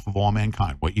 on behalf of all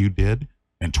mankind, what you did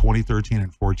in 2013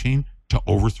 and 14 to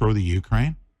overthrow the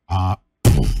Ukraine,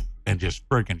 and just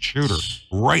freaking shoot her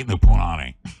right in the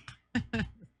punani.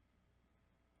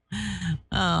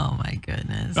 Oh, my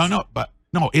goodness.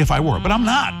 No, if I were, but I'm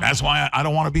not. That's why I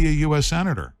don't want to be a U.S.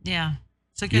 Senator. Yeah,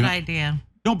 it's a good idea.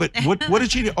 No, but what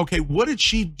did she do? Okay, what did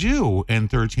she do in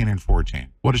 13 and 14?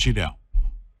 What did she do?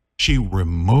 She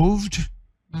removed,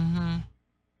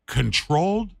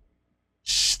 controlled,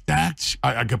 stacked.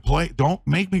 I could play. Don't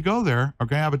make me go there.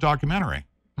 Okay, I have a documentary.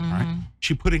 All right.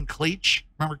 She put in Cleach.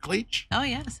 Remember Cleach? Oh,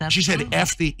 yes. Absolutely. She said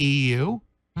F the EU,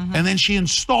 and then she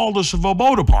installed a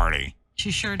Svoboda party.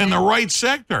 She sure did. In the right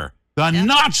sector. The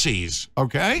Nazis,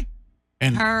 okay?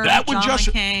 And her, that would John just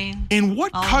McCain, in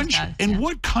what country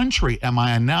what country am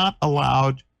I not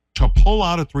allowed to pull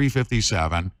out a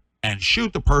 357 and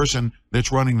shoot the person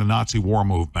that's running the Nazi war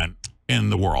movement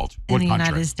in the world? In What the country?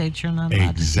 United States, you're not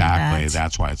allowed Exactly. to do that.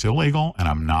 That's why it's illegal, and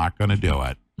I'm not going to do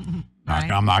it.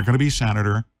 Right. I'm not going to be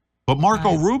senator. But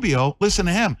Marco Rubio, listen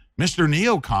to him. Mr.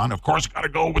 Neocon, of course, got to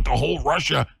go with the whole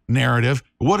Russia narrative.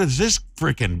 What does this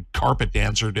freaking carpet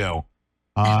dancer do?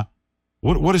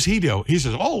 What does he do? He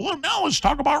says, oh, well, now let's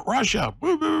talk about Russia.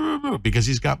 Because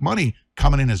he's got money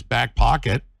coming in his back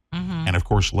pocket. And, of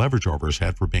course, leverage over his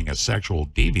head for being a sexual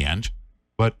deviant.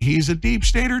 But he's a deep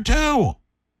stater, too.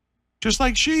 Just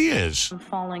like she is.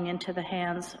 Falling into the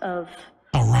hands of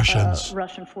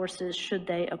Russian forces should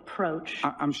they approach.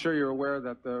 I'm sure you're aware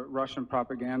that the Russian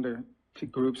propaganda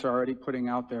groups are already putting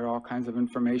out there all kinds of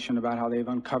information about how they've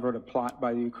uncovered a plot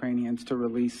by the Ukrainians to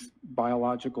release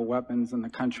biological weapons in the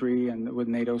country and with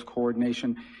NATO's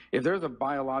coordination. If there's a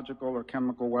biological or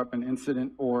chemical weapon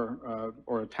incident or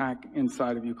attack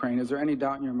inside of Ukraine, is there any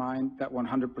doubt in your mind that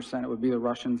 100% it would be the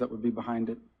Russians that would be behind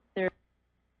it?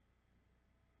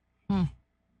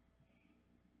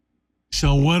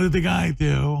 So what did the guy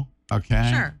do?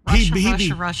 Okay. Sure.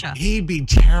 Russia. He'd be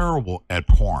terrible at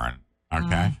porn.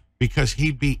 Okay. Because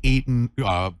he'd be eating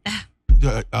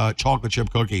chocolate chip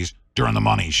cookies during the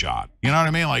money shot. You know what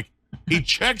I mean? Like, he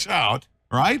checks out,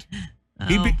 right?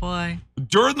 Boy.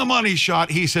 During the money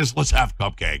shot, he says, let's have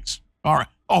cupcakes. All right.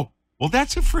 Oh, well,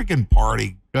 that's a freaking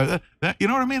party. You know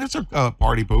what I mean? It's a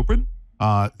party pooping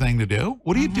thing to do.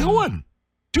 What are you doing?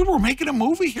 Dude, we're making a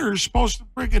movie here. You're supposed to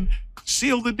freaking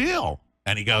seal the deal.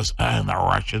 And he goes, and the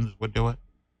Russians would do it.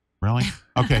 Really?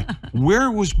 Okay. Where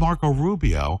was Marco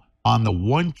Rubio on the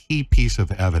one key piece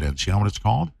of evidence? You know what it's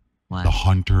called? What? The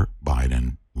Hunter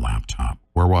Biden laptop.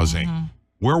 Where was he?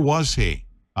 Where was he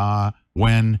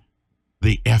when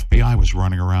the FBI was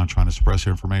running around trying to suppress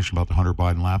information about the Hunter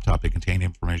Biden laptop that contained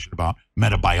information about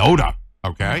metabiota,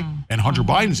 okay? And Hunter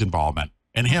Biden's involvement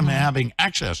and him having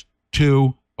access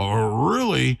to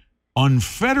really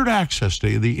unfettered access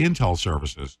to the intel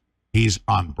services. He's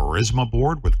on Burisma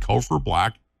board with Cofer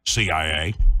Black,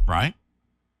 CIA, right?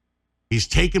 He's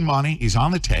taking money. He's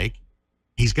on the take.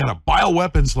 He's got a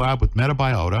bioweapons lab with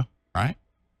Metabiota, right?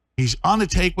 He's on the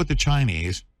take with the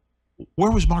Chinese.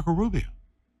 Where was Marco Rubio?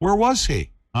 Where was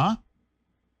he? Huh?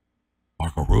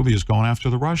 Marco Rubio's going after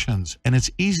the Russians. And it's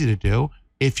easy to do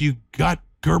if you got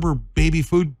Gerber baby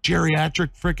food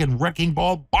geriatric frickin' wrecking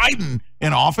ball Biden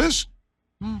in office.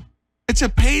 It's a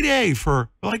payday for,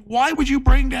 like, why would you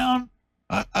bring down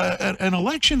an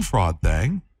election fraud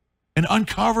thing and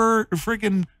uncover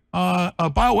freaking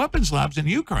bioweapons labs in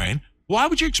Ukraine? Why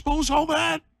would you expose all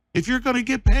that if you're going to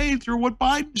get paid through what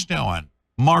Biden's doing?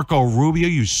 Marco Rubio,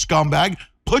 you scumbag,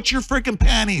 put your freaking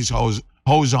panties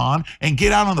hose on and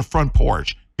get out on the front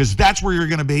porch, because that's where you're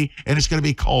going to be, and it's going to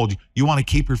be cold. You want to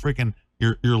keep your freaking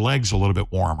your legs a little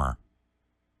bit warmer.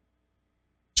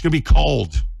 It's going to be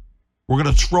cold. We're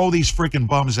going to throw these freaking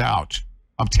bums out.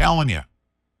 I'm telling you.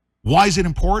 Why is it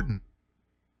important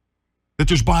that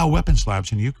there's bioweapons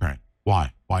labs in Ukraine?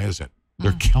 Why? Why is it?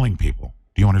 They're killing people.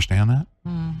 Do you understand that?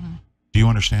 Do you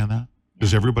understand that?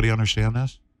 Does everybody understand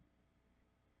this?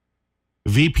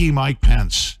 VP Mike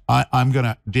Pence. I'm going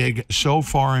to dig so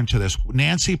far into this.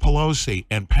 Nancy Pelosi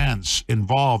and Pence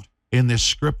involved in this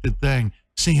scripted thing.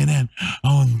 CNN,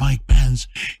 oh, and Mike Pence,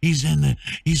 he's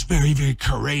very, very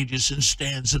courageous and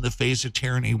stands in the face of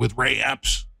tyranny with Ray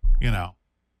Epps, you know.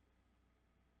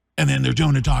 And then they're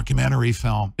doing a documentary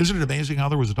film. Isn't it amazing how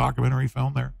there was a documentary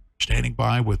film there standing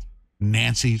by with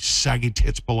Nancy Saggy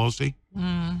Tits Pelosi?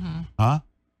 Mm-hmm. Huh?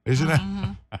 Isn't it?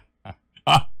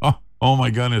 Oh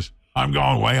my goodness. I'm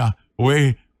going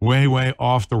way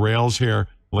off the rails here,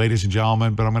 ladies and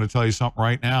gentlemen, but I'm going to tell you something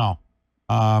right now.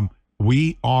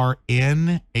 We are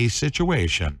in a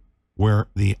situation where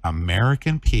the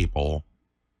American people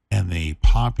and the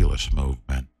populist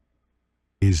movement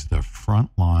is the front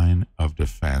line of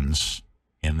defense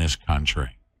in this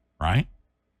country, right?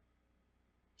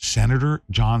 Senator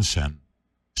Johnson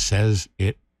says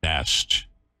it best.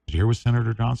 Did you hear what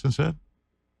Senator Johnson said?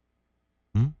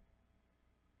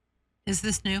 Is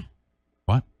this new?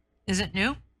 What? Is it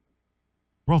new?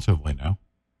 Relatively new.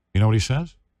 You know what he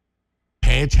says?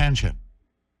 Pay attention,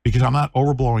 because I'm not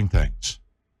overblowing things.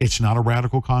 It's not a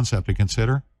radical concept to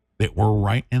consider that we're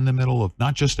right in the middle of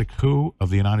not just a coup of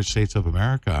the United States of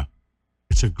America,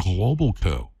 it's a global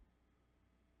coup.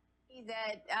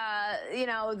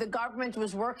 That, the government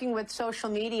was working with social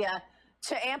media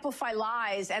to amplify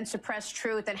lies and suppress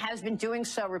truth and has been doing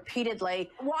so repeatedly.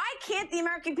 Why can't the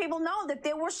American people know that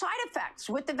there were side effects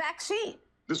with the vaccine?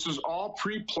 This is all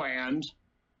pre-planned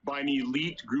by an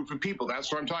elite group of people.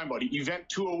 That's what I'm talking about. Event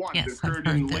 201 that occurred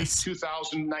in late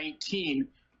 2019,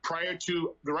 prior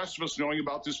to the rest of us knowing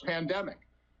about this pandemic.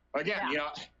 Again,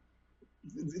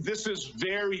 this is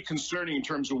very concerning in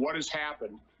terms of what has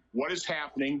happened, what is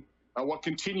happening, what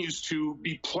continues to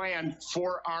be planned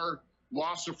for our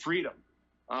loss of freedom.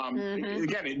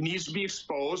 Again, it needs to be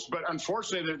exposed, but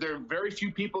unfortunately, there are very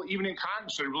few people, even in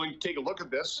Congress, that are willing to take a look at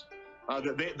this.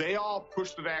 They all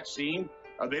push the vaccine.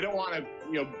 They don't want to,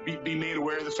 be made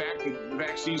aware of the fact that the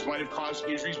vaccines might have caused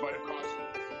injuries, might have caused.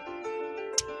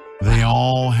 They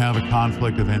all have a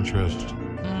conflict of interest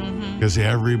because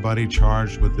everybody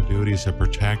charged with the duties of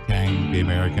protecting the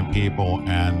American people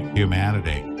and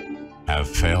humanity have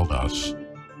failed us.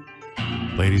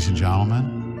 Ladies and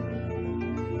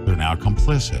gentlemen, they're now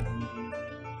complicit.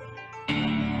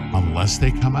 Unless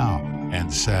they come out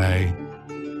and say,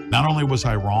 not only was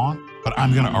I wrong, but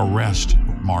I'm going to arrest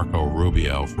Marco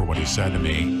Rubio for what he said to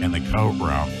me in the coat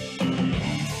room.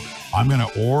 I'm going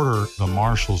to order the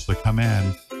marshals to come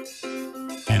in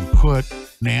and put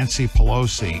Nancy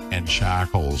Pelosi in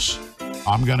shackles.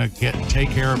 I'm going to take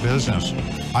care of business.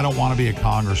 I don't want to be a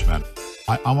congressman.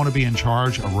 I want to be in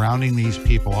charge of rounding these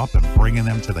people up and bringing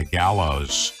them to the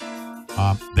gallows.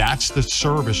 That's the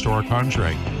service to our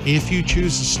country. If you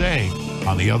choose to stay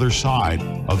on the other side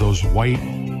of those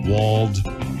white-walled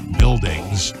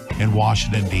buildings in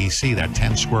Washington, D.C., that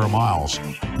 10 square miles,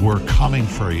 we're coming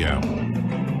for you.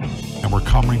 And we're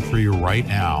coming for you right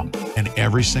now and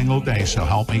every single day, so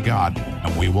help me God,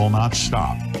 and we will not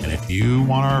stop. And if you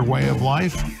want our way of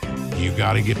life, you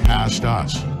got to get past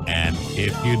us. And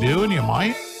if you do, and you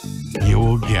might, you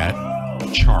will get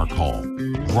charcoal.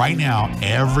 Right now,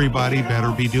 everybody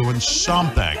better be doing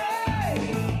something.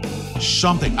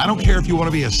 Something. I don't care if you want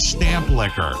to be a stamp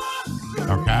licker,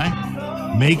 okay?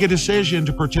 Make a decision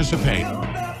to participate.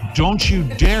 Don't you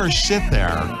dare sit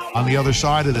there on the other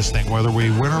side of this thing, whether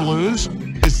we win or lose,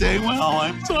 to say, well,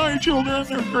 I'm sorry, children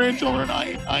or grandchildren.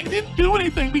 I didn't do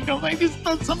anything because I just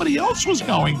thought somebody else was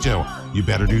going to. You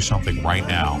better do something right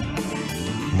now.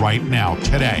 Right now,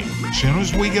 today. As soon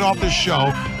as we get off this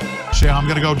show, say, I'm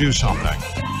going to go do something.